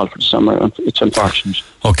definitely in Youghal for the summer. It's unfortunate.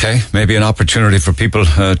 Okay, maybe an opportunity for people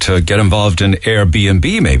to get involved in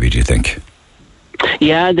Airbnb, maybe, do you think?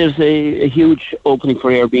 Yeah, there's a huge opening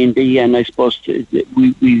for Airbnb, and I suppose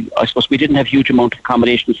we didn't have huge amount of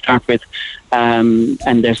accommodation to start with, and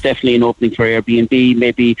there's definitely an opening for Airbnb,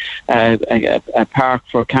 maybe a park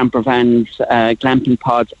for camper vans, glamping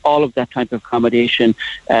pods, all of that type of accommodation.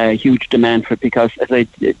 Huge demand for it because, as I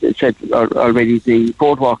said already, the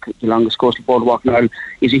boardwalk, the longest coastal boardwalk now,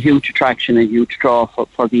 is a huge attraction, a huge draw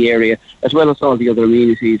for the area, as well as all the other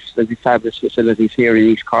amenities. There's fabulous facilities here in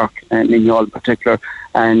East Cork and in Youghal in particular.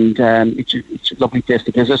 And it's a lovely place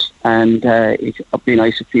to visit, and it would be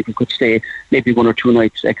nice if people could stay maybe 1 or 2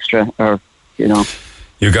 nights extra, or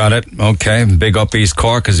You got it. Okay. Big up East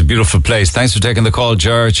Cork. It's a beautiful place. Thanks for taking the call,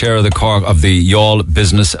 Ger, chair of the Cork of the Youghal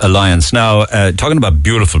Business Alliance. Now, talking about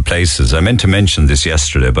beautiful places, I meant to mention this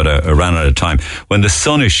yesterday, but I ran out of time. When the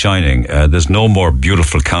sun is shining, there's no more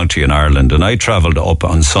beautiful county in Ireland. And I travelled up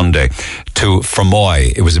on Sunday to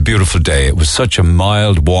Fermoy. It was a beautiful day. It was such a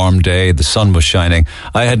mild, warm day. The sun was shining.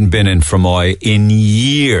 I hadn't been in Fermoy in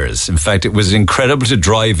years. In fact, it was incredible to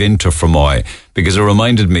drive into Fermoy, because it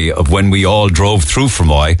reminded me of when we all drove through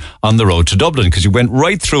Fermoy on the road to Dublin, because you went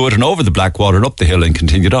right through it and over the Blackwater and up the hill and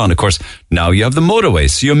continued on. Of course, now you have the motorway,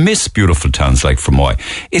 so you miss beautiful towns like Fermoy.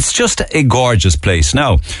 It's just a gorgeous place.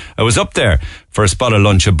 Now, I was up there for a spot of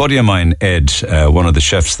lunch. A buddy of mine, Ed, one of the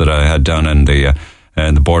chefs that I had down in the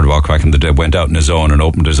boardwalk back in the day, went out on his own and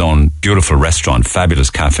opened his own beautiful restaurant, fabulous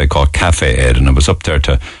cafe called Cafe Ed, and I was up there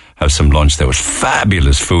to have some lunch. There was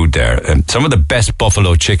fabulous food there, and some of the best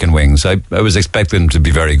buffalo chicken wings. I was expecting them to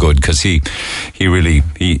be very good, because he really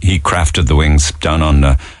crafted the wings down on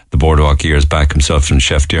the boardwalk years back, himself and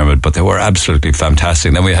Chef Dermot, but they were absolutely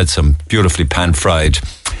fantastic. Then we had some beautifully pan-fried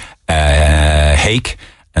hake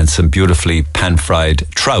and some beautifully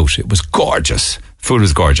pan-fried trout. It was gorgeous. Food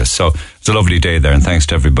was gorgeous. So it's a lovely day there, and thanks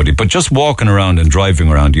to everybody. But just walking around and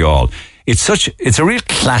driving around Youghal, it's a real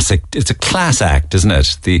classic. It's a class act, isn't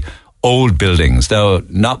it? The old buildings, though,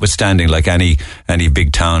 notwithstanding like any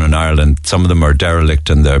big town in Ireland, some of them are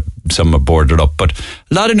derelict and some are boarded up. But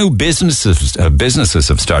a lot of new businesses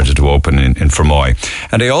have started to open in Fermoy.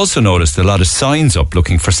 And I also noticed a lot of signs up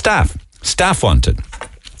looking for staff wanted,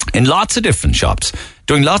 in lots of different shops,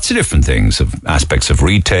 doing lots of different things, of aspects of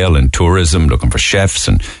retail and tourism, looking for chefs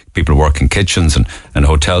and people working kitchens and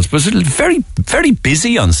hotels. But it was very, very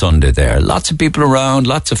busy on Sunday there. Lots of people around,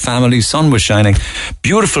 lots of families, sun was shining.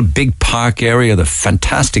 Beautiful big park area, the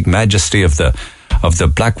fantastic majesty of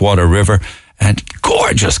the Blackwater River, and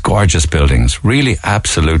gorgeous, gorgeous buildings. Really,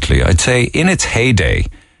 absolutely. I'd say in its heyday,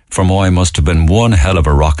 Fermoy must have been one hell of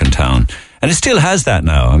a rockin' town. And it still has that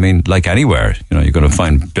now. I mean, like anywhere, you're going to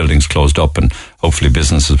find buildings closed up and hopefully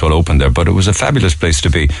businesses will open there. But it was a fabulous place to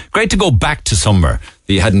be. Great to go back to somewhere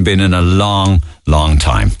that you hadn't been in a long, long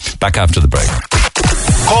time. Back after the break.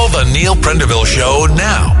 Call the Neil Prendeville Show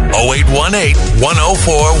now. 0818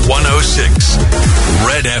 104 106.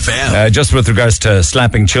 Red FM. Just with regards to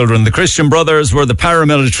slapping children, the Christian Brothers were the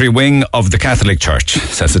paramilitary wing of the Catholic Church.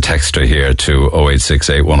 Says a texter here to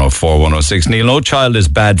 0868 104 106. Neil, no child is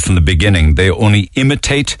bad from the beginning. They only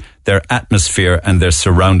imitate their atmosphere and their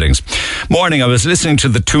surroundings. Morning, I was listening to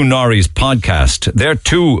the Two Norries podcast. They're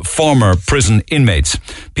 2 former prison inmates.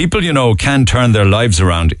 People, can turn their lives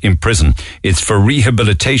around in prison. It's for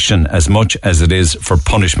rehabilitation as much as it is for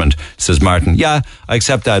punishment, says Martin. Yeah, I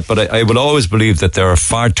accept that, but I will always believe that there are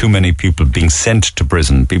far too many people being sent to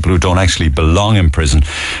prison, people who don't actually belong in prison,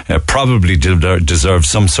 probably deserve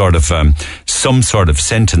some sort of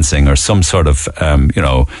sentencing or some sort of,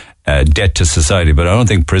 debt to society, but I don't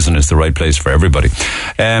think prison is the right place for everybody.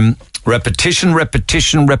 Repetition,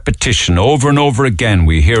 over and over again.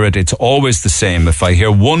 We hear it. It's always the same. If I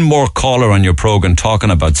hear one more caller on your programme talking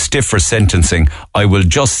about stiffer sentencing, I will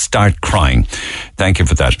just start crying. Thank you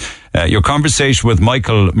for that. Your conversation with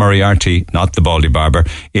Michael Moriarty, not the Baldy Barber,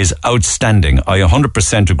 is outstanding. I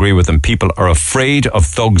 100% agree with him. People are afraid of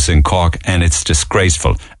thugs in Cork, and it's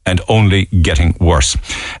disgraceful and only getting worse.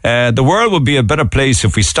 The world would be a better place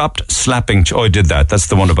if we stopped slapping... I did that. That's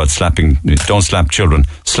the one about slapping. Don't slap children.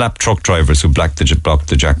 Slap truck drivers who blocked the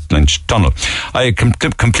Jack Lynch tunnel. I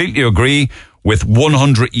completely agree with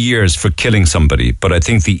 100 years for killing somebody, but I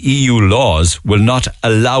think the EU laws will not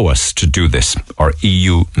allow us to do this, or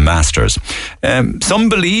EU masters. Some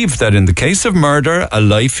believe that in the case of murder, a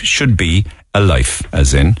life should be a life,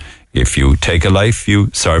 as in, if you take a life,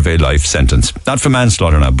 you serve a life sentence. Not for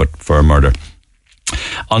manslaughter now, but for murder.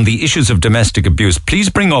 On the issues of domestic abuse,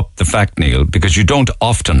 please bring up the fact, Neil, because you don't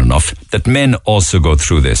often enough, that men also go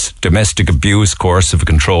through this. Domestic abuse, coercive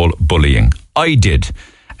control, bullying. I did.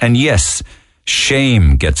 And yes,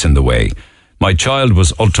 shame gets in the way. My child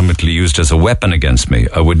was ultimately used as a weapon against me.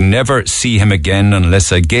 I would never see him again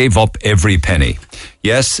unless I gave up every penny.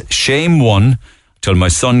 Yes, shame won till my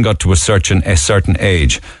son got to a certain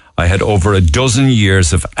age. I had over a dozen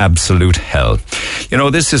years of absolute hell. You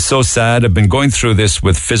know, this is so sad. I've been going through this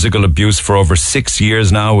with physical abuse for over 6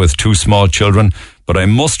 years now with 2 small children, but I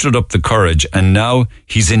mustered up the courage and now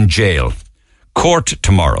he's in jail. Court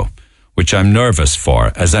tomorrow, which I'm nervous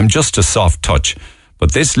for, as I'm just a soft touch.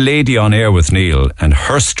 But this lady on air with Neil and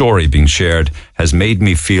her story being shared has made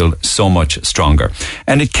me feel so much stronger.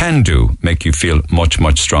 And it can make you feel much,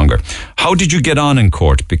 much stronger. How did you get on in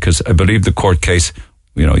court? Because I believe the court case,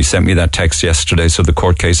 you know, you sent me that text yesterday, so the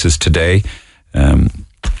court case is today. I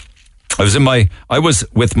was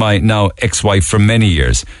with my now ex-wife for many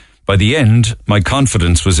years. By the end, my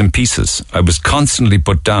confidence was in pieces. I was constantly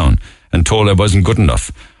put down and told I wasn't good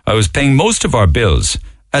enough. I was paying most of our bills,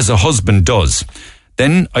 as a husband does.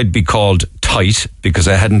 Then I'd be called tight because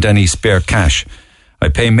I hadn't any spare cash. I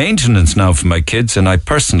pay maintenance now for my kids and I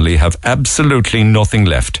personally have absolutely nothing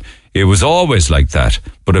left. It was always like that,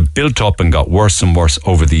 but it built up and got worse and worse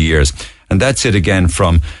over the years. And that's it again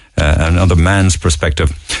from another man's perspective.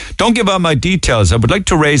 Don't give out my details. I would like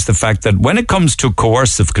to raise the fact that when it comes to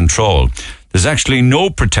coercive control, there's actually no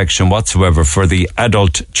protection whatsoever for the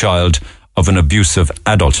adult child of an abusive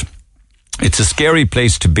adult. It's a scary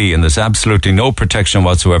place to be, and there's absolutely no protection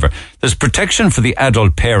whatsoever. There's protection for the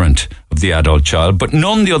adult parent of the adult child, but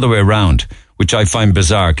none the other way around, which I find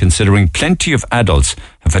bizarre considering plenty of adults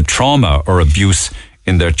have had trauma or abuse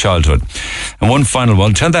in their childhood. And one final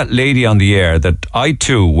one, tell that lady on the air that I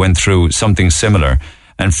too went through something similar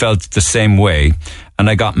and felt the same way, and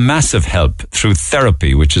I got massive help through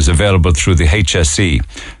therapy, which is available through the HSE.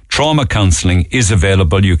 Trauma counselling is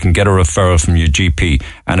available. You can get a referral from your GP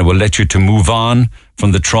and it will let you to move on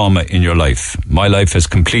from the trauma in your life. My life has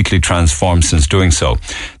completely transformed since doing so.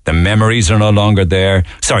 The memories are no longer there.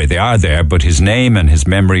 Sorry, they are there, but his name and his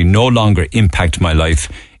memory no longer impact my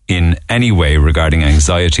life in any way regarding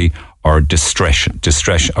anxiety or distress,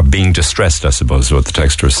 or being distressed, I suppose is what the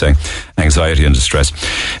texter is saying. Anxiety and distress.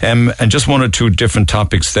 And just 1 or 2 different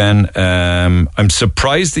topics then. I'm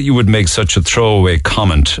surprised that you would make such a throwaway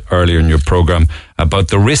comment earlier in your program about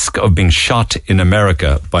the risk of being shot in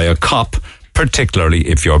America by a cop, particularly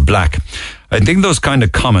if you're black. I think those kind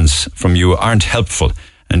of comments from you aren't helpful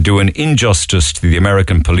and do an injustice to the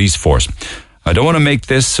American police force. I don't want to make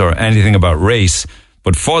this or anything about race,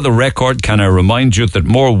 but for the record, can I remind you that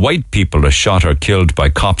more white people are shot or killed by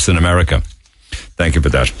cops in America? Thank you for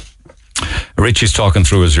that. Richie's talking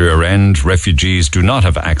through his rear end. Refugees do not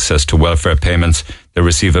have access to welfare payments. They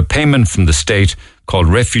receive a payment from the state called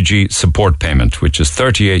Refugee Support Payment, which is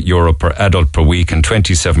 €38 per adult per week and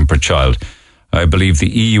 27 per child. I believe the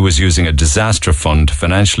EU is using a disaster fund to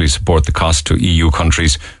financially support the cost to EU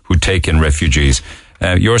countries who take in refugees.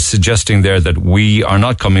 You're suggesting there that we are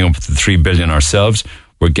not coming up with the 3 billion ourselves.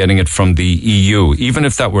 We're getting it from the EU. Even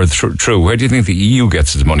if that were true, where do you think the EU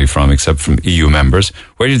gets its money from except from EU members?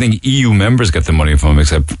 Where do you think EU members get the money from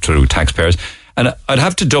except through taxpayers? And I'd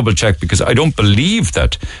have to double check because I don't believe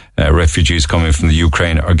that refugees coming from the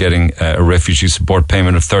Ukraine are getting a refugee support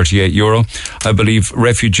payment of €38. I believe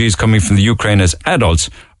refugees coming from the Ukraine as adults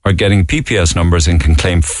are getting PPS numbers and can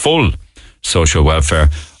claim full social welfare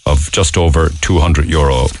of just over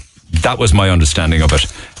 €200. That was my understanding of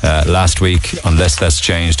it last week. Unless that's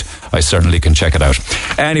changed, I certainly can check it out.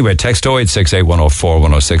 Anyway, text 0868 104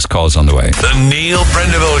 106. Calls on the way. The Neil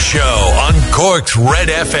Prendeville Show on Cork's Red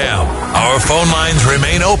FM. Our phone lines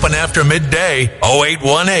remain open after midday.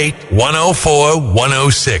 0818 104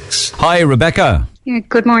 106. Hi, Rebecca. Yeah,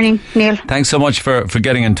 good morning, Neil. Thanks so much for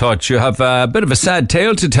getting in touch. You have a bit of a sad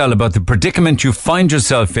tale to tell about the predicament you find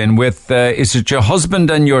yourself in with, is it your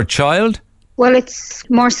husband and your child? Well, it's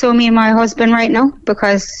more so me and my husband right now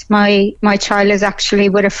because my child is actually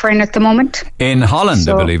with a friend at the moment. In Holland,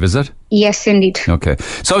 I believe, is it? Yes, indeed. Okay.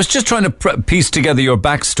 So I was just trying to piece together your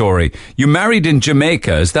backstory. You married in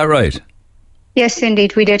Jamaica, is that right? Yes,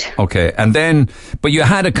 indeed, we did. Okay. And then, but you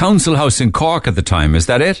had a council house in Cork at the time, is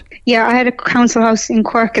that it? Yeah, I had a council house in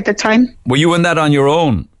Cork at the time. Were you in that on your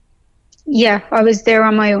own? Yeah, I was there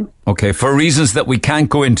on my own. Okay, for reasons that we can't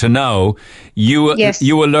go into now, you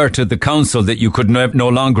alerted the council that you could no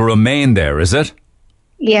longer remain there, is it?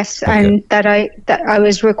 Yes, okay. And that I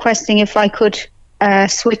was requesting if I could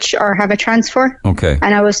switch or have a transfer. Okay.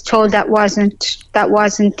 And I was told that wasn't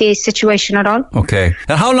the situation at all. Okay.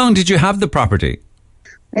 And how long did you have the property?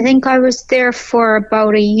 I think I was there for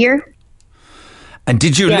about a year. And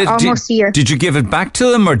did you almost a year. Did you give it back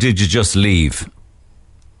to them or did you just leave?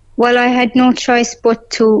 Well, I had no choice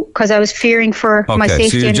but to, because I was fearing for my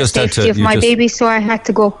safety and the safety of my baby, so I had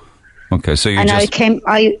to go. Okay, so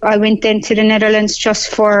I went then to the Netherlands just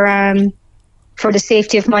for the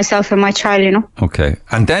safety of myself and my child, you know. Okay,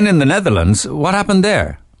 and then in the Netherlands, what happened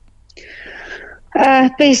there?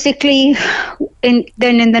 Basically, in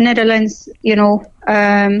the Netherlands, you know,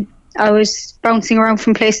 I was bouncing around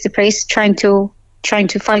from place to place, trying to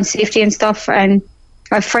find safety and stuff, and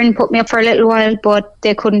my friend put me up for a little while, but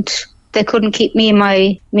they couldn't keep me and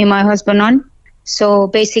my husband on. So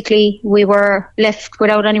basically, we were left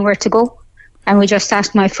without anywhere to go, and we just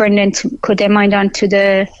asked my friend then could they mind on to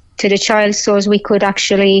the child, so as we could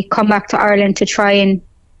actually come back to Ireland to try and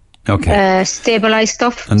stabilise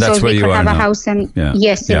stuff. And that's so where we you could are have now. A house and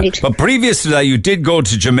yes, indeed. But previous to that, you did go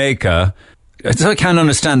to Jamaica. I can't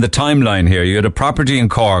understand the timeline here. You had a property in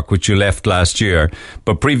Cork, which you left last year,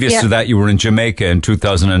 but previous to that, you were in Jamaica in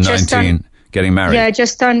 2019, getting married. Yeah,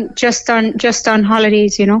 just on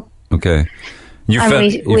holidays, you know. Okay, you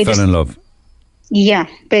fell in love. Yeah,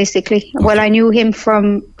 basically. Okay. Well, I knew him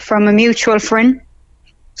from a mutual friend,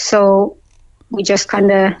 so we just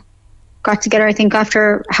kind of got together. I think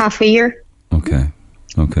after half a year. Okay.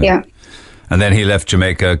 Yeah. And then he left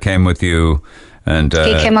Jamaica, came with you. And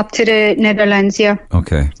he came up to the Netherlands,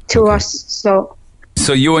 to us.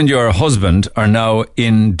 So you and your husband are now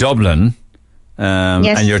in Dublin,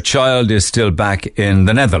 yes. And your child is still back in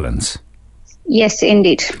the Netherlands. Yes,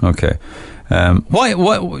 indeed. Okay. Why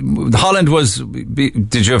Holland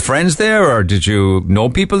did you have friends there, or did you know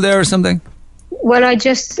people there or something? Well, I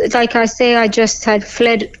just had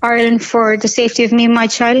fled Ireland for the safety of me and my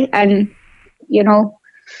child, and you know,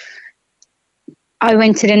 I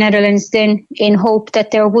went to the Netherlands then in hope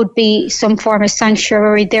that there would be some form of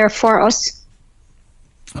sanctuary there for us.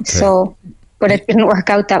 Okay. So, but it didn't work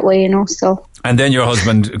out that way, you know. So. And then your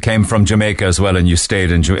husband came from Jamaica as well, and you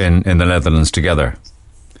stayed in the Netherlands together.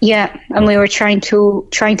 Yeah, and we were trying to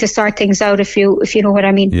sort things out, if you know what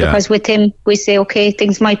I mean. Yeah. Because with him, we say, okay,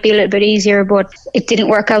 things might be a little bit easier, but it didn't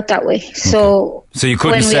work out that way. So you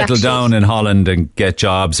couldn't settle down in Holland and get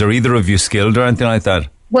jobs. Are either of you skilled or anything like that?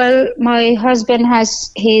 Well, my husband has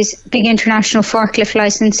his big international forklift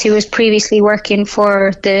license. He was previously working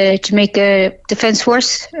for the Jamaica Defence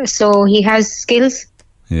Force, so he has skills.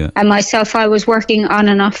 Yeah. And myself, I was working on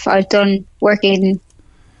and off. I've done work in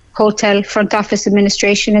hotel front office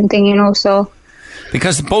administration and thing, you know. So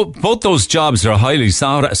because both those jobs are highly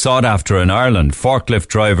sought after in Ireland, forklift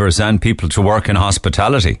drivers and people to work in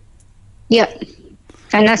hospitality. Yeah.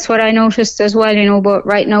 And that's what I noticed as well, you know. But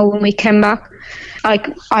right now, when we came back,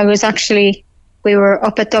 we were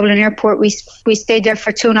up at Dublin Airport. We stayed there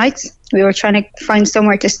for 2 nights. We were trying to find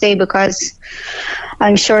somewhere to stay because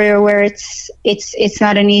I'm sure you're aware it's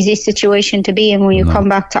not an easy situation to be in when you come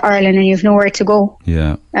back to Ireland and you've nowhere to go.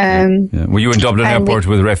 Yeah. Were you in Dublin Airport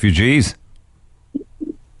with refugees?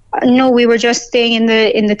 No, we were just staying in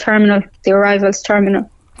the terminal, the arrivals terminal.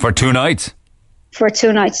 For 2 nights? For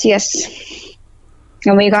 2 nights, yes.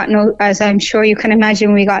 And we got as I'm sure you can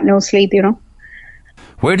imagine, we got no sleep, you know.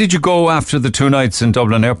 Where did you go after the 2 nights in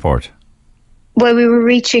Dublin Airport? Well, we were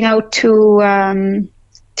reaching out to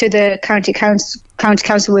the county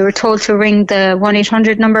council. We were told to ring the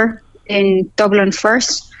 1-800 number in Dublin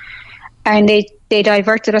first, and they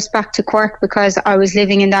diverted us back to Cork because I was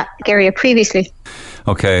living in that area previously.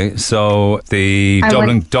 Okay, so the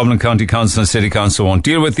Dublin County Council and City Council won't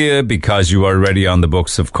deal with you because you are already on the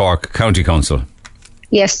books of Cork County Council.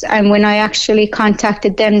 Yes, and when I actually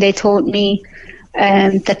contacted them, they told me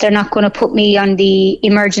that they're not going to put me on the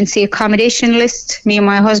emergency accommodation list, me and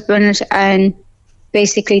my husband, and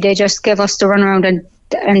basically they just give us the runaround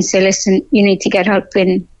and say, listen, you need to get help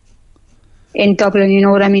in in Dublin, you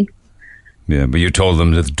know what I mean? Yeah, but you told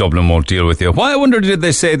them that Dublin won't deal with you. Why, I wonder, did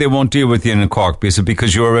they say they won't deal with you in Cork? Is it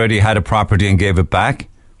because you already had a property and gave it back?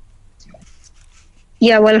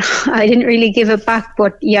 Yeah, well, I didn't really give it back,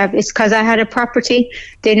 but yeah, it's because I had a property.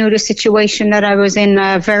 They knew the situation, that I was in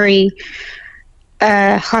a very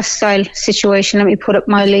hostile situation, let me put it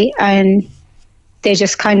mildly, and they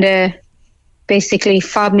just kind of basically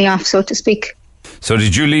fobbed me off, so to speak. So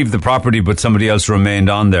did you leave the property but somebody else remained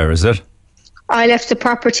on there, is it? I left the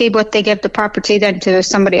property, but they gave the property then to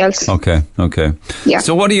somebody else. Okay. Yeah.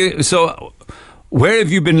 So where have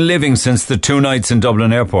you been living since the 2 nights in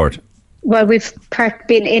Dublin Airport? Well, we've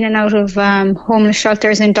been in and out of homeless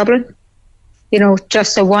shelters in Dublin. You know,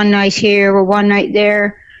 just a one night here or one night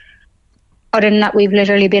there. Other than that, we've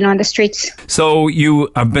literally been on the streets. So you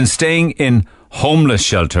have been staying in homeless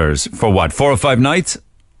shelters for what, 4 or 5 nights?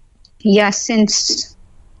 Yes,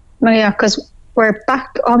 because we're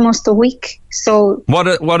back almost a week. So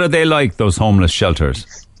what are they like, those homeless shelters?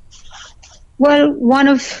 Well,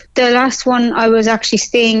 the last one I was actually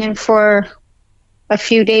staying in for a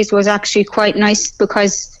few days was actually quite nice,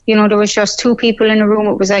 because, you know, there was just 2 people in a room.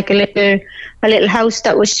 It was like a little house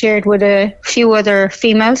that was shared with a few other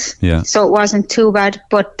females. Yeah. So it wasn't too bad.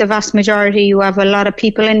 But the vast majority, you have a lot of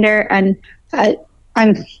people in there, and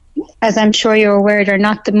as I'm sure you're aware, they're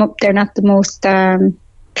not the most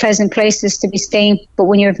pleasant places to be staying. But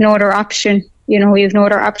when you have no other option, you've no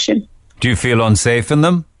other option. Do you feel unsafe in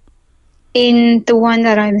them? In the one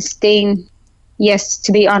that I'm staying, yes,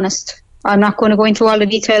 to be honest. I'm not going to go into all the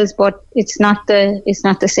details, but it's not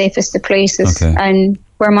the safest of places. Okay. And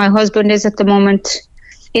where my husband is at the moment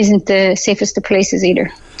isn't the safest of places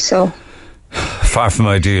either. So far from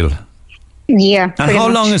ideal. Yeah. And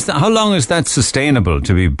how long is that sustainable,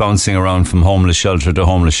 to be bouncing around from homeless shelter to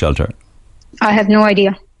homeless shelter? I have no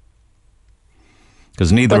idea.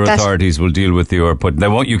 Because neither authorities will deal with you,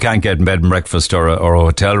 you can't get bed and breakfast or a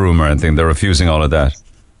hotel room or anything. They're refusing all of that.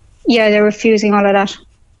 Yeah, they're refusing all of that.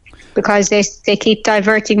 Because they keep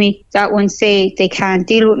diverting me. That one say they can't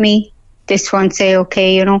deal with me. This one say,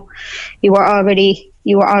 okay, you were already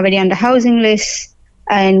on the housing list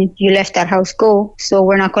and you let that house go, so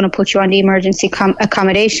we're not going to put you on the emergency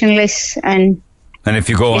accommodation list. And if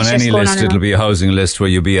you go on any list, it'll be a housing list where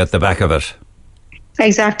you'll be at the back of it.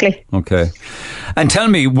 Exactly. Okay. And tell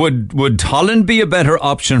me, would Holland be a better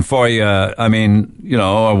option for you? I mean,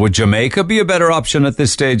 or would Jamaica be a better option at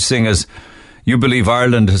this stage, seeing as you believe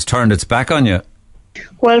Ireland has turned its back on you?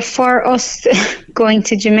 Well, for us, going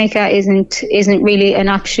to Jamaica isn't really an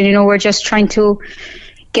option. We're just trying to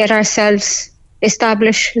get ourselves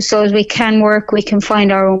established so as we can work, we can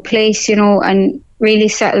find our own place, and really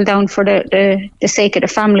settle down for the sake of the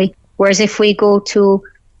family. Whereas if we go to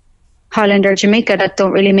Holland or Jamaica, that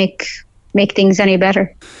don't really make things any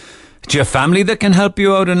better. Do you have family that can help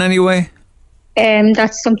you out in any way?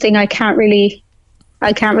 That's something I can't really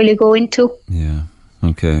go into. Yeah.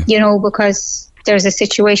 Okay. Because there's a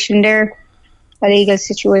situation there, a legal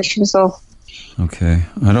situation. So. Okay.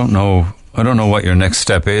 I don't know what your next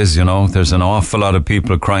step is. There's an awful lot of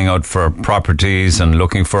people crying out for properties and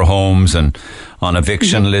looking for homes and on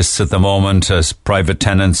eviction lists at the moment as private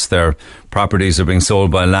tenants. Their properties are being sold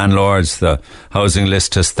by landlords. The housing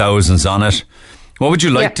list has thousands on it. What would you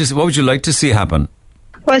like to see happen?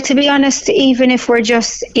 Well, to be honest, even if we're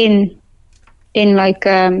just in like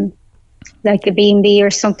a B&B or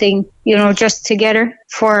something, just together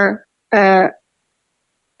for a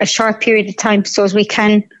short period of time, so as we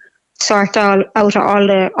can sort out all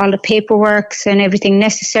the paperwork and everything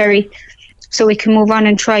necessary, so we can move on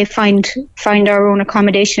and try find our own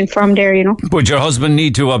accommodation from there. Would your husband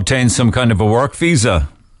need to obtain some kind of a work visa?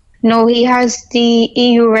 No, he has the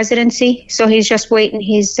EU residency, so he's just waiting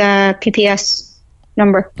his PPS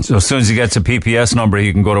number. So as soon as he gets a PPS number,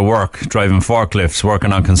 he can go to work, driving forklifts,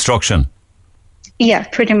 working on construction. Yeah,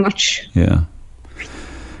 pretty much. Yeah.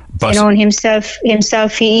 But and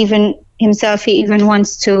himself, he even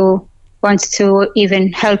wants to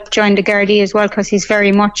even help join the Gardaí as well, because he's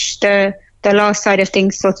very much the law side of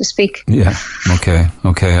things, so to speak. Yeah.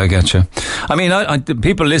 Okay, I get you. I mean,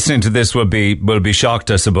 people listening to this will be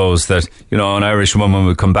shocked, I suppose, that an Irish woman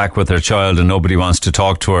would come back with her child and nobody wants to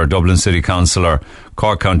talk to her, Dublin City Council or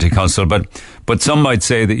Cork County Council. But some might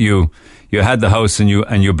say that you had the house and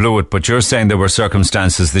you blew it, but you're saying there were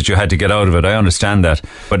circumstances that you had to get out of it. I understand that,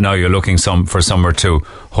 but now you're looking for somewhere to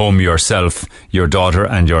home yourself, your daughter,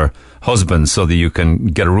 and your husband, so that you can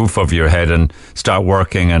get a roof over your head and start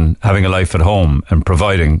working and having a life at home and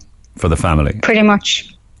providing for the family. Pretty much.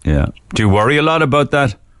 Yeah. Do you worry a lot about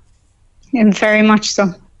that? Very much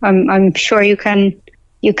so. I'm sure you can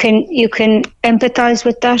you can empathise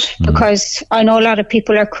with that, because I know a lot of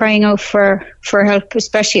people are crying out for help,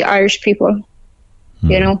 especially Irish people.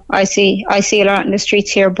 You know, I see a lot in the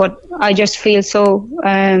streets here, but I just feel so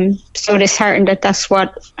disheartened that that's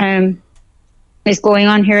what is going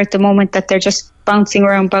on here at the moment, that they're just bouncing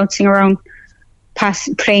around,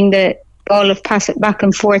 playing the ball of pass it back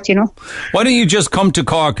and forth, you know. Why don't you just come to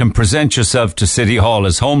Cork and present yourself to City Hall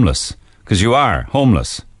as homeless? Because you are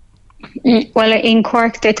homeless. Well, in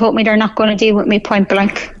Cork, they told me they're not going to deal with me point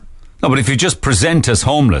blank. No, but if you just present as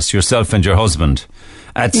homeless, yourself and your husband,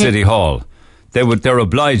 at City Hall, they're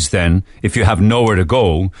obliged then, if you have nowhere to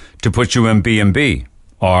go, to put you in B&B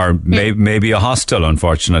or maybe a hostel,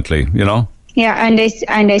 unfortunately, you know. Yeah, and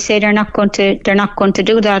they say they're not going to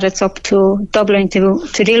do that. It's up to Dublin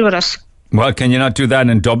to deal with us. Well, can you not do that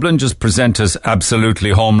in Dublin? Just present as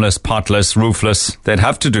absolutely homeless, potless, roofless. They'd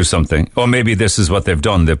have to do something. Or maybe this is what they've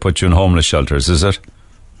done. They put you in homeless shelters, is it?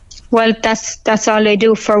 Well, that's all they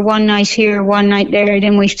do for one night here, one night there.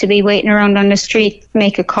 Then we have to be waiting around on the street,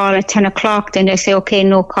 make a call at 10 o'clock. Then they say, okay,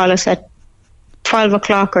 no, call us at 12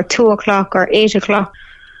 o'clock or 2 o'clock or 8 o'clock.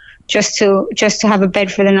 Just to have a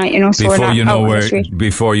bed for the night, you know. So before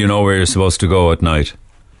you know where you're supposed to go at night.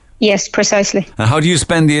 Yes, precisely. And how do you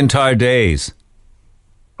spend the entire days?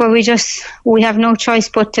 Well, we have no choice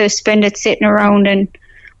but to spend it sitting around and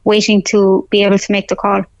waiting to be able to make the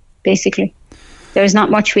call. Basically, there's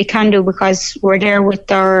not much we can do because we're there with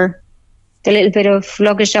the little bit of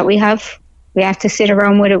luggage that we have. We have to sit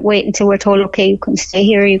around with it, wait until we're told, okay, you can stay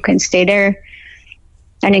here, you can stay there,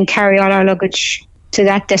 and then carry all our luggage to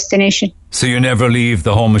that destination. So you never leave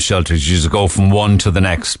the homeless shelters, you just go from one to the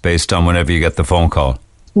next based on whenever you get the phone call?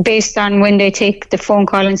 Based on when they take the phone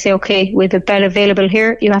call and say, okay, we have a bed available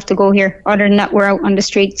here, you have to go here. Other than that, we're out on the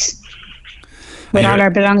streets with all our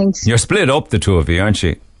belongings. You're split up, the two of you, aren't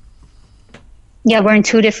you? Yeah, we're in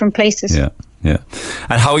two different places. Yeah.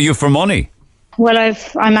 And how are you for money? Well,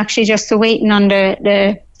 I'm actually just waiting on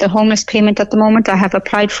the homeless payment at the moment. I have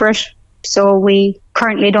applied for it. So we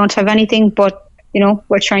currently don't have anything, but you know,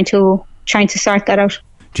 we're trying to sort that out.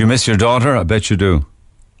 Do you miss your daughter? I bet you do.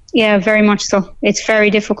 Yeah, very much so. It's very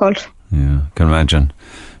difficult. Yeah, can imagine.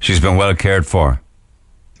 She's been well cared for.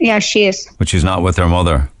 Yeah, she is. But she's not with her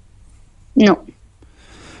mother. No.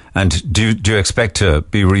 And do you expect to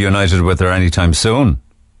be reunited with her anytime soon?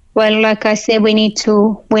 Well, like I say, we need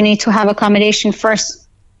to have accommodation first,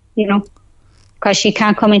 you know, because she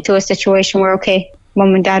can't come into a situation where, okay,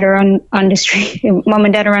 Mum and Dad are on the street. Mum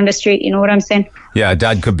and Dad are on the street. You know what I'm saying? Yeah,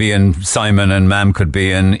 Dad could be in Simon and Mam could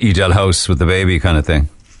be in Edel House with the baby, kind of thing.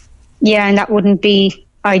 Yeah, and that wouldn't be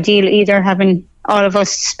ideal either, having all of us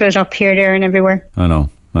split up here, there, and everywhere. I know.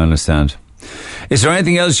 I understand. Is there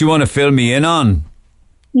anything else you want to fill me in on?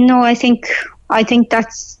 No, I think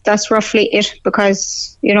that's roughly it,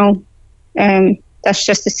 because you know, that's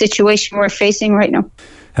just the situation we're facing right now.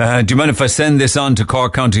 Do you mind if I send this on to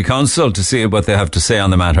Cork County Council to see what they have to say on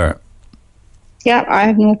the matter? Yeah, I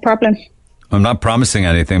have no problem. I'm not promising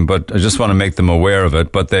anything, but I just want to make them aware of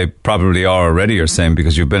it. But they probably are already, you're saying,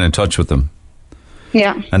 because you've been in touch with them.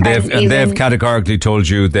 Yeah. And they've categorically told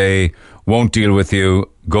you they won't deal with you,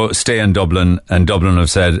 stay in Dublin, and Dublin have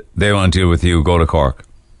said they won't deal with you, go to Cork.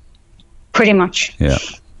 Pretty much. Yeah.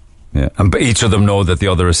 And each of them know that the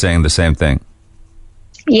other is saying the same thing.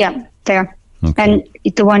 Yeah, they are. Okay. And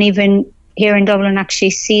the one even here in Dublin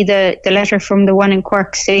actually see the letter from the one in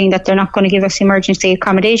Cork saying that they're not going to give us emergency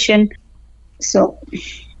accommodation. So.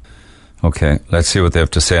 Okay, let's see what they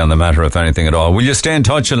have to say on the matter, if anything at all. Will you stay in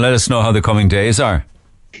touch and let us know how the coming days are?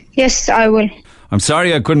 Yes, I will. I'm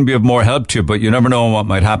sorry I couldn't be of more help to you, but you never know what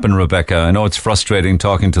might happen, Rebecca. I know it's frustrating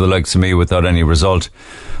talking to the likes of me without any result,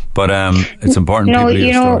 but it's important. No, people hear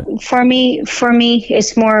you know, story. for me,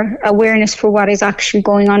 it's more awareness for what is actually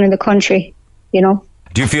going on in the country. You know.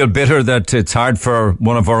 Do you feel bitter that it's hard for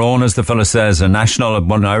one of our own, as the fella says, an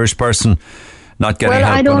Irish person, not getting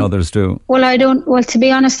help when others do? Well, to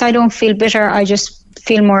be honest, I don't feel bitter. I just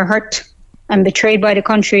feel more hurt and betrayed by the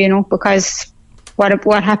country, you know, because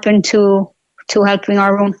what happened to helping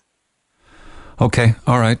our own. Okay,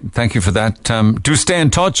 all right. Thank you for that. Do stay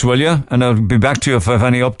in touch, will you? And I'll be back to you if I have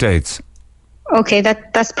any updates. Okay,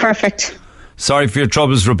 that's perfect. Sorry for your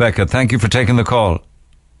troubles, Rebecca. Thank you for taking the call.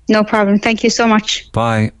 No problem. Thank you so much.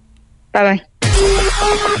 Bye. Bye-bye.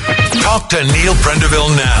 Talk to Neil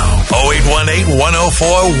Prendeville now. 0818 104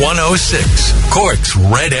 106. Cork's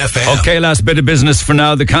Red FM. Okay, last bit of business for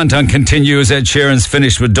now. The countdown continues. Ed Sheeran's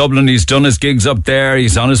finished with Dublin. He's done his gigs up there.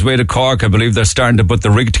 He's on his way to Cork. I believe they're starting to put the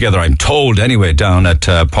rig together, I'm told, anyway, down at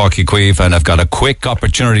Páirc Uí Chaoimh. And I've got a quick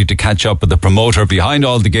opportunity to catch up with the promoter behind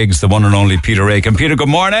all the gigs, the one and only Peter Aiken. Peter, good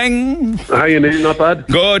morning. How you doing? Not bad.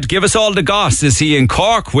 Good. Give us all the goss. Is he in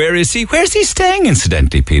Cork? Where is he? Where's he staying,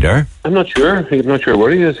 incidentally, Peter? I'm not sure. I'm not sure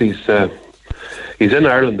where he is. He's in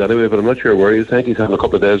Ireland anyway, but I'm not sure where he is. I think he's having a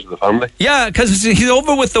couple of days with the family. Yeah, because he's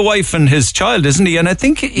over with the wife and his child, isn't he? And I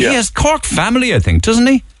think he has Cork family, I think, doesn't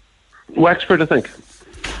he? Wexford, I think.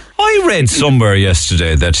 I read somewhere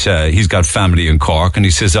yesterday that he's got family in Cork, and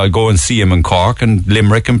he says, I'll go and see him in Cork and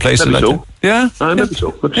Limerick and places like that. Yeah? Maybe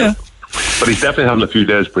so. But he's definitely having a few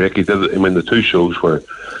days break. He did, the two shows where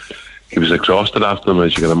he was exhausted after them,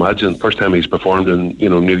 as you can imagine. First time he's performed in,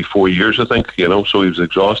 nearly 4 years, I think, so he was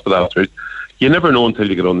exhausted after it. You never know until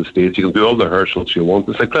you get on the stage. You can do all the rehearsals you want.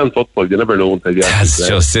 It's like playing football. You never know until you That's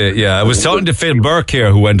just it, yeah. I was talking to Phil Burke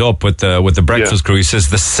here, who went up with the breakfast crew. He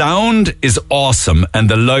says the sound is awesome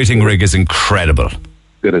and the lighting rig is incredible.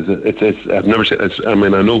 It is. It's I've never seen.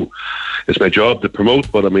 I know it's my job to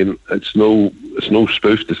promote, but it's no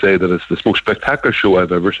spoof to say that it's the most spectacular show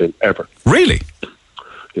I've ever seen, ever. Really?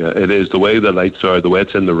 Yeah, it is. The way the lights are, the way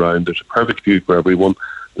it's in the round. There's a perfect view for everyone.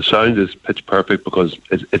 The sound is pitch perfect because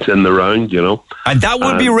it's in the round, And that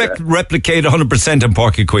will be replicated 100% in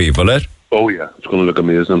Páirc Uí Chaoimh, will it? Oh yeah, it's going to look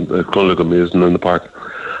amazing. It's going to look amazing in the park,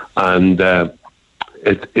 and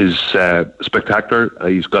it is spectacular.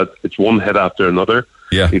 It's one hit after another.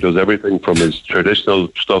 Yeah, he does everything from his traditional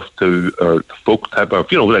stuff to folk type of,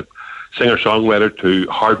 like singer-songwriter to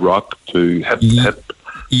hard rock to hip.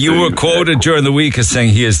 You were quoted during the week as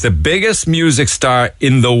saying he is the biggest music star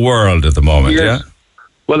in the world at the moment. Yes. Yeah.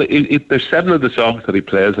 Well, there's 7 of the songs that he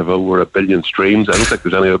plays have over 1 billion streams. I don't think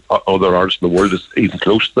there's any other artist in the world that's even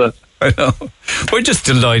close to that. I know. We're just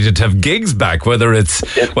delighted to have gigs back, whether it's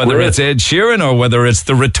Ed Sheeran or whether it's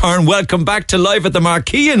the return. Welcome back to Live at the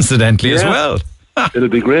Marquee, incidentally, as well. It'll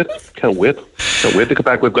be great. Can't wait to get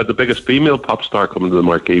back. We've got the biggest female pop star coming to the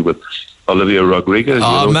Marquee with Olivia Rodrigo.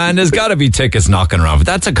 Oh man, there's got to be tickets knocking around, but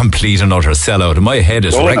that's a complete and utter sellout. My head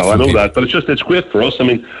is wrecked. I know that, but it's great for us.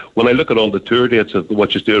 When I look at all the tour dates of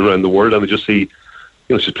what she's doing around the world, and I just see,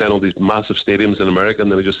 she's playing all these massive stadiums in America,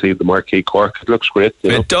 and then I just see the Marquee Cork. It looks great.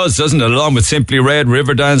 It does, doesn't it? Along with Simply Red,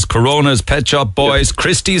 Riverdance, Coronas, Pet Shop Boys,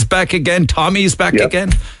 Christie's back again, Tommy's back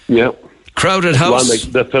again. Yeah. Crowded house.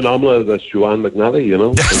 The phenomenal, that's Joanne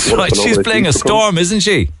McNally, That's right, she's playing a storm, isn't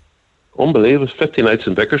she? Unbelievable. 50 nights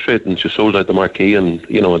in Vicar Street, and she sold out the Marquee in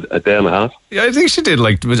a day and a half. Yeah, I think she did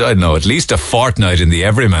at least a fortnight in the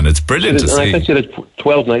Everyman. It's brilliant to see. I think she did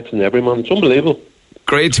 12 nights in the Everyman. It's unbelievable.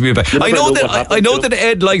 Great to be back. I know that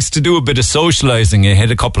Ed likes to do a bit of socialising and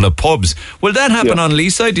hit a couple of pubs. Will that happen on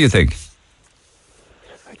Leeside, do you think?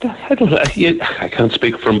 I don't know. I can't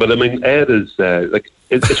speak for him, but Ed is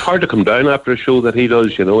it's hard to come down after a show that he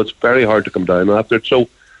does. It's very hard to come down after it. So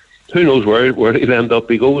who knows where he'll end up?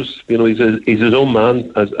 He goes, he's his own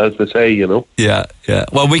man, as they say. Yeah.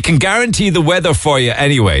 Well, we can guarantee the weather for you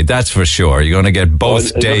anyway. That's for sure. You're going to get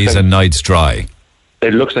both days and nights dry.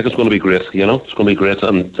 It looks like it's going to be great. It's going to be great,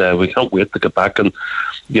 and we can't wait to get back. And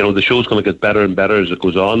the show's going to get better and better as it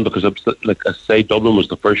goes on, because like I say, Dublin was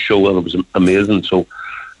the first show and it was amazing. So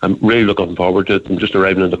I'm really looking forward to it. I'm just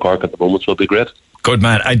arriving into Cork at the moment, so it'll be great. Good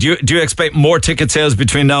man. Do you expect more ticket sales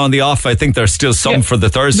between now and the off? I think there's still some for the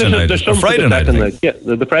Thursday night. There's some Friday night. Yeah,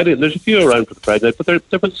 the Friday. There's a few around for the Friday night,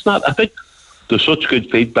 but it's not. I think there's such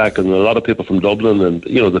good feedback, and a lot of people from Dublin, and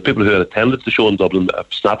the people who had attended the show in Dublin have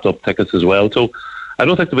snapped up tickets as well. So I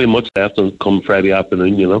don't think there'll be much left come Friday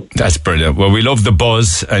afternoon, That's brilliant. Well, we love the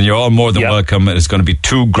buzz, and you're all more than welcome. It's going to be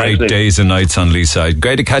 2 great days and nights on Leeside.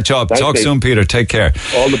 Great to catch up. Talk soon, Peter. Take care.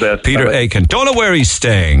 All the best. Peter Aiken. Don't know where he's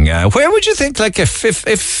staying. Where would you think, if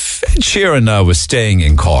Ed Sheeran now was staying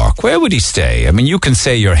in Cork, where would he stay? You can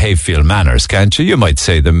say your Hayfield Manors, can't you? You might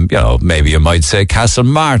say them, maybe you might say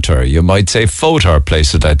Castlemartyr, you might say Fótar,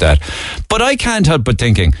 places like that. But I can't help but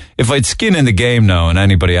thinking, if I'd skin in the game now and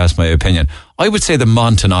anybody asked my opinion, I would say the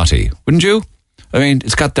Montenotte, wouldn't you?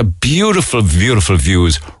 It's got the beautiful, beautiful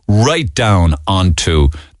views right down onto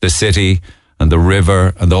the city and the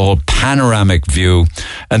river and the whole panoramic view.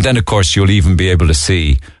 And then, of course, you'll even be able to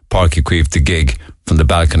see Páirc Uí Chaoimh, the gig, from the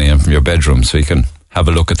balcony and from your bedroom, so you can have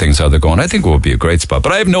a look at things, how they're going. I think it would be a great spot.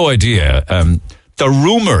 But I have no idea. The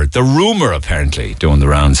rumour apparently doing the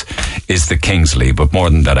rounds is the Kingsley, but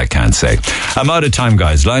more than that I can't say. I'm out of time,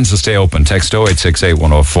 guys. Lines will stay open. Text 0868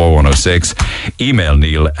 104 106. Email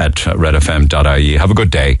Neil at redfm.ie. Have a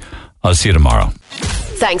good day. I'll see you tomorrow.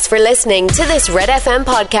 Thanks for listening to this Red FM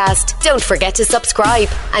podcast. Don't forget to subscribe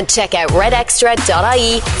and check out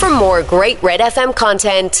redextra.ie for more great Red FM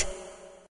content.